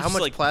blah. how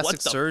much like,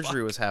 plastic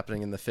surgery was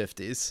happening in the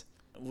 50s?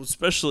 Well,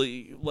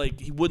 especially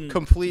like he wouldn't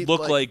Complete,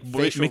 look like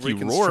facial Mickey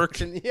Rourke.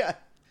 Yeah.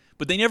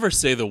 But they never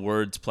say the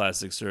words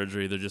plastic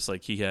surgery. They're just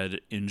like he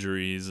had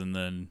injuries and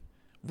then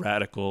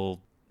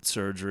radical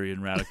surgery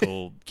and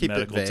radical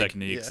medical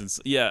techniques. Yeah. And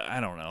yeah, I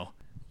don't know.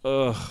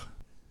 Ugh.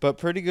 But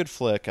pretty good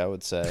flick, I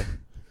would say.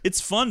 It's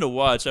fun to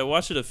watch. I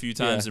watched it a few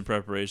times in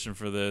preparation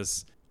for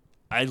this.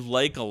 I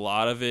like a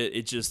lot of it.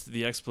 It just,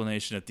 the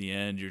explanation at the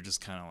end, you're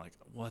just kind of like,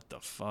 what the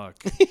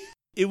fuck?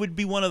 It would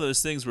be one of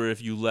those things where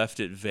if you left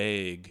it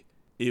vague,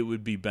 it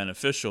would be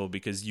beneficial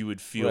because you would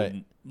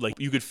feel like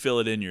you could fill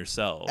it in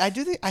yourself. I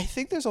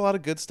think there's a lot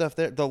of good stuff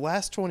there. The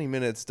last 20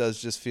 minutes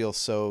does just feel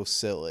so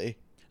silly.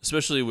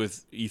 Especially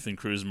with Ethan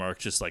Kruzmark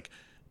just like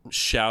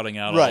shouting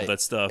out all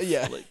that stuff.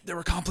 Yeah. Like, there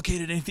were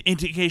complicated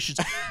indications.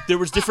 There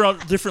was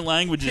different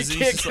languages. He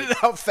can't get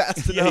it out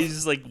fast enough. Yeah, he's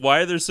just like, why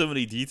are there so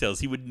many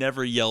details? He would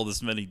never yell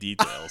this many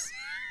details.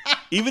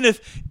 Even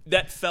if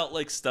that felt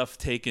like stuff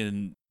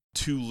taken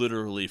too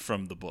literally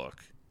from the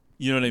book.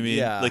 You know what I mean?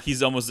 Yeah. Like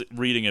he's almost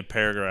reading a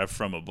paragraph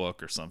from a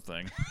book or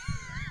something.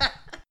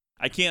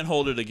 I can't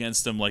hold it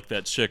against him like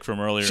that chick from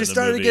earlier in the movie. She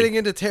started getting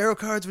into tarot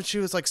cards when she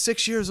was like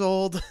 6 years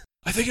old.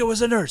 I think it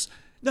was a nurse.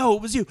 No,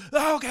 it was you.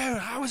 Oh, okay,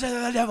 I was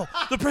the devil.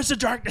 The Prince of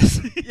Darkness.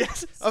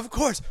 Yes, of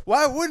course.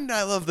 Why wouldn't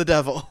I love the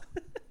devil?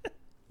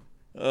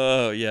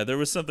 Oh, yeah, there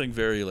was something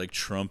very, like,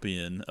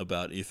 Trumpian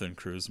about Ethan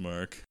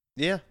Kruzmark.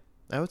 Yeah,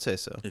 I would say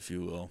so. If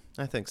you will.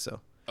 I think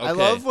so. Okay. I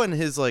love when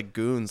his, like,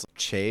 goons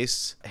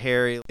chase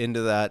Harry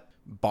into that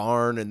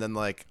barn and then,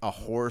 like, a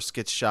horse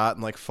gets shot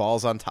and, like,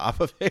 falls on top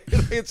of it.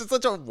 It's just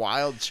such a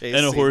wild chase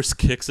And a scene. horse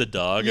kicks a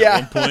dog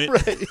at one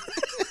point. Right.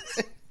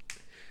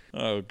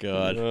 Oh,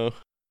 God.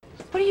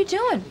 What are you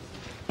doing?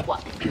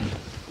 What?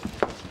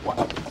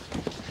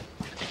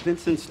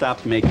 Vincent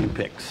stopped making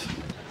pics.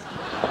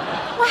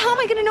 Well, how am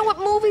I going to know what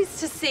movies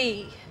to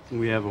see?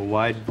 We have a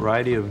wide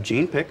variety of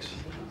Gene pics.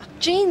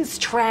 Gene's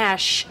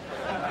trash.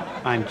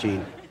 I'm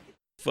Gene.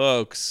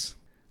 Folks,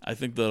 I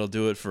think that'll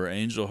do it for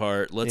Angel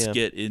Heart. Let's Yeah.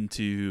 get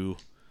into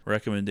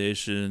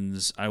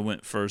recommendations. I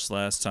went first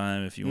last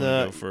time. If you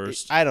want to go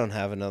first. I don't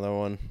have another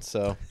one,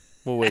 so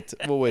we'll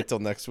wait till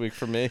next week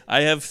for me.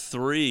 I have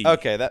 3.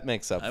 Okay, that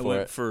makes up I for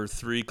went it. for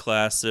 3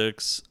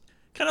 classics.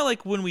 Kind of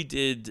like when we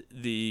did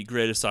the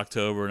Greatest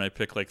October and I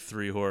picked like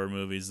 3 horror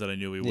movies that I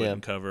knew we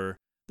wouldn't cover.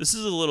 This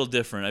is a little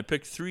different. I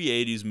picked 3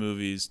 80s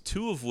movies,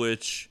 2 of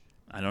which,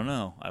 I don't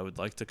know, I would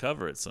like to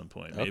cover at some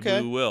point. Maybe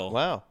we will.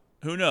 Wow.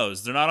 Who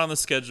knows? They're not on the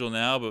schedule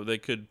now, but they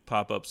could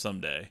pop up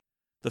someday.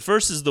 The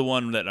first is the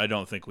one that I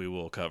don't think we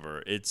will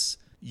cover. It's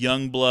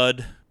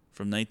Youngblood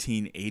from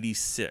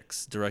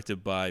 1986,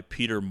 directed by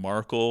Peter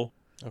Markle,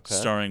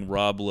 starring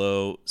Rob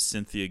Lowe,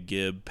 Cynthia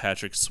Gibb,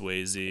 Patrick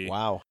Swayze.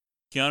 Wow.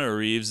 Keanu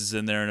Reeves is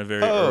in there in a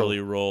very early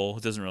role.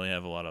 It doesn't really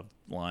have a lot of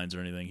lines or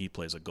anything. He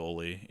plays a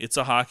goalie. It's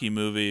a hockey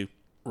movie.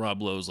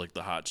 Rob Lowe's like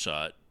the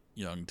hotshot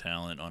young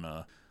talent on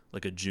a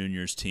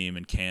juniors team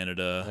in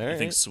Canada. All right. I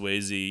think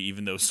Swayze,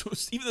 even though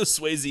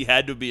Swayze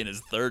had to be in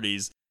his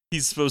 30s,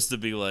 he's supposed to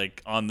be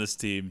like on this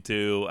team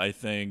too, I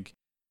think.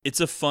 It's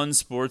a fun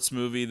sports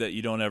movie that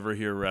you don't ever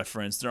hear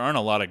referenced. There aren't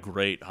a lot of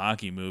great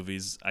hockey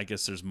movies. I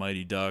guess there's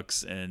Mighty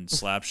Ducks and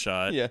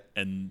Slapshot. Yeah.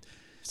 And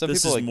Some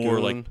this people is like more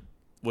Goon. like,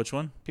 which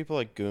one? People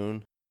like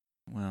Goon.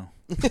 Wow.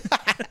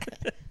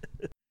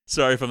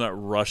 Sorry if I'm not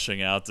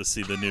rushing out to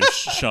see the new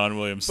Sean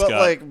William But Scott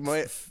like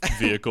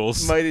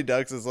vehicles. Mighty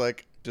Ducks is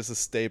like just a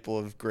staple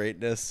of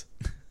greatness.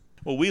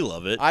 Well, we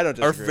love it. I don't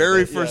Our disagree very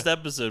with it, first yeah.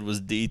 episode was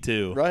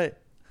D2. Right.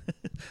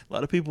 A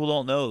lot of people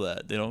don't know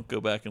that. They don't go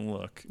back and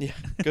look. Yeah,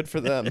 good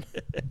for them.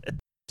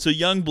 So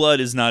Youngblood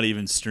is not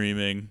even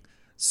streaming.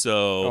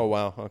 So Oh,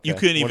 wow. Okay. you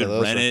couldn't One of even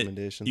those rent it.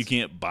 recommendations. You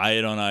can't buy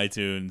it on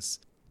iTunes.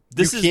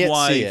 This You is can't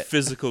why see it.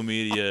 physical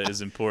media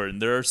is important.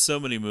 There are so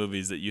many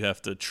movies that you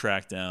have to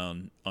track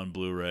down on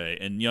Blu-ray,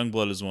 and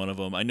Youngblood is one of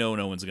them. I know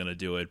no one's going to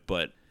do it,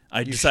 but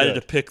I decided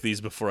to pick these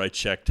before I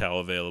checked how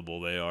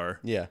available they are.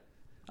 Yeah.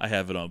 I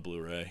have it on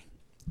Blu-ray.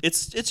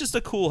 It's just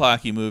a cool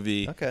hockey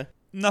movie. Okay.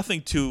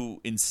 Nothing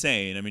too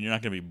insane. I mean, you're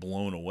not going to be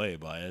blown away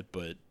by it,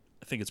 but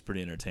I think it's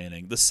pretty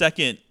entertaining. The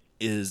second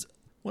is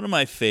one of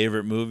my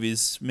favorite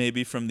movies,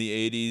 maybe from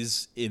the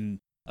 80s in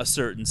a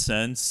certain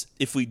sense.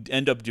 If we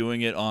end up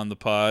doing it on the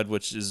pod,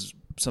 which is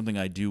something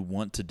I do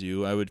want to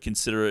do, I would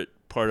consider it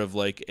part of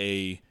like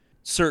a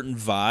certain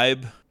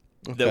vibe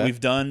that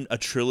we've done, a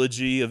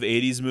trilogy of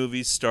 80s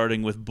movies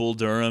starting with Bull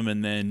Durham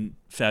and then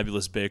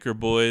Fabulous Baker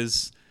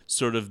Boys,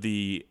 sort of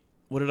the,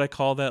 what did I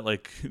call that?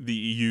 Like the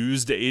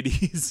used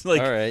 80s,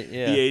 like All right,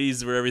 yeah. the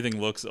 80s where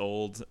everything looks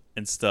old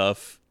and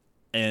stuff.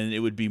 And it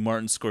would be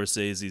Martin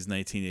Scorsese's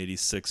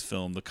 1986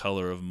 film, The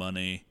Color of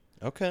Money.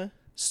 Okay.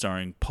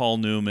 Starring Paul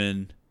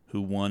Newman, who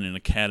won an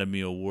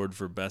Academy Award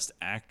for Best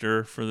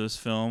Actor for this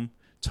film,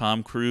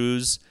 Tom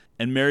Cruise,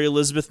 and Mary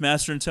Elizabeth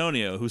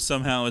Mastrantonio, who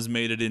somehow has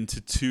made it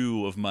into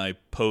 2 of my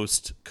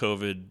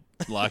post-COVID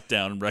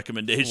lockdown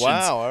recommendations.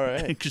 Wow, all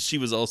right. Because she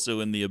was also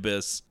in The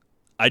Abyss.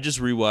 I just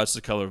rewatched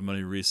The Color of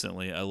Money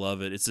recently. I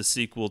love it. It's a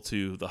sequel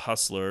to The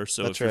Hustler,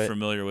 so That's if you're right.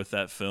 familiar with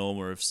that film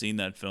or have seen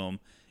that film,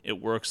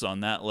 it works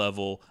on that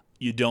level.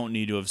 You don't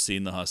need to have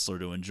seen The Hustler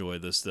to enjoy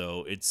this,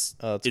 though. It's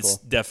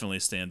cool. definitely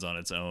stands on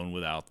its own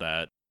without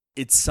that.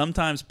 It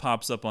sometimes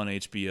pops up on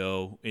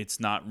HBO. It's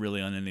not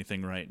really on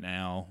anything right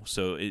now,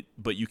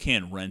 but you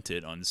can rent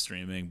it on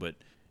streaming, but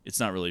it's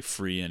not really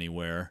free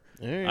anywhere.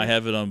 Right. I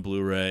have it on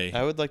Blu-ray.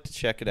 I would like to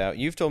check it out.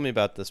 You've told me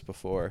about this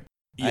before.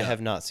 Yeah. I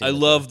have not seen I it.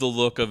 love the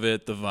look of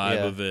it, the vibe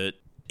Yeah. of it.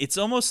 It's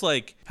almost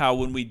like how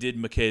when we did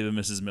McCabe and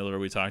Mrs. Miller,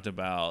 we talked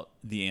about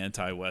the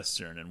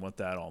anti-Western and what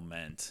that all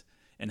meant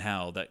and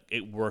how that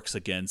it works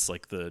against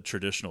like the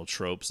traditional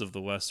tropes of the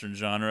Western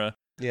genre.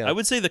 Yeah. I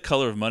would say The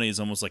Color of Money is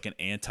almost like an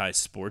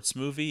anti-sports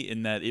movie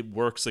in that it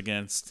works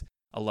against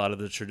a lot of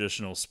the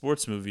traditional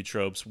sports movie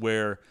tropes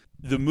where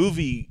the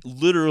movie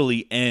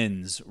literally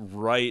ends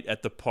right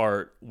at the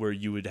part where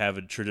you would have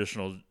a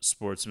traditional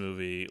sports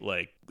movie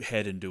like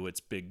head into its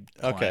big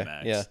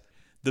climax. Yeah.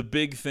 The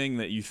big thing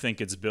that you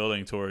think it's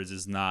building towards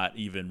is not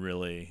even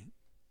really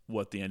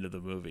what the end of the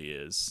movie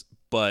is.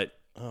 But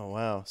oh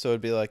wow. So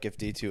it'd be like if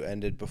D2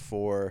 ended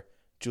before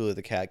Julie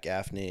the Cat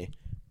Gaffney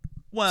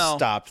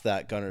stopped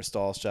that Gunnar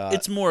Stahl shot.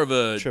 It's more of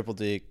a Triple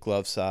D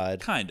glove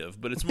side. Kind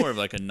of, but it's more of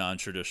like a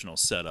non-traditional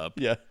setup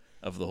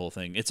of the whole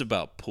thing. It's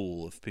about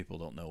pool, if people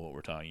don't know what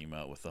we're talking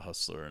about with The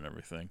Hustler and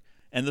everything.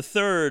 And the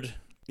third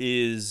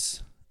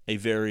is a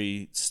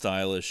very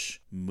stylish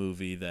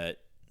movie that,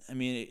 I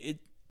mean,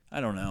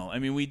 I don't know. I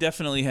mean, we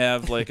definitely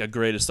have like a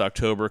Greatest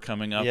October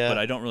coming up, but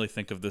I don't really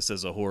think of this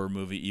as a horror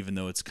movie, even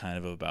though it's kind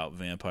of about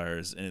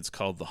vampires. And it's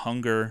called The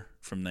Hunger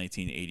from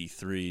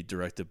 1983,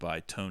 directed by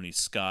Tony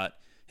Scott.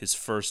 His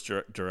first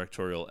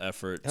directorial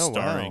effort,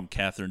 starring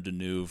Catherine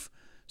Deneuve,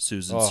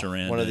 Susan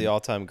Sarandon. One of the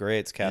all-time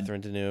greats,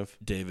 Catherine Deneuve.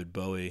 David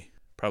Bowie.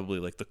 Probably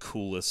like the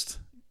coolest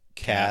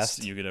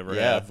cast you could ever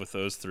have with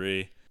those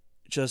three.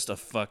 Just a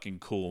fucking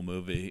cool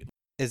movie.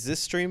 Is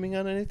this streaming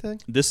on anything?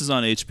 This is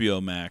on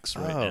HBO Max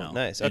right now. Oh,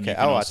 nice. And Okay, you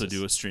can I'll also watch this.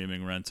 do a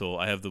streaming rental.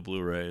 I have the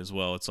Blu-ray as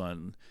well. It's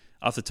on.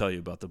 I'll have to tell you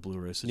about the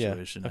Blu-ray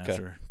situation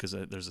after because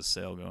there's a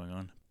sale going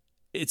on.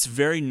 It's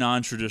very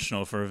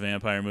non-traditional for a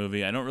vampire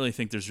movie. I don't really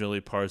think there's really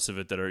parts of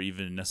it that are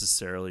even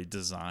necessarily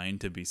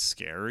designed to be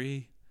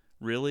scary,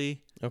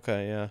 really.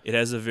 Okay, yeah. It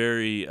has a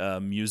very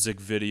music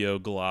video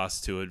gloss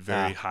to it,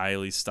 very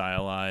highly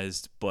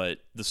stylized, but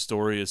the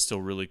story is still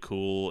really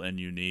cool and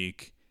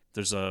unique.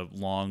 There's a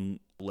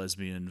long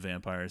lesbian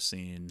vampire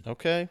scene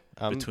between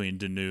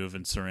Deneuve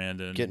and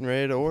Sarandon. Getting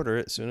ready to order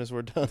it as soon as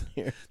we're done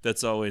here.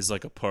 That's always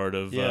like a part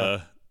of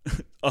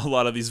a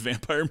lot of these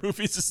vampire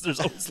movies. There's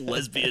always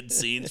lesbian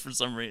scenes for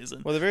some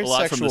reason. Well, they're very a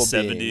lot sexual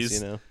from the beings,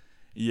 70s. you know.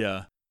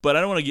 Yeah, but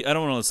I don't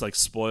want to like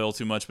spoil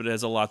too much. But it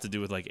has a lot to do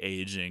with like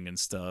aging and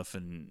stuff,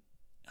 and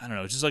I don't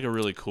know. It's just like a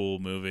really cool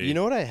movie. You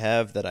know what I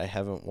have that I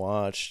haven't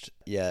watched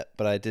yet,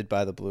 but I did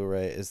buy the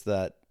Blu-ray is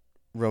that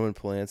Roman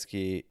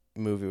Polanski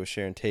movie with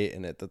Sharon Tate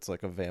in it. That's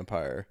like a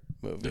vampire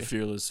movie. The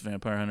Fearless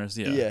Vampire Hunters.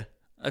 Yeah,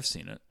 I've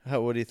seen it.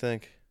 What do you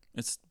think?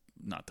 It's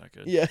not that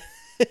good. Yeah.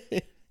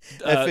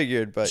 I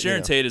figured, but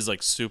Sharon Tate is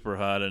like super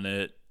hot in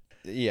it.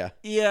 Yeah.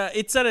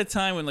 It's at a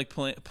time when like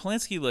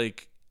Polanski,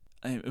 like,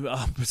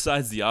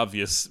 besides the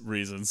obvious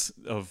reasons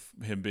of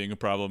him being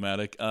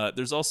problematic,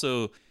 there's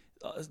also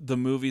the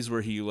movies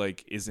where he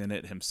like is in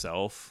it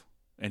himself,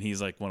 and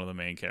he's like one of the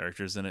main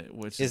characters in it.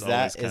 Which is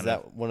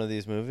that one of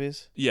these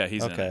movies? Yeah,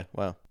 he's in it. Okay.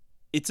 Wow.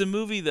 It's a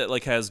movie that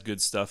like has good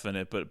stuff in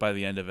it, but by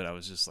the end of it, I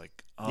was just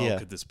like,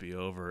 could this be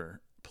over?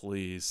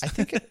 Please. I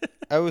think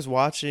I was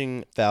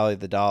watching Valley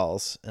of the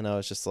Dolls, and I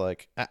was just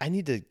like, I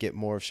need to get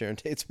more of Sharon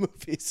Tate's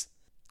movies.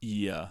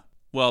 Yeah.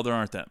 Well, there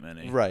aren't that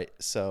many. Right.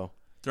 So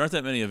there aren't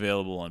that many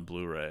available on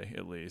Blu-ray,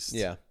 at least.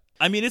 Yeah.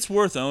 I mean, it's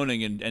worth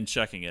owning and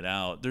checking it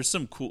out. There's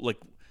some cool, like,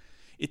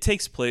 it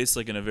takes place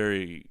like in a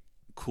very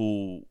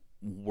cool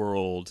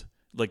world.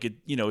 Like it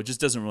just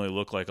doesn't really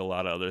look like a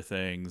lot of other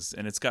things,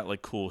 and it's got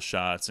like cool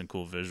shots and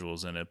cool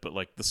visuals in it. But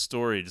like the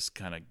story just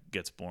kind of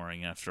gets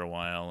boring after a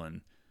while,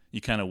 and you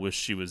kind of wish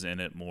she was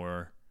in it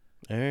more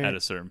at a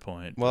certain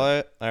point.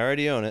 Well, I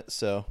already own it,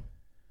 so.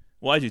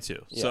 Well, I do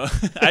too. Yeah.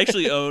 So I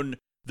actually own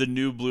the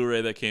new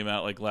Blu-ray that came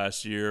out like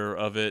last year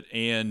of it,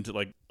 and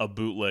like a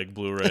bootleg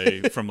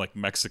Blu-ray from like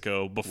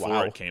Mexico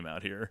before it came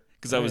out here,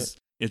 because I was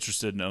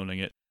interested in owning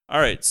it.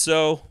 All right,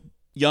 so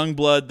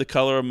Youngblood, The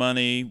Color of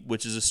Money,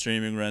 which is a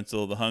streaming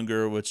rental, The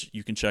Hunger, which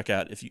you can check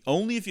out if you have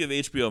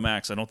HBO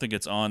Max. I don't think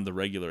it's on the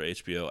regular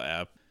HBO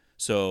app.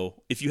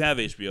 So if you have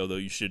HBO, though,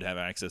 you should have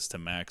access to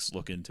Max.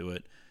 Look into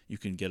it. You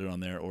can get it on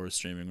there or a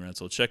streaming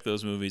rental. Check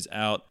those movies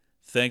out.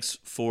 Thanks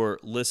for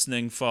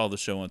listening. Follow the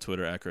show on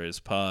Twitter,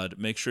 @GreatestPod.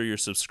 Make sure you're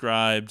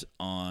subscribed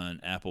on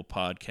Apple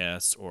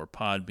Podcasts or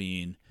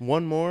Podbean.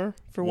 One more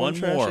for One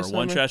Trashy Summer?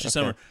 One Trashy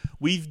Summer.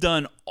 We've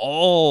done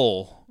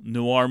all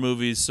noir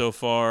movies so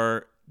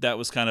far. that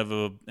was kind of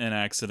an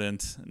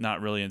accident,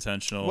 not really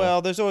intentional.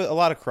 Well, there's always a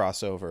lot of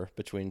crossover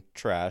between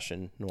trash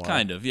and noir.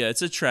 Kind of, yeah.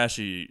 It's a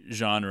trashy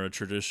genre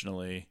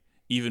traditionally.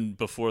 Even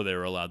before they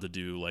were allowed to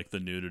do like the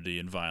nudity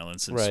and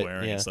violence and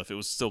swearing and stuff, it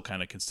was still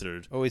kind of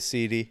considered always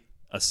seedy,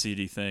 a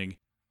seedy thing.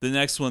 The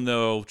next one,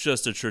 though,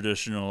 just a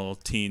traditional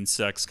teen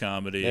sex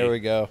comedy. There we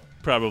go.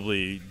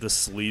 Probably the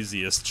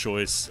sleaziest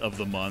choice of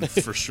the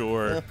month for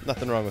sure.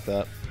 Nothing wrong with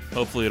that.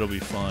 Hopefully it'll be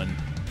fun,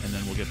 and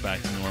then we'll get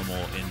back to normal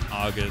in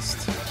August.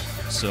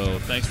 So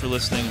thanks for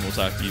listening, and we'll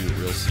talk to you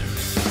real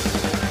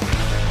soon.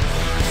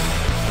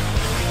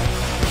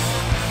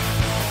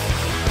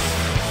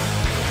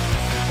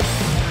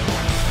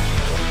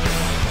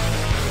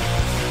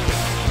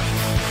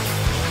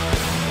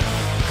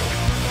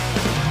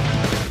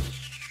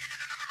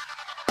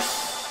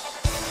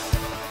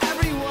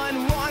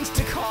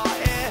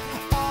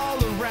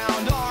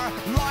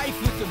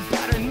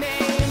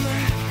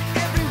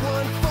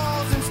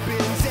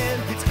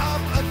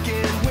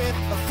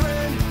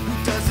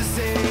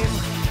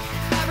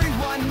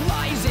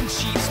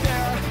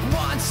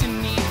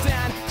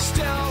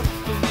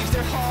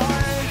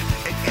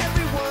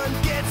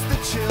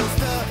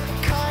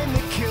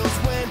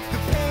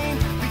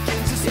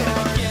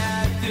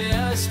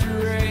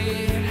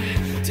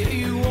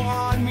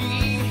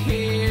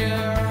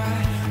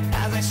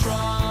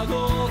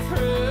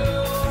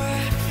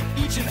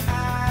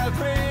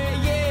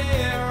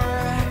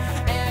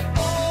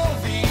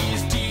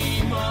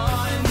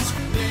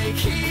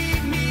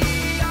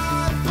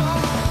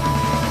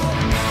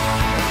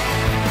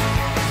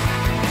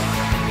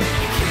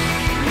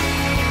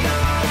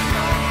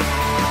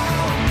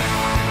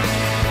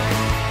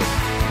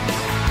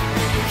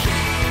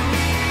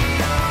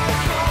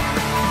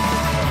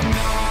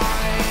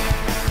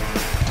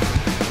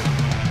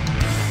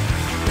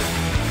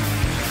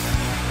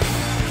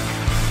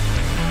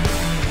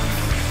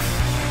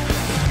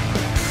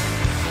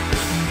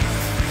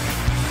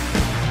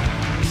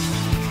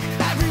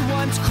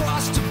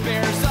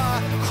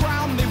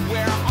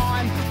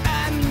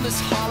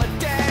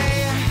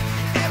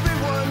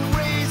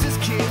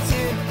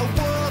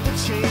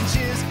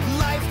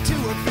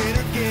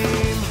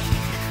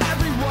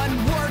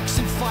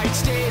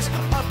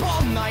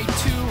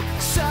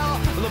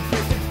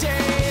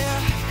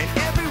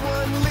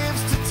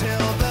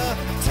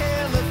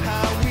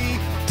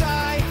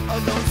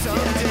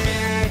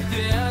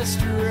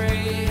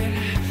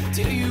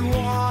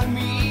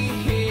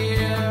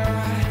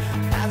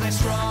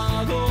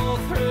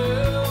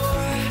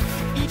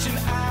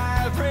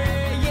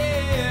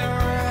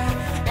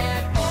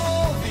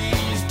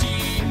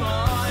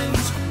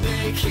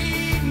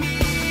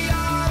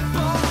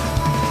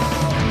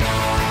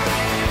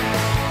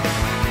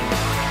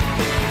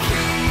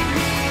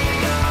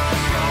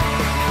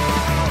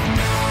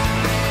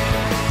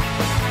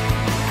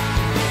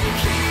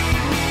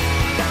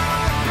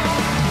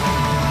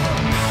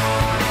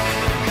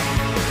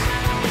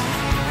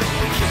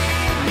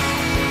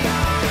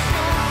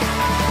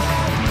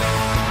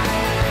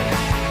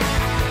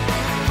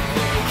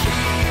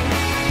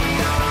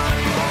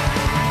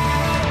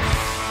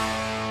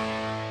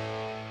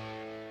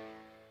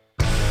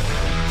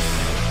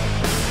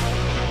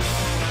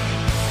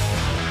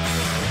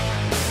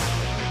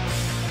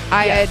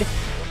 I had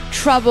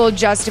trouble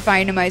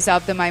justifying to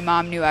myself that my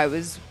mom knew I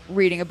was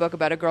reading a book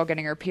about a girl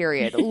getting her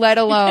period, let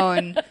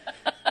alone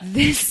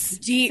this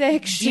deep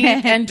fiction.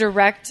 and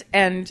direct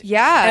and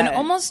and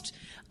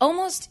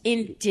almost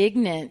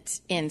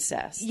indignant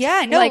incest.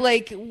 Yeah, no,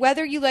 like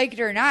whether you like it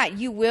or not,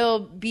 you will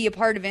be a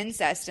part of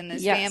incest in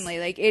this family.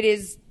 Like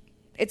it's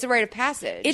a rite of passage.